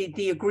think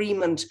the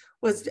agreement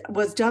was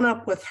done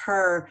up with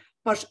her,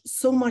 but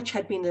so much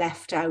had been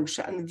left out,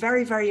 and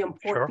very, very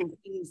important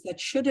things that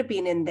should have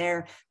been in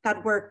there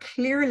that were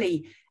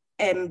clearly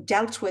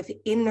dealt with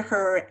in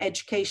her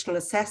educational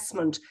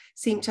assessment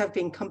seem to have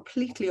been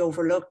completely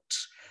overlooked.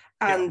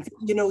 And,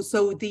 you know,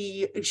 so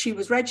she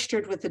was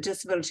registered with the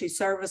disability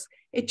service.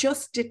 It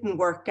just didn't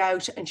work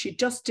out, and she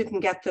just didn't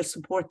get the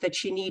support that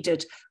she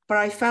needed. But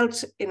I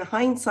felt in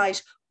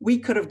hindsight, we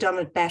could have done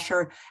it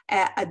better.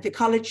 The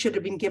college should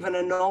have been given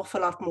an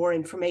awful lot more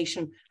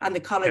information, and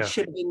the college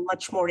should have been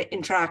much more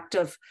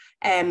interactive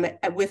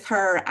with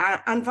her,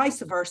 and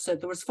vice versa.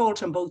 There was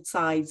fault on both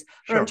sides.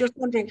 But I'm just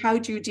wondering, how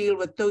do you deal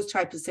with those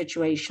types of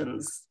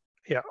situations?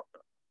 Yeah.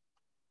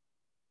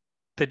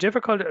 The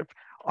difficulty,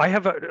 I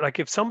have like,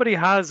 if somebody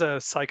has a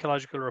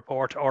psychological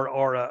report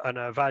or an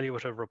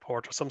evaluative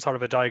report or some sort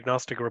of a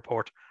diagnostic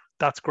report,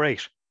 that's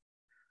great.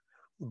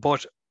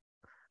 But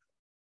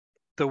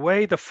the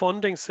way the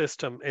funding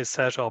system is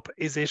set up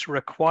is it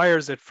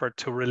requires it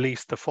to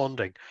release the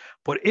funding.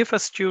 But if a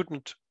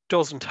student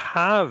doesn't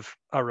have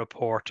a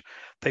report,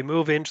 they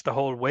move into the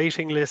whole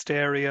waiting list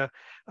area,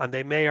 and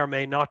they may or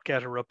may not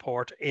get a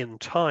report in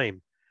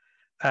time.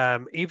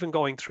 Even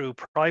going through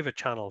private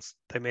channels,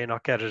 they may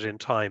not get it in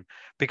time,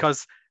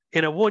 because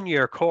in a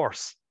one-year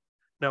course,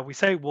 now we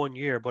say 1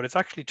 year, but it's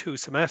actually 2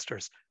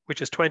 semesters,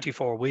 which is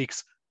 24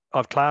 weeks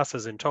of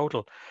classes in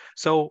total.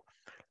 So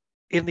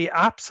in the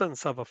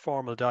absence of a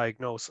formal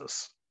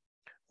diagnosis,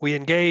 we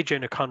engage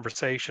in a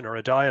conversation or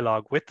a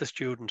dialogue with the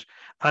student,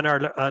 and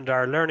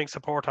our learning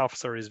support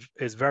officer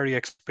is very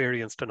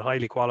experienced and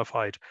highly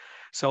qualified.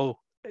 So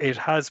it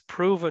has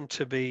proven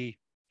to be,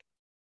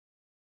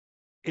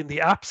 in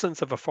the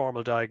absence of a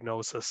formal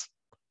diagnosis,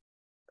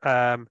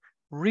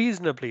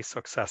 reasonably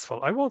successful.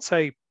 I won't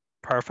say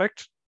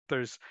perfect.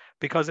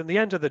 Because in the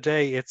end of the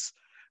day, it's,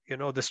 you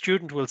know, the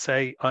student will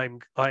say, I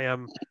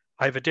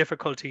have a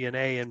difficulty in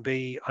A and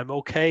B, I'm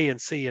okay in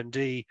C and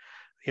D,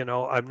 you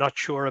know, I'm not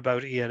sure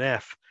about E and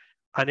F.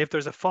 And if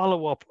there's a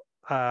follow-up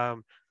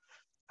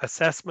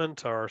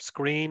assessment or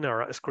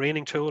or a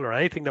screening tool or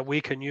anything that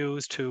we can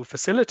use to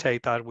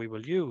facilitate that, we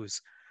will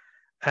use.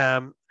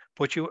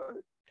 But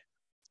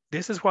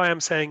this is why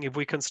I'm saying, if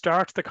we can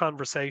start the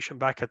conversation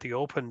back at the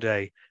open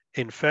day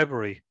in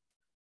February,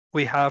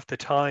 we have the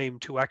time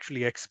to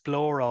actually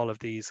explore all of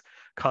these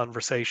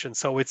conversations.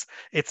 So it's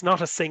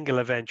not a single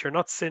event. You're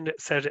not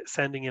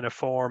sending in a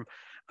form,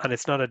 and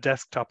it's not a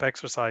desktop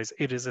exercise.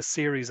 It is a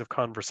series of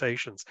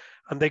conversations,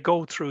 and they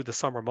go through the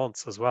summer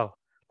months as well.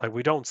 Like,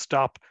 we don't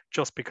stop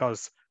just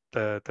because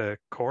the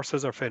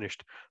courses are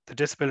finished. The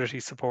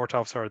disability support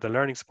officer or the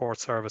learning support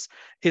service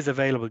is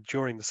available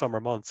during the summer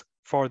months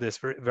for this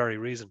very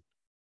reason.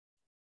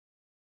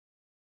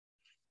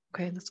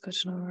 Okay, that's good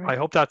to know. Right. I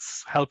hope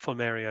that's helpful,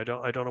 Mary. I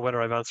don't know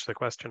whether I've answered the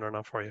question or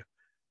not for you,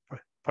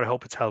 but I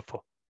hope it's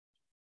helpful.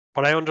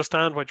 But I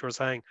understand what you're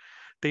saying.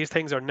 These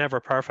things are never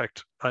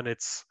perfect, and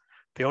it's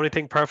the only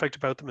thing perfect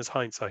about them is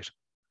hindsight.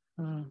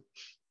 Mm.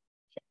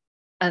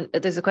 And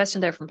there's a question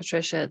there from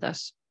Patricia that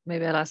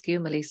maybe I'll ask you,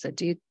 Melíosa.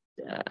 Do you,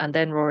 and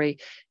then Rory,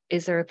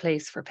 is there a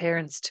place for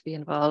parents to be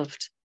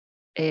involved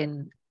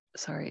in?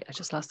 Sorry, I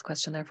just lost the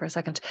question there for a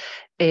second.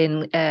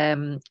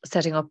 In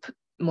setting up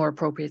more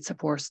appropriate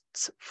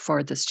supports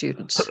for the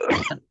student.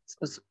 And I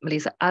suppose,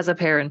 Melíosa, as a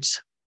parent,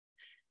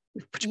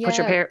 put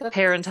your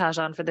parent hat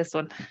on for this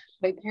one.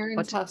 My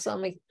parent hat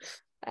on me.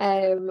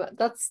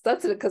 That's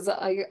it, because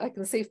I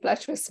can see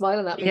Fletcher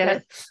smiling at me. Yeah.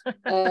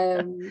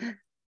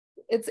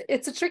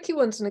 It's a tricky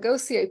one to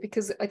negotiate,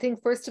 because I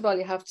think, first of all,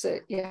 you have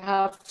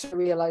to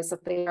realize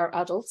that they are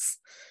adults.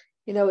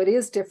 You know, it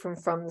is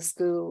different from the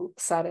school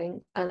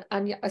setting, and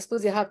I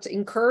suppose you have to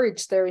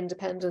encourage their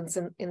independence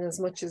in as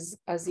much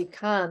as you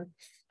can,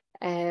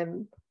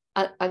 and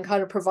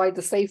kind of provide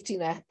the safety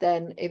net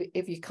then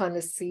if you kind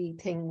of see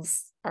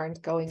things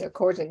aren't going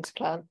according to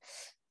plan.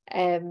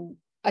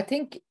 I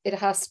think it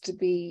has to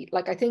be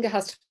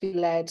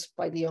led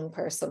by the young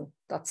person.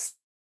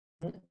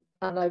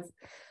 And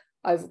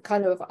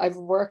I've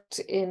worked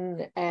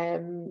in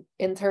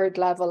third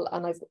level,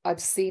 and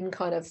I've seen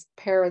kind of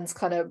parents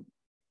kind of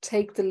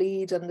take the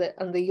lead, and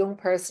the young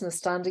person is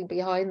standing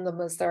behind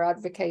them as they're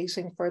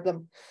advocating for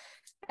them,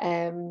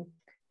 and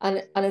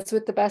it's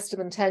with the best of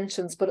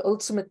intentions, but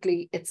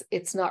ultimately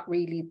it's not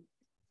really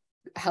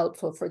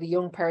helpful for the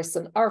young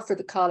person or for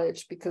the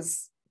college,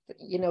 because,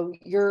 you know,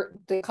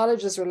 the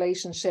college's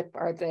relationship,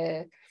 or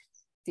the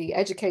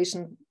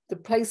education, the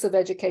place of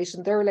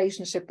education, their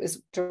relationship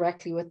is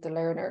directly with the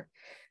learner.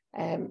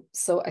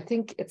 So I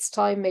think it's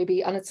time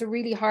maybe, and it's a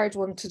really hard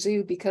one to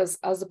do, because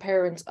as a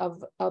parent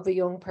of a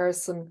young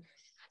person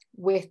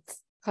with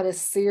kind of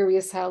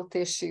serious health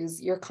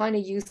issues, you're kind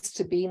of used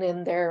to being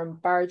in there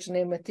and barging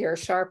in with your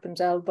sharpened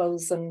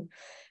elbows and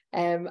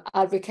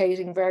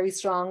advocating very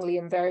strongly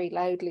and very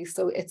loudly.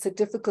 So it's a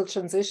difficult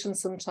transition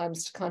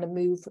sometimes to kind of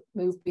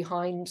move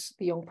behind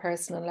the young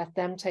person and let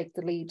them take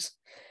the lead.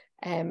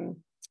 And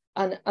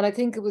I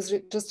think it was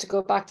just to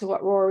go back to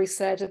what Rory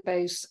said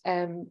about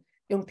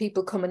young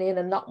people coming in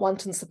and not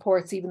wanting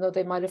supports, even though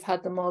they might have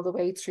had them all the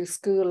way through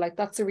school. Like,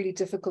 that's a really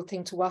difficult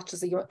thing to watch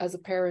as a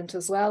parent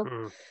as well.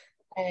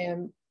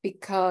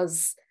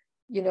 Because,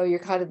 you know, you're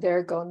kind of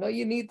there going, no,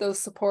 you need those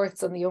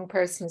supports, and the young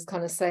person is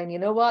kind of saying, you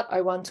know what,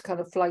 I want to kind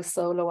of fly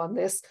solo on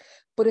this.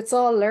 But it's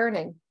all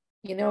learning,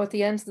 you know, at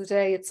the end of the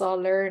day, it's all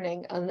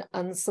learning,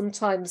 and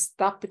sometimes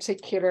that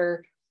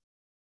particular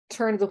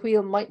turn of the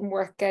wheel mightn't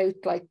work out,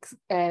 like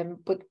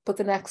but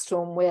the next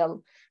one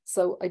will.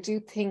 So I do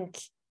think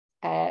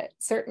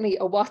certainly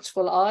a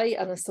watchful eye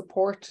and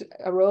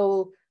a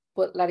role,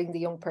 but letting the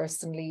young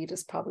person lead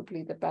is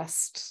probably the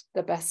best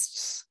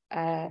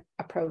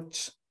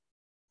approach.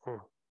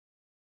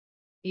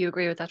 You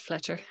agree with that,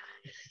 Fletcher?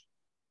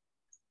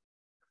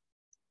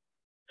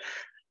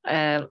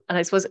 And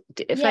I suppose,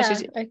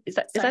 Fletcher, is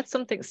that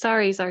something?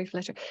 Sorry,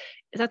 Fletcher.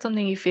 Is that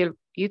something you feel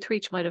Youth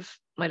Reach might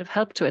have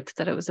helped with?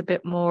 That it was a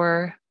bit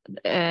more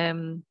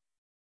that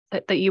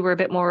you were a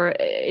bit more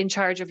in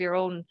charge of your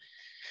own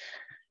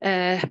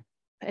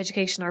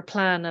education or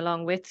plan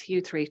along with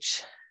Youth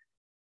Reach?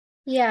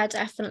 Yeah,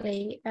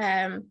 definitely.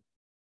 I,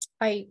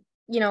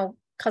 you know,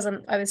 because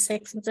I was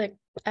sick since I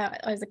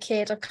was a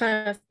kid, I've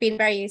kind of been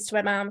very used to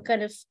my mom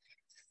kind of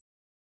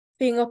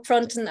being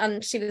upfront,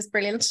 and she was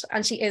brilliant,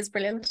 and she is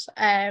brilliant.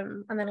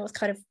 And then it was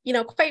kind of, you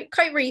know,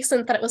 quite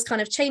recent that it was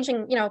kind of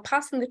changing, you know,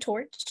 passing the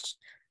torch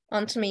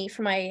onto me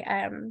for my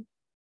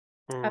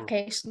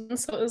application.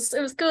 So it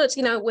was good,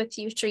 you know, with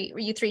Youth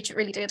Reach, it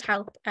really did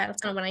help.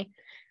 That's kind of when I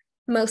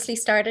mostly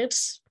started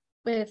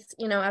with,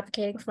 you know,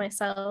 advocating for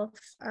myself,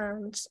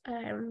 and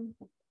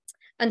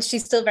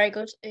she's still very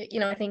good. You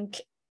know, I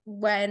think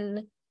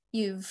when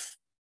you've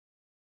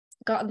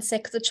gotten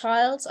sick as a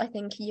child, I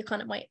think you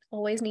kind of might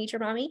always need your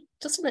mommy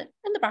just in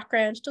the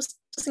background, just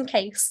in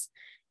case,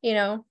 you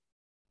know.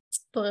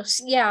 But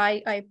yeah,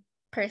 I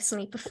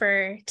personally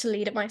prefer to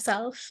lead it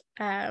myself.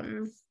 I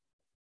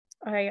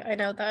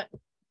know that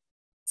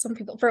some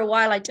people, for a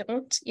while I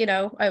didn't, you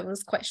know, I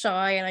was quite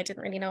shy and I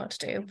didn't really know what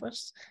to do, but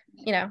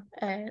you know,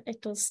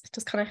 it does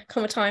kind of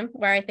come a time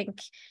where I think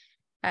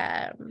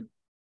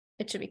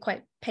it should be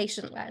quite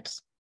patient led.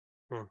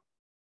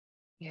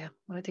 Yeah,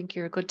 well, I think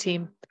you're a good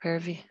team, the pair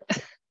of you.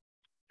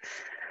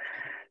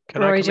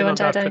 Rory, do you want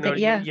to add anything?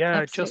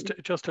 Yeah,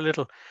 just a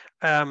little.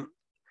 Like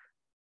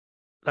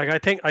I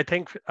think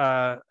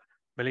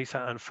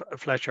Melíosa and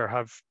Fletcher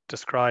have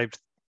described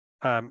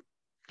a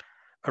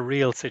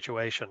real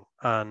situation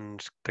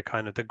and the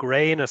kind of the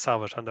grayness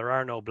of it, and there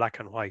are no black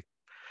and white.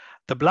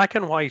 The black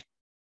and white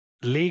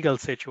legal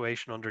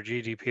situation under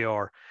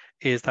GDPR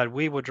is that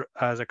we would,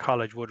 as a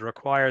college, would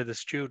require the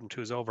student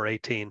who's over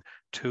 18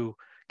 to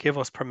give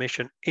us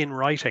permission in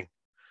writing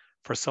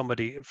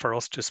for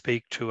us to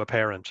speak to a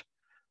parent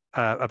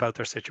about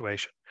their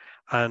situation.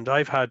 And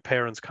I've had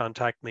parents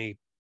contact me,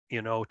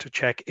 you know, to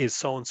check, is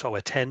so-and-so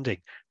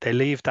attending? They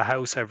leave the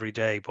house every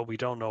day, but we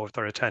don't know if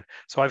they're attending.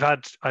 So I've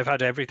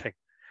had everything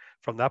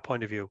from that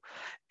point of view.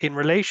 In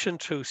relation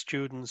to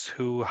students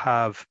who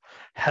have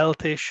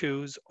health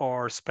issues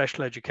or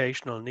special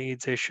educational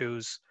needs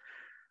issues,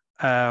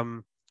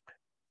 another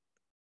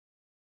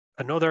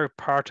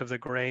part of the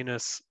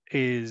grayness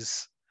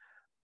is,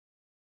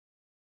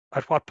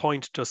 at what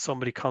point does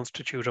somebody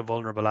constitute a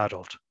vulnerable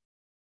adult?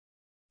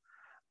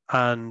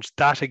 And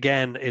that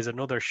again is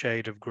another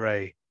shade of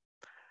grey.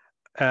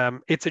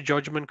 It's a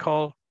judgment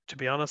call, to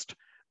be honest.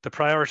 The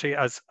priority,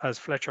 as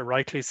Fletcher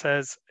rightly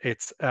says,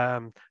 it's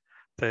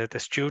the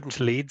student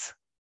leads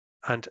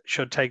and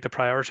should take the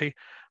priority.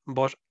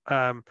 But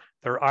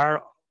there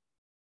are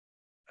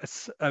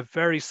a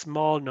very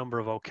small number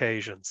of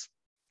occasions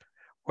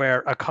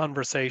where a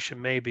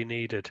conversation may be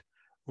needed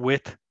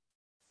with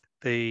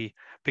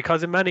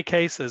because in many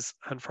cases,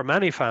 and for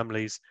many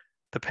families,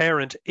 the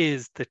parent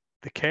is the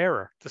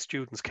carer, the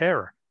student's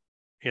carer,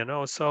 you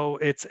know, so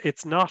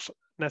it's not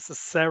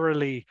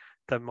necessarily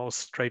the most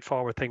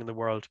straightforward thing in the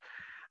world.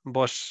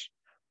 But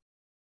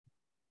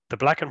the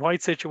black and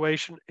white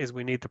situation is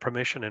we need the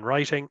permission in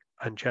writing,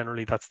 and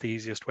generally that's the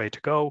easiest way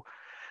to go.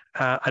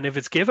 And if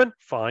it's given,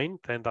 fine,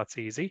 then that's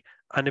easy.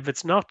 And if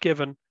it's not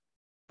given,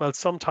 well,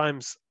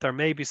 sometimes there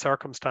may be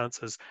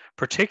circumstances,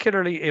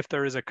 particularly if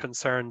there is a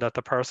concern that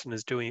the person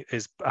has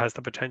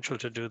the potential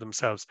to do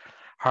themselves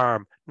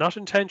harm, not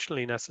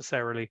intentionally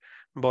necessarily,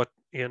 but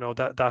you know,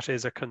 that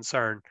is a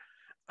concern,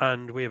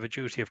 and we have a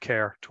duty of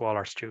care to all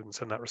our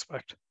students in that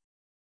respect.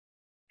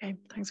 Okay,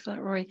 thanks for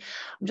that, Rory.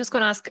 I'm just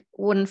going to ask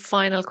one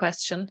final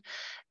question,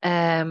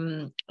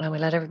 and we'll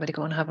let everybody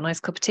go and have a nice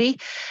cup of tea.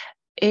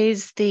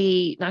 Is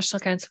the National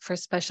Council for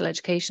Special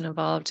Education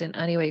involved in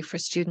any way for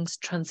students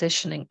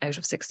transitioning out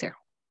of sixth year?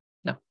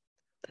 No.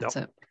 That's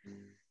a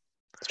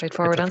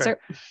straightforward answer.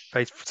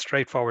 Very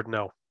straightforward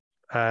no.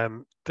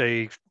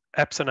 The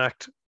Epson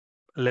Act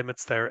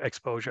limits their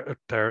exposure,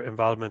 their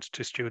involvement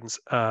to students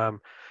no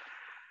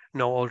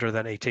older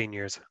than 18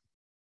 years.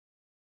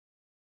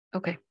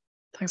 Okay,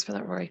 thanks for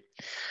that, Rory.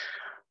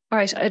 All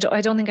right,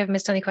 I don't think I've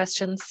missed any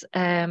questions.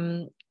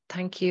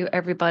 Thank you,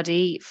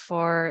 everybody,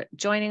 for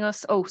joining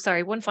us. Oh,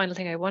 sorry, one final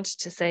thing I wanted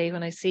to say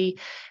when I see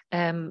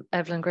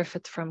Evelyn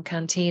Griffith from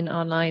Canteen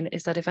online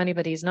is that if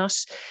anybody is not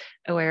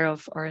aware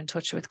of or in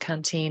touch with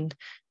Canteen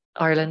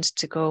Ireland,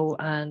 to go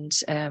and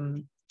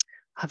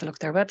have a look at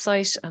their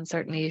website. And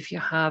certainly if you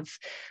have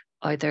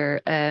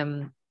either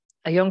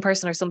a young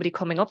person or somebody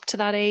coming up to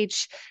that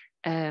age,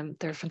 they're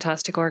a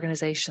fantastic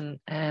organisation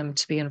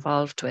to be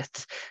involved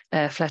with.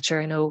 Fletcher,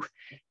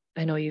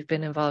 I know you've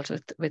been involved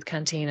with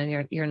Canteen,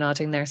 and you're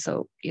nodding there,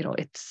 so you know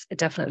it's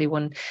definitely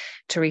one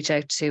to reach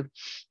out to.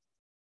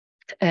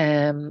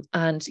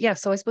 And yeah,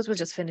 so I suppose we'll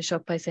just finish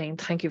up by saying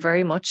thank you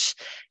very much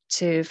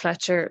to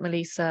Fletcher,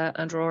 Melíosa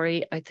and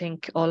Rory. I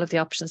think all of the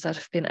options that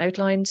have been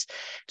outlined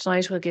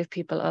tonight will give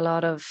people a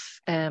lot of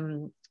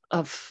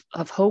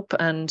hope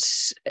and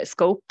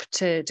scope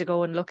to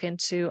go and look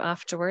into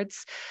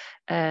afterwards.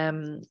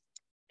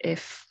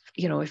 If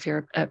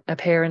you're a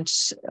parent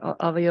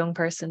of a young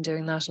person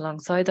doing that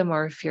alongside them,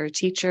 or if you're a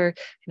teacher,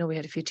 we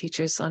had a few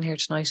teachers on here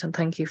tonight, and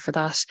thank you for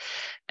that,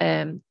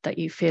 that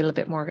you feel a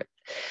bit more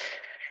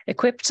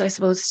equipped, I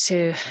suppose,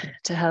 to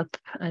help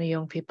any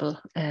young people,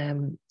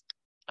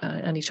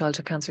 any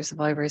childhood cancer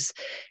survivors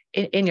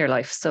in your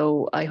life.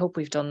 So I hope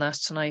we've done that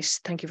tonight.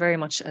 Thank you very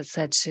much, as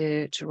said,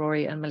 to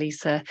Rory and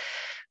Melíosa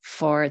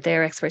for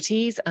their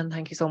expertise, and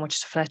thank you so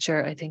much to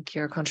Fletcher. I think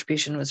your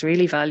contribution was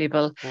really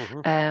valuable,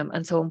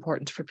 and so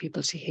important for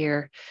people to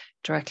hear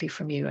directly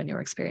from you and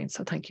your experience.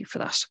 So thank you for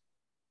that.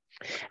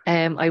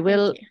 I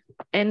will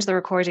end the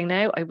recording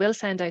now. I will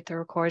send out the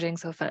recording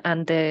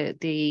and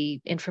the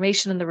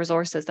information and the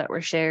resources that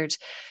were shared,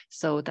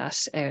 so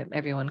that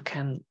everyone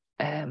can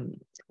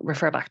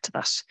refer back to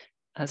that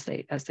as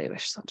they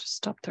wish. So I'll just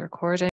stop the recording.